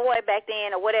a little boy back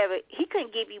then or whatever, he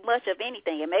couldn't give you much of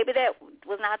anything. And maybe that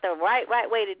was not the right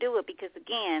way to do it, because,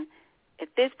 again, at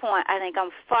this point, I think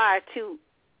I'm far too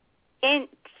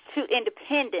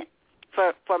independent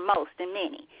for most and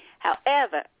many.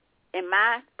 However, in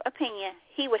my opinion,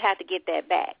 he would have to get that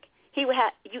back. He would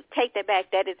have you take that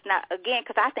back. That it's not, again,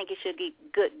 because I think it should be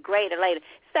good, greater later.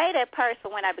 Say that purse for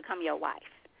when I become your wife,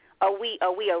 or we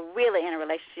are really in a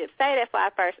relationship. Say that for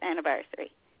our first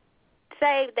anniversary.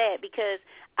 Save that, because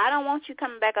I don't want you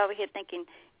coming back over here thinking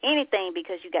anything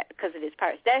because of this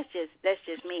purse. That's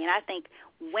just me. And I think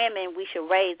women, we should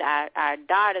raise our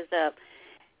daughters up.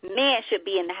 Men should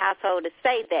be in the household to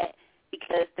say that,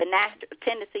 because the natural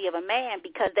tendency of a man,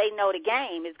 because they know the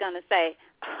game, is going to say,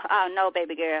 oh, no,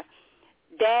 baby girl,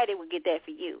 daddy will get that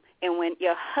for you, and when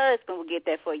your husband will get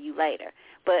that for you later.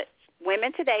 But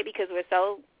women today, because we're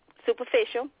so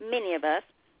superficial, many of us,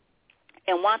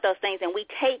 and want those things, and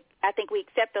I think we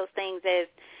accept those things as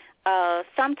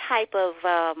some type of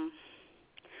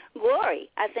glory,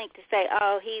 I think, to say,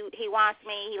 oh, he wants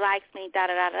me, he likes me,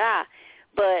 da-da-da-da-da.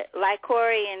 But like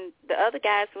Corey and the other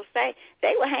guys will say,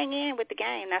 they will hang in with the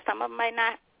game. Now, some of them may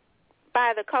not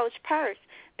buy the Coach purse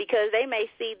because they may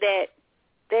see that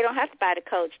they don't have to buy the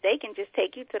Coach. They can just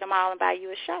take you to the mall and buy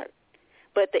you a shirt.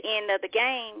 But the end of the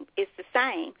game is the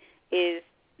same, is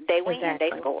they win, exactly.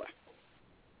 They score.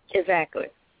 Exactly.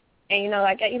 And,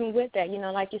 like, even with that,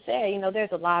 like you said,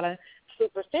 there's a lot of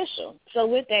superficial. So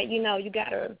with that, you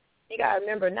gotta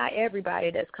remember, not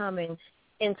everybody that's coming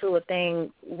into a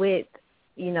thing with,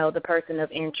 the person of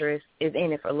interest is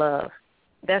in it for love.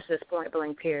 That's just point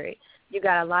blank, period. You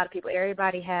got a lot of people,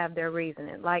 everybody have their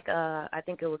reasoning. Like I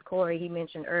think it was Corey, he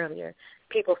mentioned earlier,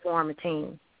 people form a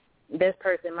team. This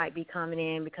person might be coming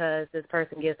in because this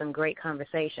person gives them great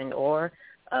conversation, or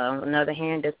on the other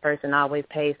hand, this person always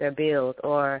pays their bills,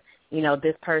 or,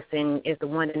 this person is the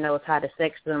one that knows how to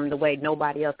sex them the way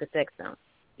nobody else could sex them.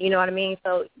 You know what I mean?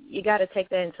 So you got to take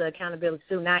that into accountability,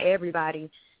 too. Not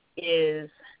everybody is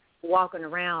walking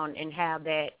around and have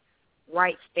that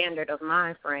right standard of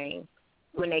mind frame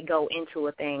when they go into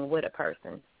a thing with a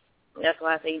person. That's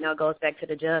why I say, it goes back to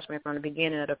the judgment from the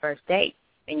beginning of the first date,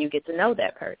 and you get to know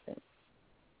that person.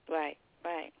 Right.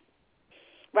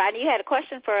 Rodney, you had a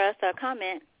question for us, or a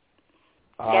comment.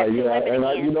 And you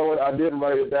know what? I didn't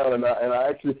write it down, and I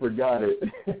actually forgot it.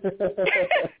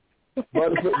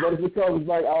 But because it's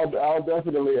like I'll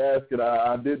definitely ask it.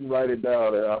 I didn't write it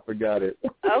down and I forgot it.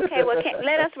 Okay, well,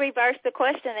 let us reverse the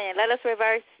question then. Let us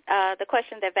reverse the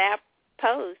question that Val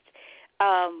posed.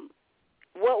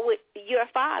 What would your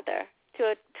father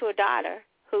to a daughter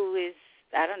who is,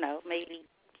 I don't know,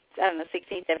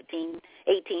 16, 17,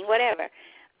 18, whatever,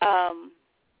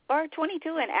 or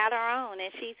 22 and out her own,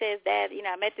 and she says, Dad,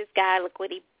 I met this guy, look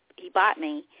what he bought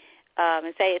me,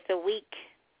 and say it's a week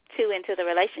 2 into the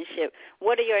relationship.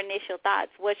 What are your initial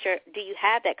thoughts? Do you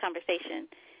have that conversation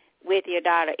with your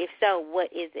daughter? If so,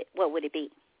 what is it? What would it be?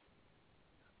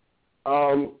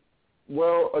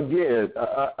 Well, again,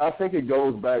 I think it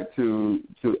goes back to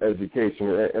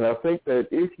education, and I think that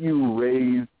if you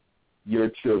raise your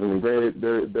children,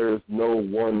 there's no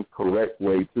one correct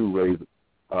way to raise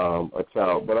a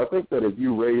child, but I think that if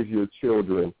you raise your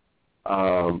children,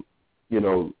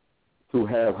 to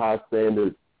have high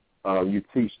standards, you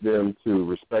teach them to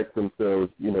respect themselves.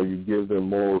 You give them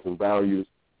morals and values,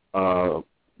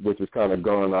 which is kind of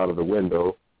gone out of the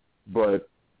window. But,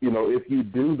 if you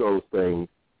do those things,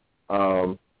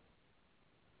 I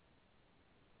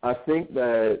think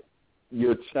that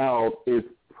your child is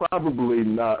probably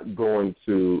not going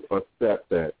to accept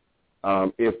that.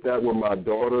 If that were my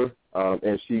daughter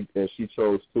and she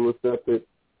chose to accept it,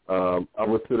 I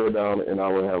would sit her down and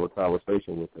I would have a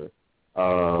conversation with her.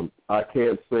 I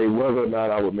can't say whether or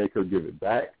not I would make her give it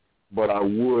back, but I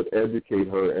would educate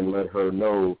her and let her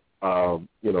know,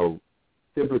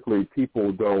 typically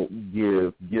people don't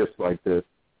give gifts like this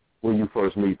when you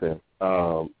first meet them.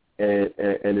 And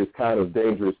it's kind of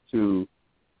dangerous to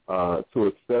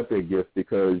accept a gift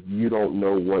because you don't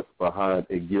know what's behind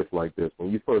a gift like this.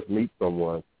 When you first meet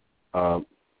someone,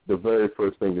 the very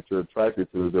first thing that you're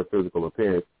attracted to is their physical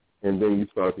appearance, and then you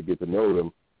start to get to know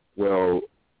them. Well,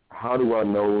 how do I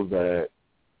know that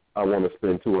I want to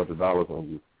spend $200 on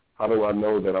you? How do I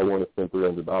know that I want to spend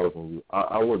 $300 on you?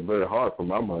 I work very hard for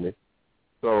my money,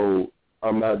 so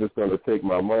I'm not just going to take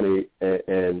my money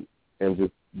and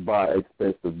just buy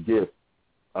expensive gifts.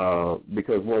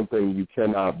 Because one thing you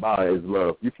cannot buy is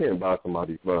love. You can't buy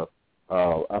somebody's love.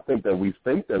 I think that we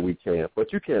think that we can,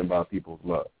 but you can't buy people's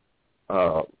love.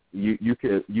 You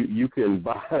can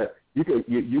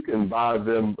buy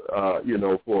them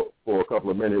for a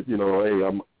couple of minutes. Hey,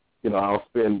 I'll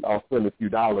spend a few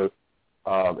dollars,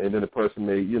 and then the person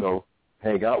may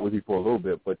hang out with you for a little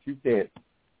bit, but you can't.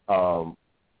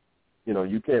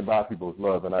 You can't buy people's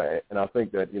love, and I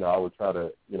think that I would try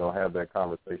to have that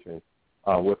conversation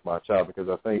with my child, because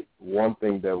I think one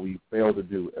thing that we fail to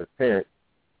do as parents,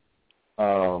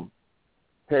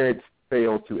 parents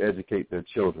fail to educate their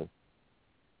children.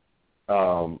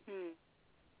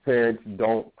 Parents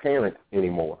don't parent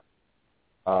anymore.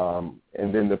 And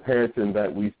then the parenting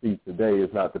that we see today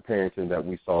is not the parenting that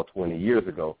we saw 20 years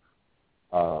ago.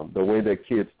 The way that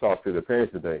kids talk to their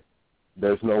parents today,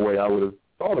 there's no way I would have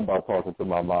thought about talking to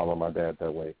my mom or my dad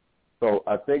that way. So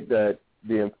I think that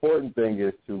the important thing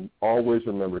is to always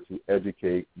remember to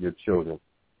educate your children.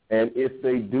 And if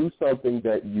they do something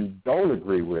that you don't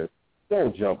agree with,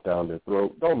 don't jump down their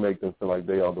throat. Don't make them feel like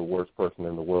they are the worst person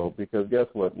in the world, because guess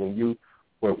what? When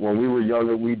we were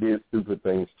younger, we did stupid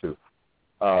things too.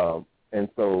 And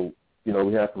so,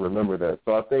 we have to remember that.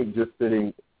 So I think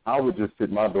I would just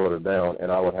sit my daughter down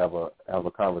and I would have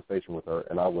a conversation with her,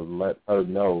 and I would let her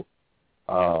know,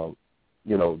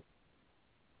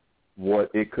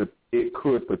 what it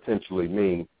could potentially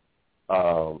mean,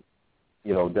 down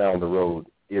the road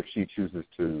if she chooses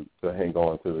to hang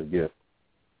on to the gift.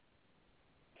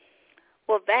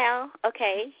 Well, Val,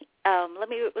 okay, let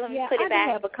me put it back. I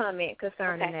do have a comment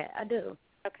concerning that. I do.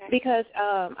 Okay. Because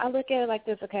I look at it like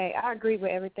this, okay, I agree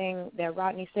with everything that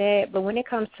Rodney said, but when it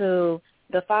comes to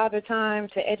the father time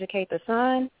to educate the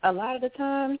son, a lot of the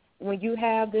time when you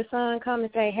have the son come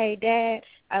and say, hey, Dad,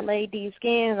 I laid these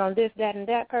skins on this, that, and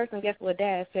that person, guess what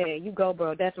Dad said? You go,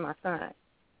 bro, that's my son.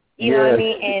 You know what I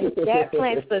mean? And that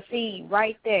plants the seed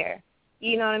right there.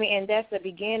 You know what I mean? And that's the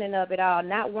beginning of it all.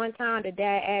 Not one time did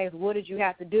Dad ask, what did you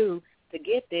have to do to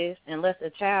get this, unless the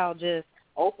child just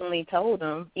openly told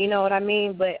him. You know what I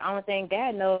mean? But only thing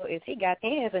Dad knows is he got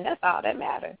hands, and that's all that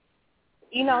matters.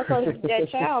 So that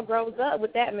child grows up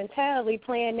with that mentality,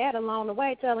 playing that along the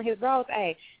way, telling his bros,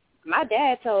 hey, my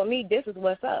dad told me this is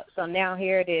what's up. So now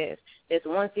here it is. There's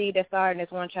one seed that started in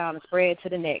this one child and spread to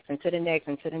the next and to the next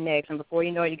and to the next. And before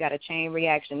you know it, you got a chain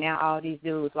reaction. Now all these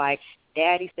dudes like,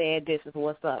 Daddy said this is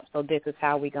what's up, so this is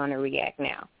how we're going to react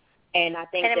now. And I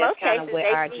think that's kind of what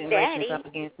our generation's up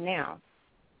against now.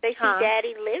 They see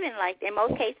Daddy living like that. In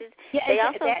most cases, they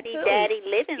also see Daddy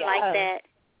living like that,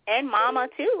 and Mama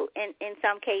too. In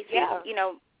some cases,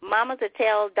 mamas will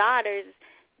tell daughters,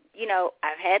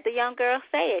 I've had the young girl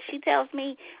say it. She tells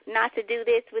me not to do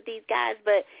this with these guys,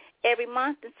 but every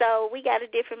month and so we got a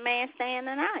different man staying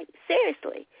the night.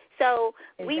 Seriously. So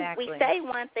we say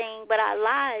one thing, but our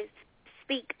lives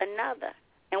speak another.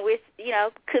 And we,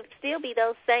 could still be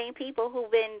those same people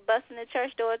who've been busting the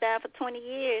church doors down for 20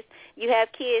 years. You have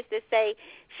kids that say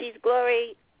she's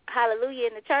glory, hallelujah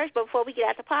in the church, but before we get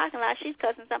out the parking lot, she's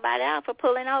cussing somebody out for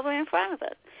pulling over in front of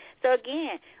us. So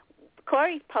again,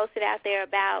 Corey posted out there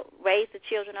about raise the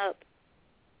children up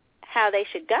how they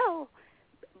should go.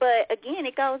 But again,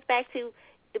 it goes back to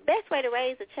the best way to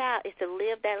raise a child is to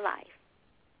live their life,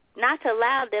 not to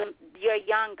allow them, your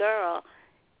young girl,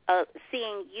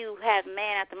 seeing you have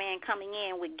man after man coming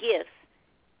in with gifts,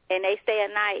 and they stay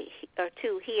a night or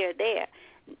two here or there.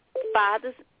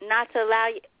 Fathers, not to allow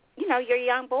your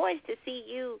young boys to see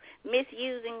you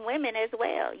misusing women as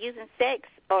well, using sex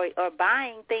or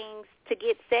buying things to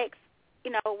get sex,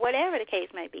 whatever the case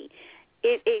may be.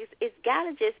 It's got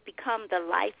to just become the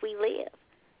life we live.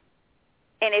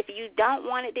 And if you don't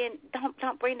want it, then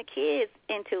don't bring the kids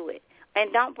into it,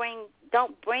 and don't bring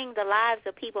the lives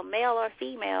of people, male or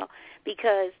female,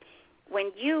 because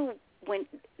when you when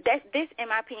this, in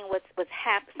my opinion,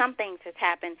 some things has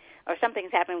happened, or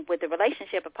something's happened with the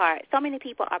relationship apart. So many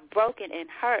people are broken and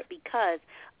hurt because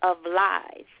of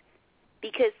lies.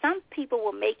 Because some people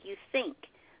will make you think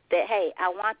that, hey, I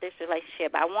want this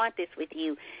relationship, I want this with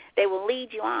you. They will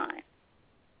lead you on.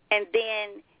 And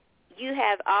then you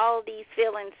have all these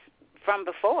feelings from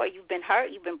before. You've been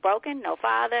hurt, you've been broken, no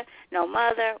father, no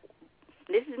mother.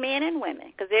 This is men and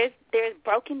women, because there's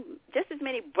just as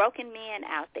many broken men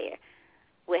out there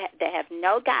that have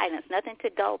no guidance, nothing to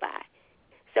go by.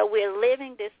 So we're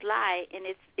living this lie, and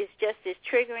it's just this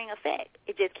triggering effect.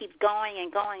 It just keeps going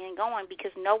and going and going,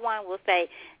 because no one will say,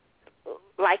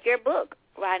 like your book,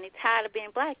 Rodney, Tired of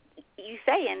Being Black, you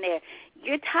say in there,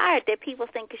 you're tired that people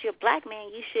think because you're a black man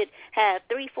you should have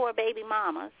 3-4 baby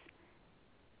mamas,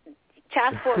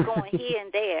 child support going here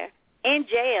and there, in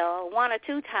jail 1 or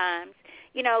 2 times,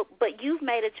 but you've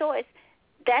made a choice.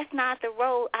 That's not the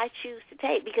road I choose to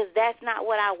take, because that's not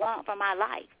what I want for my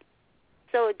life.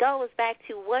 So it goes back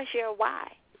to, what's your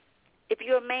why? If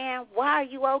you're a man, why are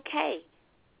you okay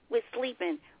with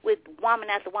sleeping with woman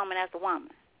after woman after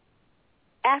woman,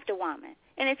 after woman?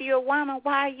 And if you're a woman,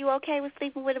 why are you okay with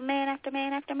sleeping with a man after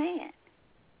man after man?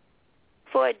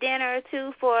 For a dinner or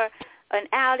two, for an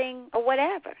outing or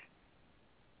whatever.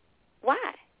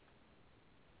 Why?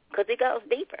 Because it goes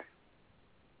deeper.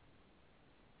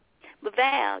 But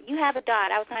Val, you have a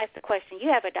daughter. I was going to ask the question. You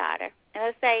have a daughter. And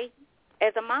let's say,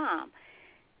 as a mom,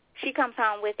 she comes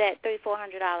home with that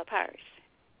 $300-400 purse.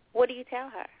 What do you tell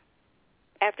her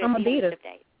after I'm a beat her.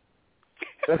 date?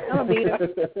 I'm a beat her.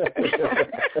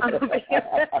 I'm a beat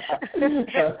her.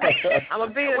 I'm a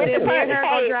beat her. Then me and her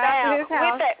gonna drive to his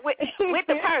house with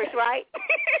the purse, right?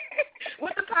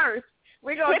 With the purse.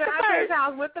 We're gonna drive to his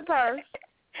house with the purse.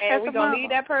 And we're going to leave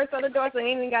that purse on the door, so you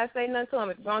ain't even got to say nothing to him.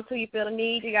 If you're going to, you feel the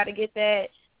need, you got to get that,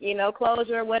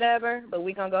 closure or whatever, but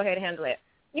we're going to go ahead and handle it.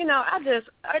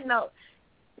 I know,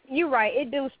 you're right.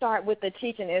 It do start with the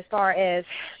teaching as far as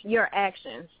your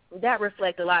actions. That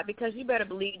reflect a lot, because you better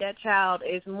believe that child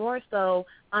is more so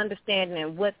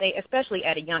understanding what they, especially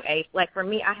at a young age. Like for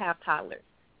me, I have toddlers.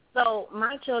 So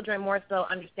my children more so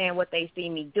understand what they see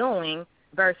me doing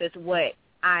versus what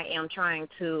I am trying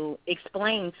to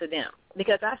explain to them.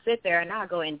 Because I sit there and I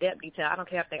go in depth detail. I don't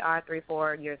care if they are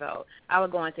 3-4 years old. I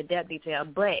would go into depth detail.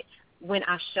 But when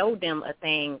I show them a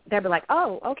thing, they'll be like,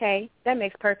 oh, okay, that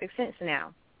makes perfect sense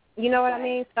now. You know what I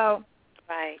mean? So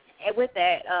right. With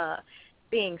that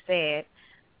being said,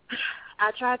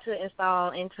 I try to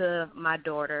install into my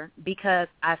daughter, because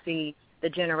I see the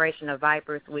generation of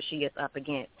vipers which she is up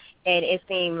against. And it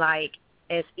seems like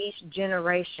as each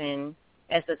generation,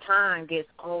 as the time gets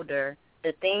older,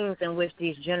 the things in which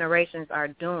these generations are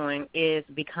doing is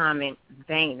becoming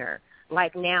vainer.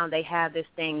 Like now they have this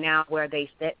thing now where they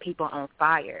set people on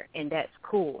fire, and that's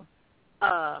cool.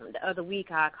 The other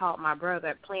week I caught my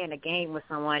brother playing a game with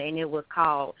someone, and it was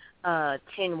called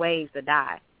 10 Ways to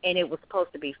Die, and it was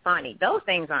supposed to be funny. Those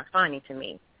things aren't funny to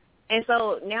me. And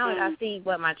so now that I see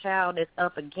what my child is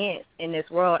up against in this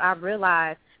world, I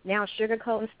realize now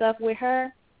sugarcoating stuff with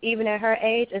her, even at her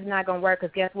age, is not going to work,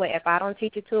 because guess what? If I don't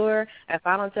teach it to her, if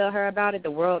I don't tell her about it,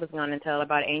 the world is going to tell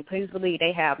about it. And please believe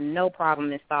they have no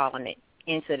problem installing it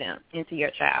into them, into your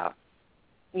child.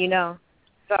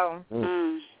 So,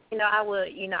 I would,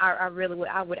 I really would,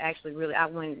 I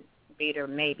wouldn't beat her,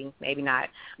 maybe not,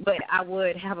 but I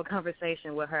would have a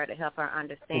conversation with her to help her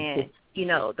understand,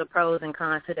 the pros and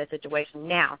cons to that situation.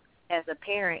 Now, as a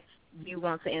parent, you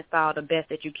want to install the best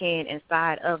that you can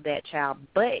inside of that child,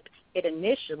 but it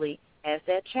initially, as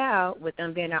that child, with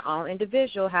them being their own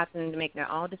individual, having to make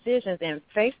their own decisions and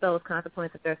face those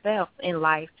consequences themselves in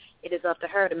life, it is up to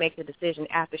her to make the decision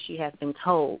after she has been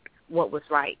told what was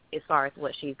right as far as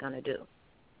what she's going to do.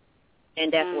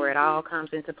 And that's where it all comes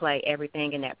into play,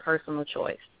 everything in that personal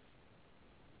choice,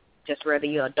 just whether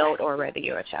you're an adult or whether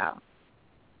you're a child.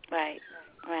 Right.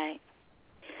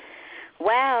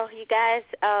 Wow, you guys,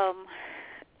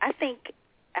 I think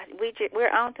we're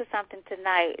on to something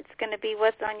tonight. It's going to be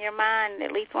what's on your mind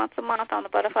at least once a month on the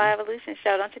Butterfly Evolution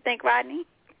Show. Don't you think, Rodney?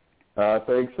 I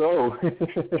think so.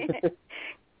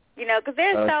 Because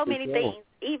there's so many things.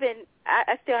 Even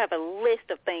I still have a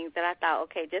list of things that I thought,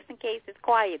 okay, just in case it's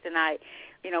quiet tonight,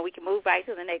 we can move right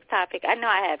to the next topic. I know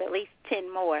I have at least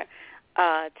 10 more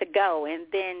to go. And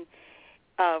then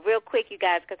real quick, you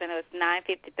guys, because I know it's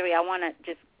 9:53, I want to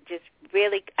just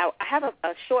really, I have a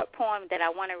short poem that I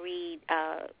want to read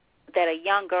that a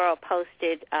young girl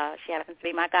posted. She happens to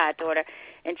be my goddaughter,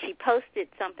 and she posted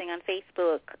something on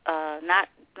Facebook, not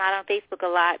on Facebook a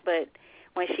lot, but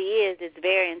when she is, it's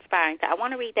very inspiring. So I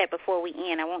want to read that before we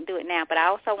end. I won't do it now, but I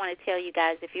also want to tell you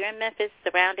guys, if you're in Memphis,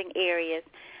 surrounding areas,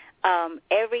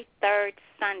 every third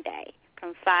Sunday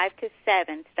from 5 to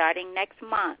 7, starting next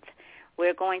month,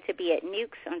 we're going to be at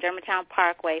Nukes on Germantown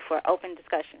Parkway for open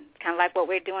discussion, kind of like what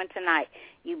we're doing tonight.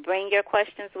 You bring your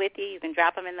questions with you. You can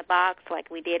drop them in the box like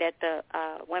we did at the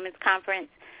women's conference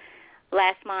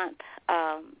last month,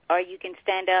 or you can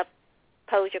stand up,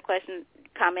 pose your question,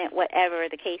 comment, whatever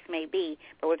the case may be.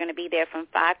 But we're going to be there from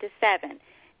 5 to 7.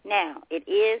 Now, it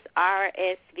is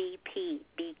RSVP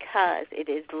because it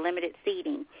is limited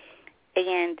seating.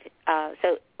 And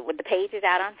so the page is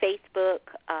out on Facebook.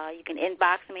 You can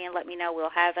inbox me and let me know. We'll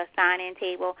have a sign-in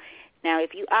table. Now,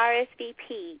 if you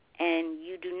RSVP and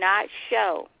you do not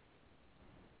show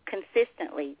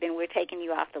consistently, then we're taking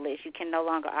you off the list. You can no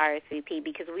longer RSVP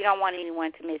because we don't want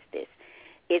anyone to miss this.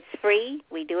 It's free.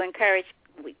 We do want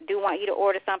you to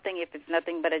order something if it's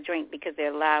nothing but a drink because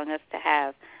they're allowing us to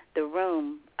have the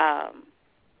room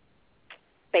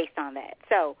based on that.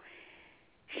 So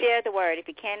share the word. If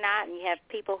you cannot and you have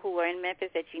people who are in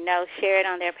Memphis that you know, share it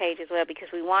on their page as well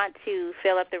because we want to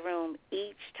fill up the room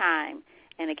each time.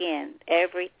 And, again,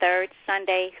 every third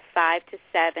Sunday, 5 to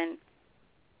 7,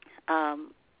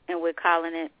 and we're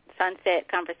calling it Sunset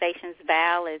Conversations.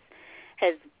 Val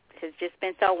has just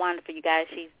been so wonderful, you guys.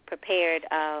 She's prepared,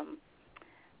 I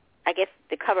guess,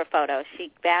 the cover photo.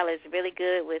 Val is really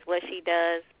good with what she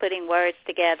does, putting words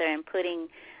together and putting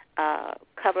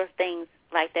cover things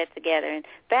like that together. And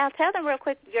Val, tell them real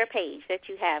quick your page that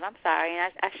you have. I'm sorry,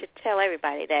 and I should tell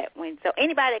everybody that. So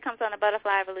anybody that comes on the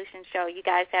Butterfly Evolution show, you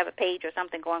guys have a page or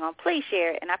something going on, please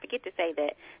share it. And I forget to say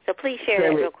that. So please share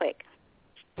it real quick.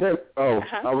 I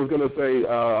was going to say,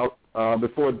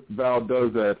 before Val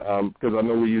does that, because I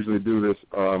know we usually do this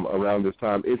around this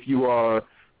time, if you are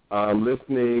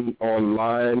listening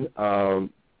online,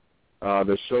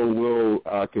 the show will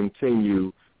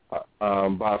continue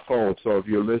by phone. So if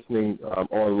you're listening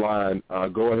online,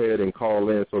 go ahead and call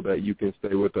in so that you can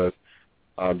stay with us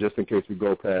just in case we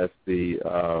go past the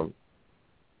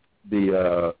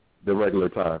regular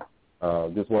time.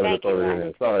 Just wanted to throw it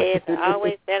in. Sorry. It's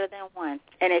always better than one.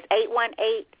 And it's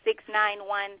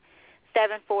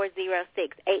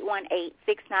 818-691-7406,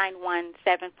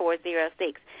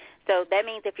 818-691-7406. So that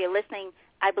means if you're listening,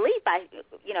 I believe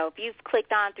if you've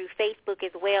clicked on through Facebook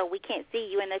as well, we can't see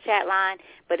you in the chat line.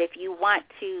 But if you want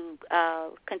to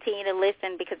continue to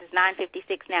listen because it's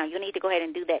 9:56 now, you'll need to go ahead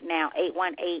and do that now,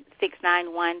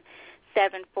 818-691-7406.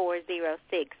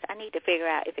 I need to figure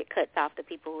out if it cuts off the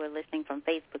people who are listening from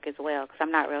Facebook as well because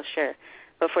I'm not real sure.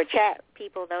 But for chat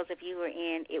people, those of you who are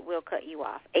in, it will cut you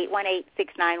off.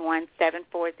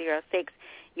 818-691-7406.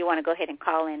 You want to go ahead and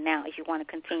call in now if you want to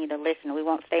continue to listen. We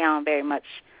won't stay on very much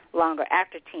longer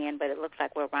after 10, but it looks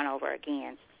like we'll run over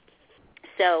again.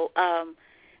 So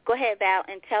go ahead, Val,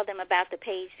 and tell them about the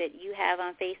page that you have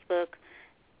on Facebook,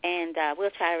 and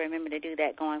we'll try to remember to do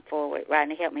that going forward.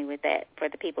 Rodney, help me with that for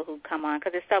the people who come on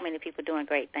because there's so many people doing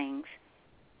great things.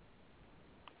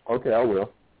 Okay, I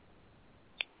will.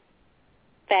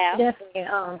 Val? Definitely.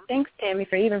 Thanks, Tammy,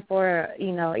 for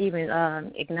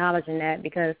acknowledging that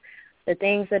because the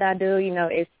things that I do,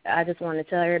 I just want to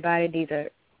tell everybody these are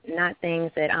not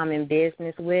things that I'm in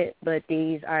business with, but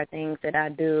these are things that I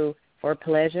do for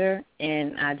pleasure,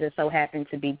 and I just so happen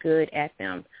to be good at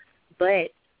them.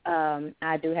 But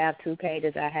I do have two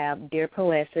pages. I have Dear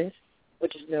Poesis,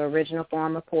 which is the original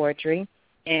form of poetry,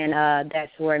 and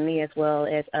that's where me as well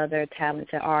as other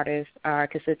talented artists are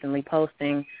consistently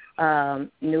posting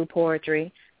new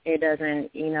poetry. It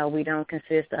doesn't, we don't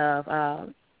consist of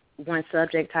one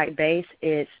subject type base.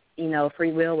 It's,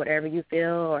 free will, whatever you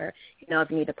feel, or, if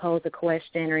you need to pose a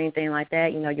question or anything like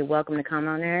that, you're welcome to come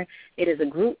on there. It is a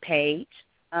group page.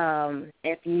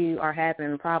 If you are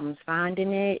having problems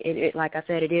finding it, like I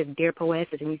said, it is Dear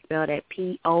Poesis, and you spell that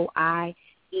Poiesis.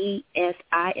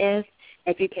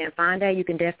 If you can't find that, you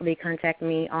can definitely contact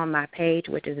me on my page,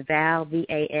 which is Val,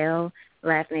 V-A-L.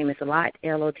 Last name is Lott,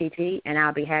 L-O-T-T, and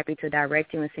I'll be happy to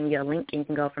direct you and send you a link, and you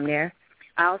can go from there.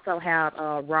 I also have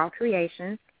Raw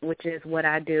Creations, which is what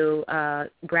I do,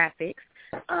 graphics.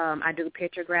 I do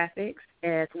picture graphics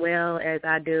as well as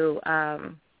I do,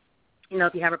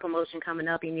 if you have a promotion coming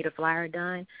up, you need a flyer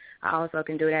done, I also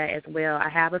can do that as well. I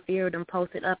have a few of them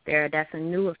posted up there. That's a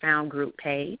newer found group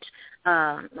page.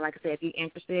 Like I said, if you're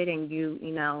interested and you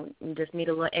just need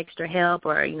a little extra help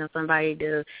or, somebody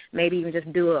to maybe even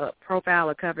just do a profile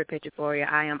or cover picture for you,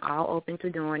 I am all open to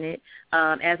doing it.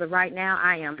 As of right now,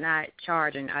 I am not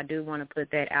charging. I do want to put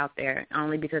that out there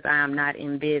only because I am not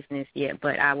in business yet,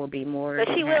 but I will be more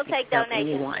But she will take donations.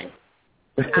 Anyone.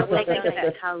 I will take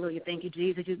that. Hallelujah. Thank you,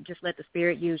 Jesus. You just let the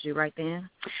Spirit use you right then.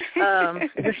 Yeah.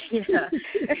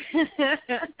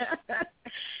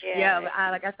 Yeah, but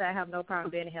like I said, I have no problem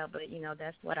being here, but,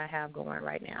 that's what I have going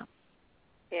right now.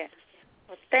 Yeah.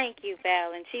 Well, thank you,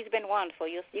 Val, and she's been wonderful.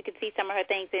 You can see some of her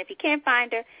things, and if you can't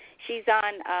find her, she's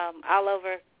on all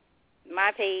over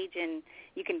my page, and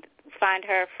you can find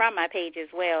her from my page as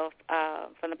well,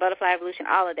 from the Butterfly Evolution,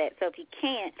 all of that. So if you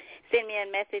can't, send me a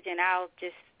message, and I'll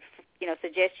just,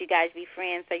 suggest you guys be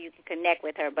friends so you can connect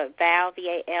with her. But Val,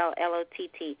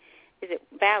 V-A-L-L-O-T-T,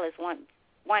 Val is one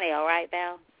L, right,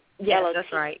 Val? Yes, L-O-T.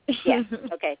 that's right. Yeah,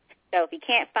 okay. So if you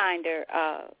can't find her,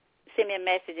 send me a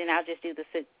message, and I'll just do the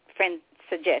friend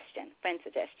suggestion.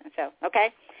 So,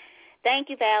 okay? Thank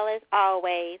you, Val, as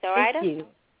always. All right? Thank you.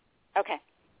 Okay.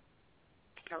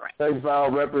 All right. Thanks, Val,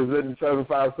 representing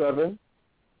 757.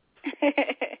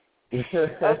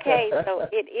 Okay, so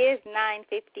it is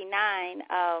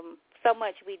 9:59. So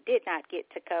much we did not get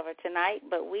to cover tonight,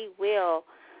 but we will.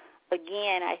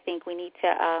 Again, I think we need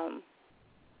to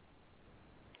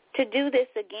do this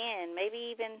again, maybe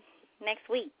even next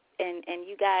week. And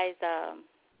you guys,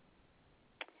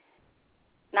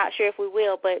 not sure if we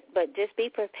will, but just be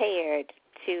prepared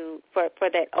for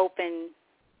that open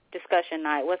discussion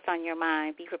night. What's on your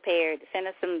mind? Be prepared. Send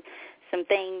us some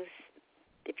things.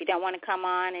 If you don't want to come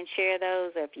on and share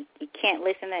those, or if you can't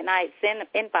listen that night,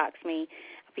 inbox me.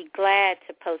 I'll be glad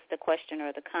to post the question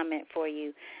or the comment for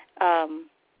you.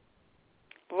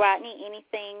 Rodney,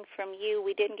 anything from you?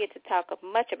 We didn't get to talk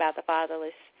much about the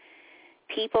fatherless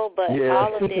people, but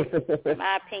all of this, in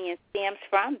my opinion, stems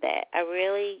from that. I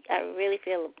really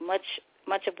feel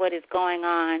much of what is going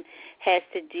on has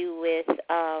to do with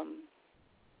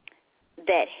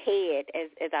that head.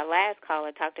 As our last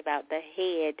caller talked about, the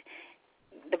head.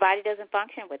 The body doesn't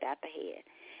function without the head.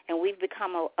 And we've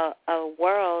become a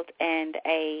world and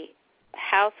a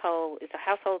household. It's a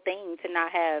household thing to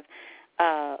not have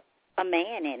a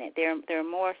man in it. There are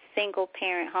more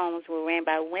single-parent homes were ran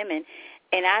by women.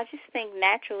 And I just think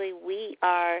naturally we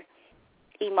are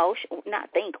emotional.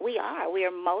 We are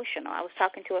emotional. I was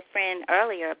talking to a friend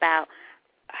earlier about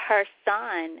her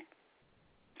son,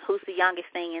 who's the youngest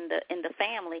thing in the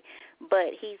family,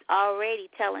 but he's already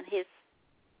telling his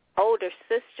older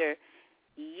sister,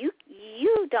 you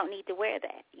don't need to wear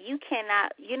that. You're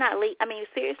not I mean,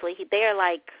 seriously, they're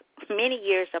like many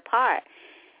years apart,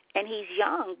 and he's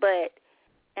young,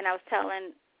 and I was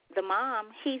telling the mom,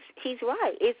 he's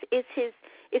right. It's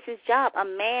his job. A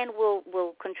man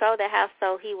will control the house,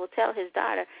 so he will tell his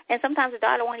daughter, and sometimes the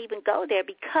daughter won't even go there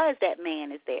because that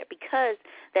man is there, because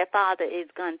that father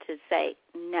is going to say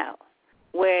no.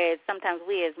 Whereas sometimes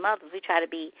we as mothers, we try to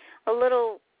be a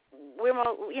little. We're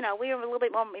a little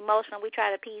bit more emotional. We try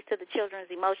to appease to the children's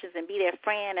emotions and be their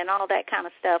friend and all that kind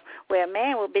of stuff, where a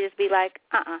man will just be like,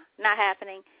 not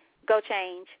happening, go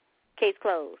change, case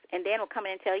closed. And then will come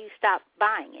in and tell you, stop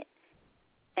buying it.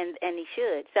 And he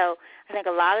should. So I think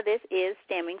a lot of this is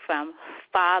stemming from a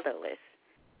fatherless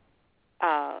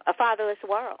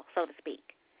world, so to speak.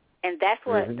 And that's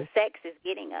what the sex is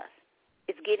getting us.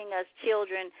 It's getting us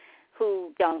children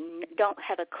who don't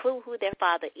have a clue who their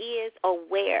father is or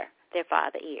where their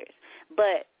father is.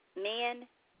 But men,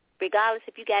 regardless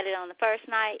if you got it on the first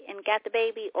night and got the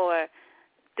baby, or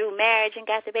through marriage and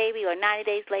got the baby, or 90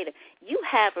 days later, you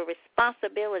have a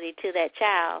responsibility to that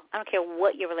child. I don't care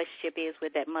what your relationship is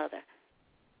with that mother.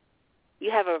 You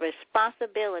have a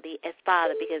responsibility as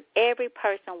father, because every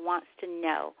person wants to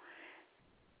know,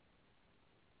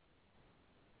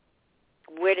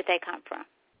 where did they come from?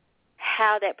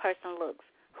 How that person looks.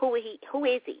 Who is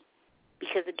he?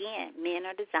 Because, again, men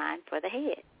are designed for the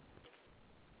head.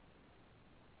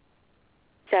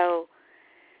 So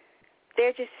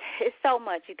it's so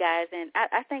much, you guys. And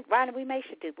I think, Rodney, we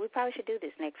probably should do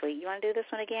this next week. You want to do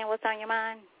this one again? What's on your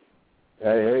mind?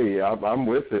 Hey, I'm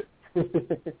with it.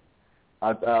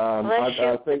 I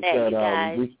think that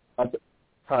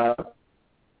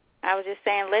I was just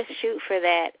saying, let's shoot for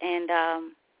that and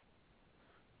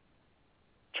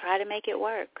try to make it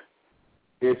work.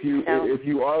 If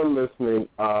you are listening,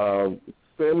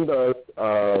 send us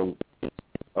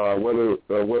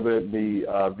whether it be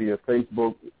via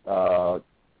Facebook,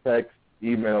 text,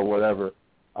 email, whatever.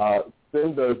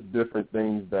 Send us different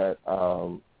things that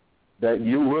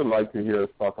you would like to hear us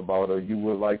talk about, or you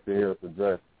would like to hear us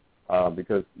address,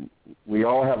 because we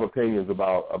all have opinions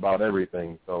about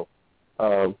everything. So,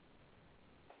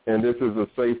 and this is a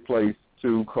safe place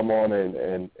to come on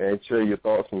and share your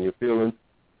thoughts and your feelings.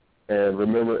 And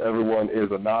remember, everyone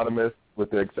is anonymous, with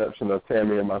the exception of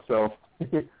Tammy and myself,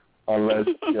 unless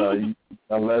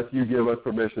you give us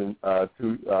permission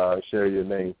to share your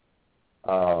name.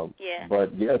 But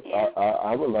yes,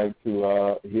 I would like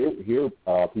to hear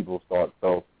people's thoughts.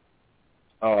 So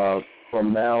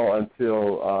from now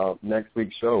until next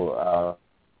week's show.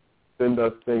 Send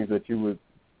us things that you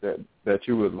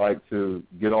would like to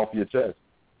get off your chest.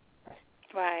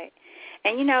 Right.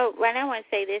 And, you know, right now I want to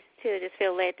say this, too. I just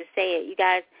feel led to say it. You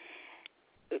guys,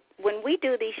 when we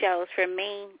do these shows, for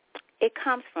me, it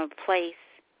comes from a place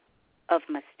of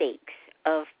mistakes,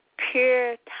 of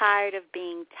pure tired of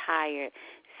being tired,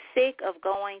 sick of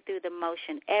going through the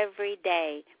motion every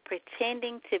day,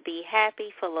 pretending to be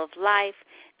happy, full of life,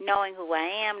 knowing who I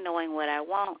am, knowing what I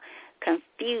want,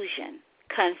 confusion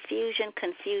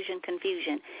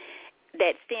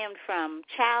that stemmed from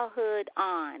childhood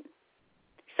on.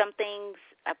 Some things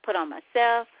I put on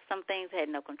myself, some things I had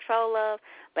no control of,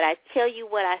 but I tell you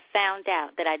what I found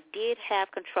out that I did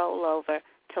have control over: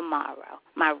 tomorrow,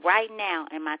 my right now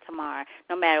and my tomorrow.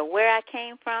 No matter where I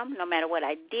came from, no matter what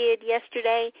I did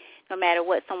yesterday, no matter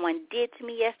what someone did to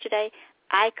me yesterday,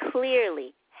 I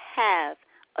clearly have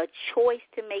a choice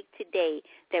to make today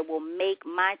that will make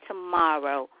my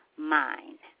tomorrow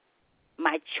mine.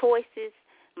 My choices,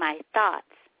 my thoughts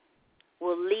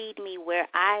will lead me where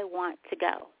I want to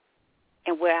go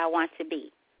and where I want to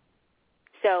be.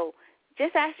 So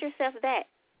just ask yourself that.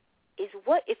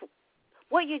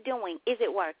 What you're doing, is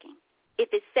it working? If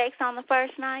it's sex on the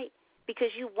first night because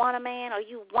you want a man or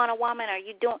you want a woman or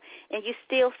you don't, and you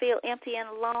still feel empty and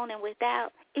alone and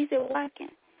without, is it working?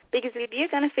 Because if you're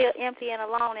going to feel empty and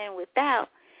alone and without,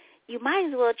 you might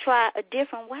as well try a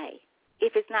different way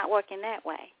if it's not working that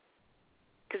way.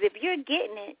 Because if you're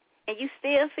getting it and you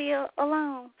still feel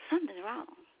alone, something's wrong.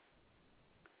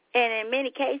 And in many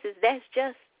cases, that's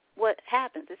just what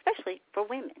happens, especially for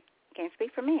women. Can't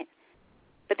speak for men.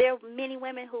 But there are many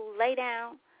women who lay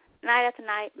down night after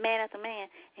night, man after man,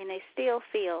 and they still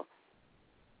feel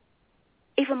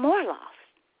even more lost.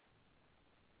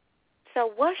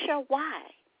 So what's your why?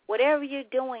 Whatever you're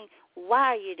doing,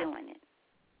 why are you doing it?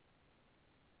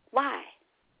 Why?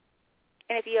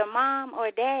 And if you're a mom or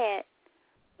a dad,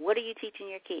 what are you teaching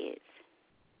your kids?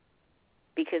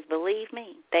 Because believe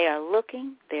me, they are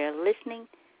looking, they are listening,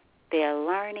 they are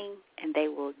learning, and they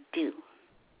will do.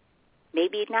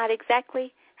 Maybe not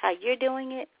exactly how you're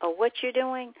doing it or what you're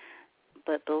doing,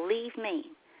 but believe me,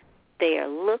 they are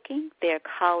looking, they're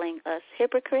calling us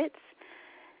hypocrites.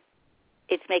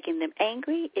 It's making them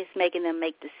angry. It's making them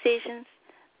make decisions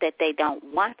that they don't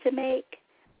want to make.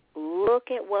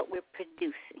 Look at what we're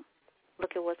producing.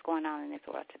 Look at what's going on in this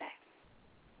world today.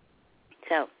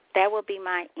 So that will be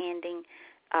my ending.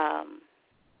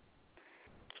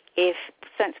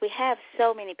 Since we have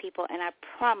so many people, and I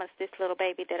promised this little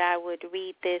baby that I would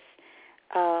read this,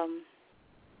 and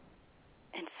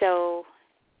so,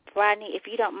 Rodney, if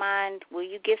you don't mind, will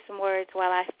you give some words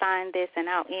while I find this, and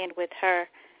I'll end with her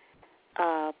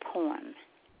poem.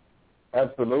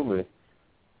 Absolutely.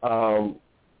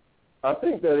 I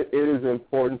think that it is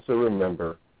important to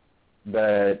remember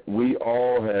that we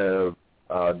all have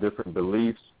different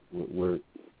beliefs.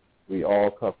 We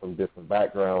all come from different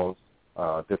backgrounds,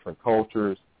 different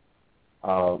cultures,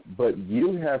 but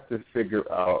you have to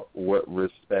figure out what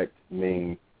respect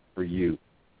means for you.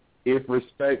 If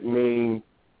respect means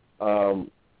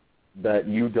that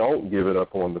you don't give it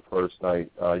up on the first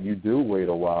night, you do wait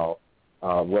a while,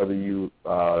 whether you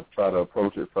try to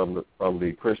approach it from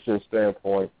the Christian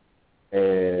standpoint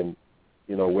and,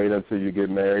 wait until you get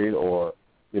married, or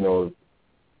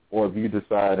if you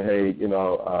decide, hey, I'm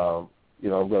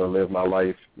going to live my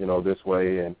life, this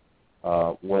way, and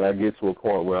when I get to a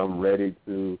point where I'm ready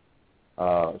to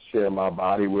share my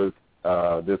body with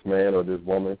this man or this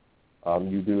woman,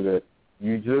 you do that.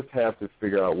 You just have to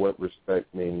figure out what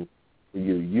respect means for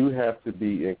you. You have to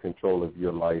be in control of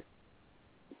your life.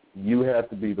 You have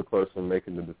to be the person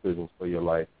making the decisions for your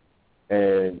life,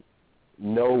 and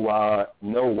know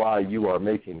why you are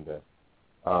making them.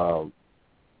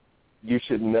 You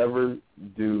should never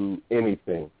do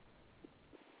anything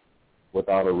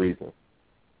without a reason.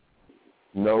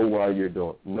 Know why you're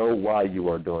doing. Know why you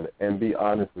are doing it, and be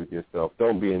honest with yourself.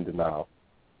 Don't be in denial.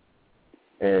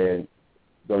 And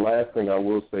the last thing I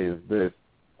will say is this: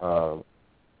 I've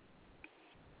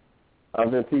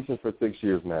been teaching for 6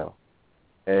 years now,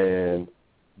 and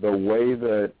the way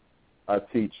that I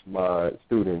teach my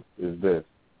students is this.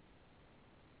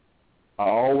 I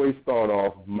always start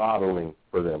off modeling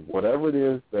for them. Whatever it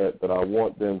is that I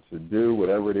want them to do,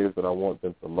 whatever it is that I want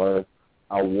them to learn,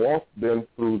 I walk them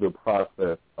through the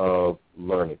process of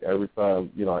learning. Every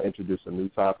time, I introduce a new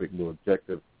topic, new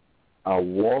objective, I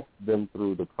walk them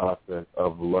through the process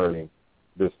of learning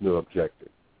this new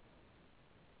objective,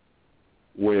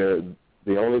 where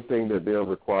the only thing that they're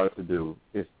required to do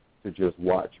is to just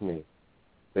watch me.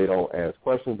 They don't ask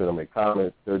questions. They don't make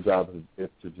comments. Their job is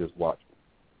to just watch me.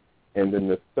 And then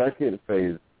the second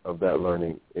phase of that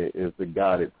learning is the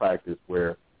guided practice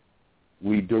where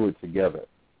we do it together.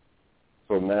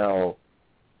 So now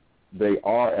they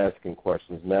are asking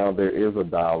questions. Now there is a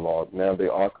dialogue. Now they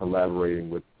are collaborating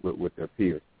with their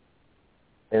peers.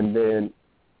 And then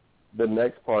the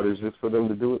next part is just for them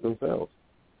to do it themselves,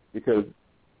 because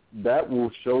that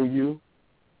will show you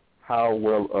how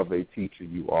well of a teacher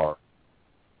you are.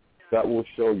 That will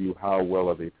show you how well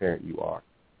of a parent you are.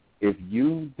 If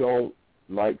you don't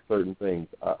like certain things,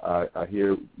 I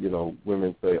hear,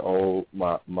 women say, "Oh,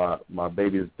 my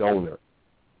baby's donor."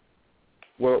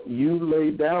 Well, you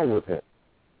laid down with him,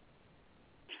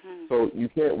 so you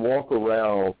can't walk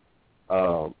around,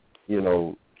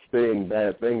 saying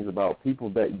bad things about people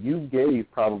that you gave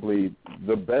probably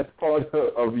the best part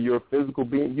of your physical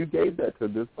being. You gave that to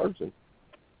this person.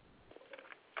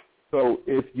 So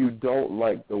if you don't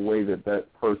like the way that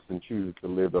person chooses to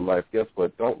live their life, guess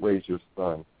what? Don't raise your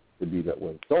son to be that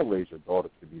way. Don't raise your daughter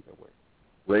to be that way.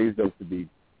 Raise them to be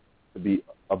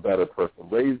a better person.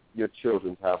 Raise your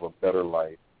children to have a better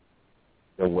life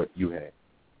than what you had.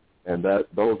 And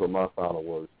those are my final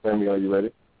words. Tammy, are you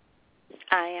ready?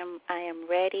 I am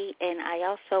ready, and I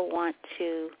also want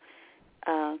to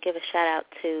give a shout-out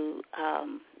to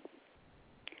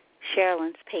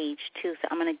Sherilyn's page, too, so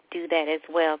I'm going to do that as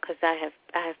well, because I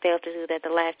have failed to do that the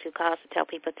last two calls to tell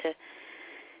people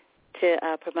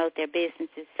to promote their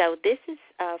businesses. So this is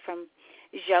from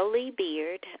Jolie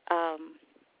Beard,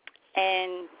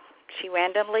 and she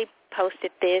randomly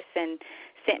posted this and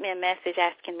sent me a message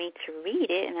asking me to read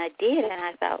it, and I did, and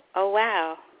I thought, oh,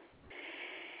 wow.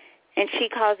 And she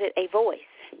calls it a voice,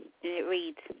 and it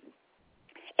reads,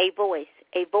 a voice.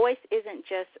 A voice isn't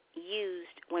just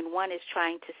used when one is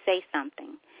trying to say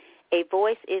something. A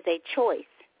voice is a choice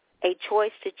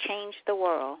to change the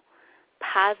world,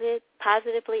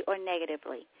 positively or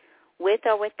negatively, with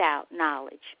or without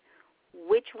knowledge.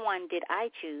 Which one did I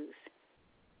choose?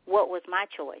 What was my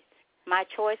choice? My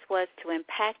choice was to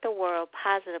impact the world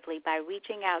positively by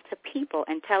reaching out to people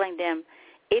and telling them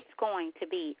it's going to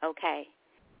be okay,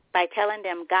 by telling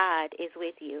them God is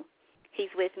with you.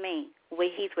 He's with me.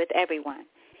 He's with everyone,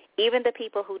 even the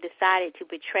people who decided to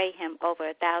betray him over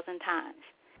 1,000 times.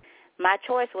 My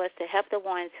choice was to help the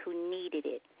ones who needed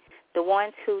it, the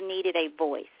ones who needed a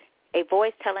voice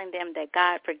telling them that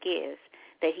God forgives,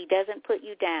 that he doesn't put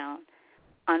you down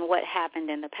on what happened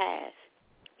in the past,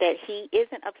 that he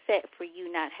isn't upset for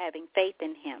you not having faith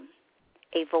in him.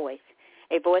 A voice.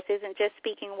 A voice isn't just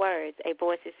speaking words. A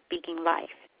voice is speaking life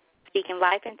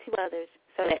into others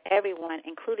so that everyone,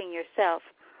 including yourself,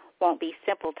 won't be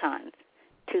simpletons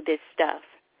to this stuff,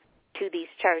 to these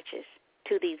churches,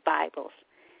 to these Bibles,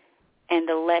 and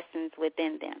the lessons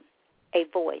within them. A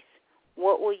voice.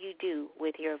 What will you do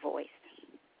with your voice?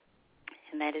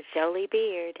 And that is Jolie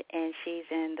Beard, and she's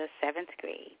in the 7th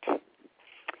grade.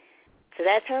 So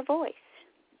that's her voice.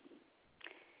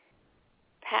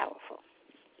 Powerful.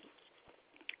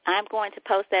 I'm going to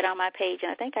post that on my page,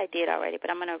 and I think I did already,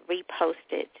 but I'm going to repost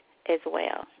it as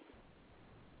well.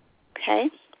 Okay?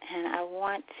 And I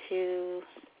want to,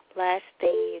 last thing,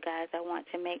 you guys, I want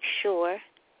to make sure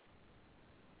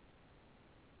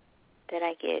that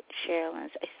I get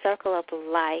Sherilyn's A Circle of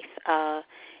Life,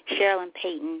 Sherilyn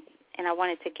Payton, and I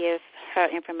wanted to give her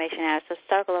information out. It's A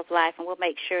Circle of Life, and we'll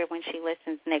make sure when she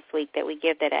listens next week that we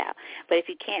give that out. But if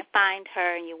you can't find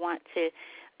her and you want to,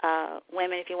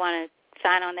 women, if you want to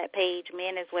sign on that page,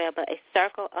 men as well, but A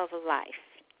Circle of Life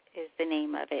is the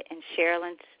name of it. And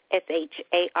Sherilyn's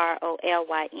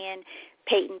SHAROLYN,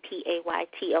 Payton,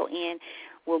 PAYTON,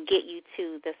 will get you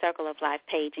to the Circle of Life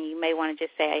page. And you may want to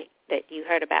just say that you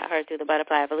heard about her through the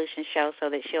Butterfly Evolution show so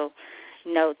that she'll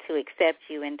know to accept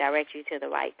you and direct you to the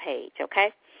right page,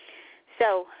 okay?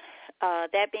 So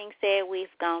that being said, we've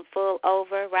gone full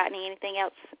over. Rodney, anything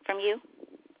else from you?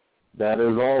 That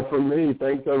is all from me.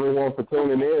 Thanks, everyone, for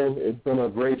tuning in. It's been a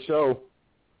great show.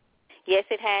 Yes,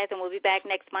 it has, and we'll be back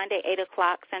next Monday, 8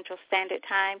 o'clock Central Standard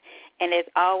Time. And as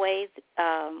always,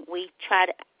 we try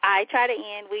to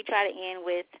end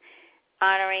with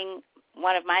honoring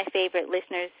one of my favorite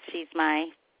listeners. She's my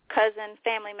cousin,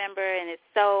 family member, and it's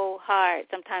so hard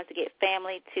sometimes to get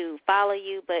family to follow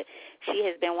you, but she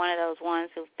has been one of those ones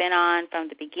who've been on from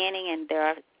the beginning, and there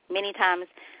are many times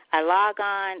I log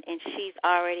on, and she's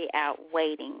already out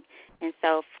waiting. And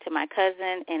so to my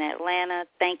cousin in Atlanta,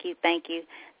 thank you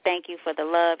for the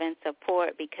love and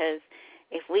support, because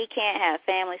if we can't have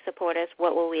family support us,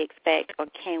 what will we expect, or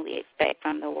can we expect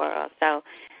from the world? So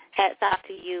hats off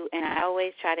to you, and I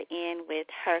always try to end with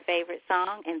her favorite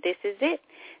song, and this is it.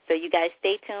 So you guys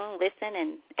stay tuned, listen,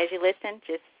 and as you listen,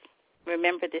 just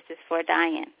remember this is for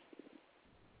Diane.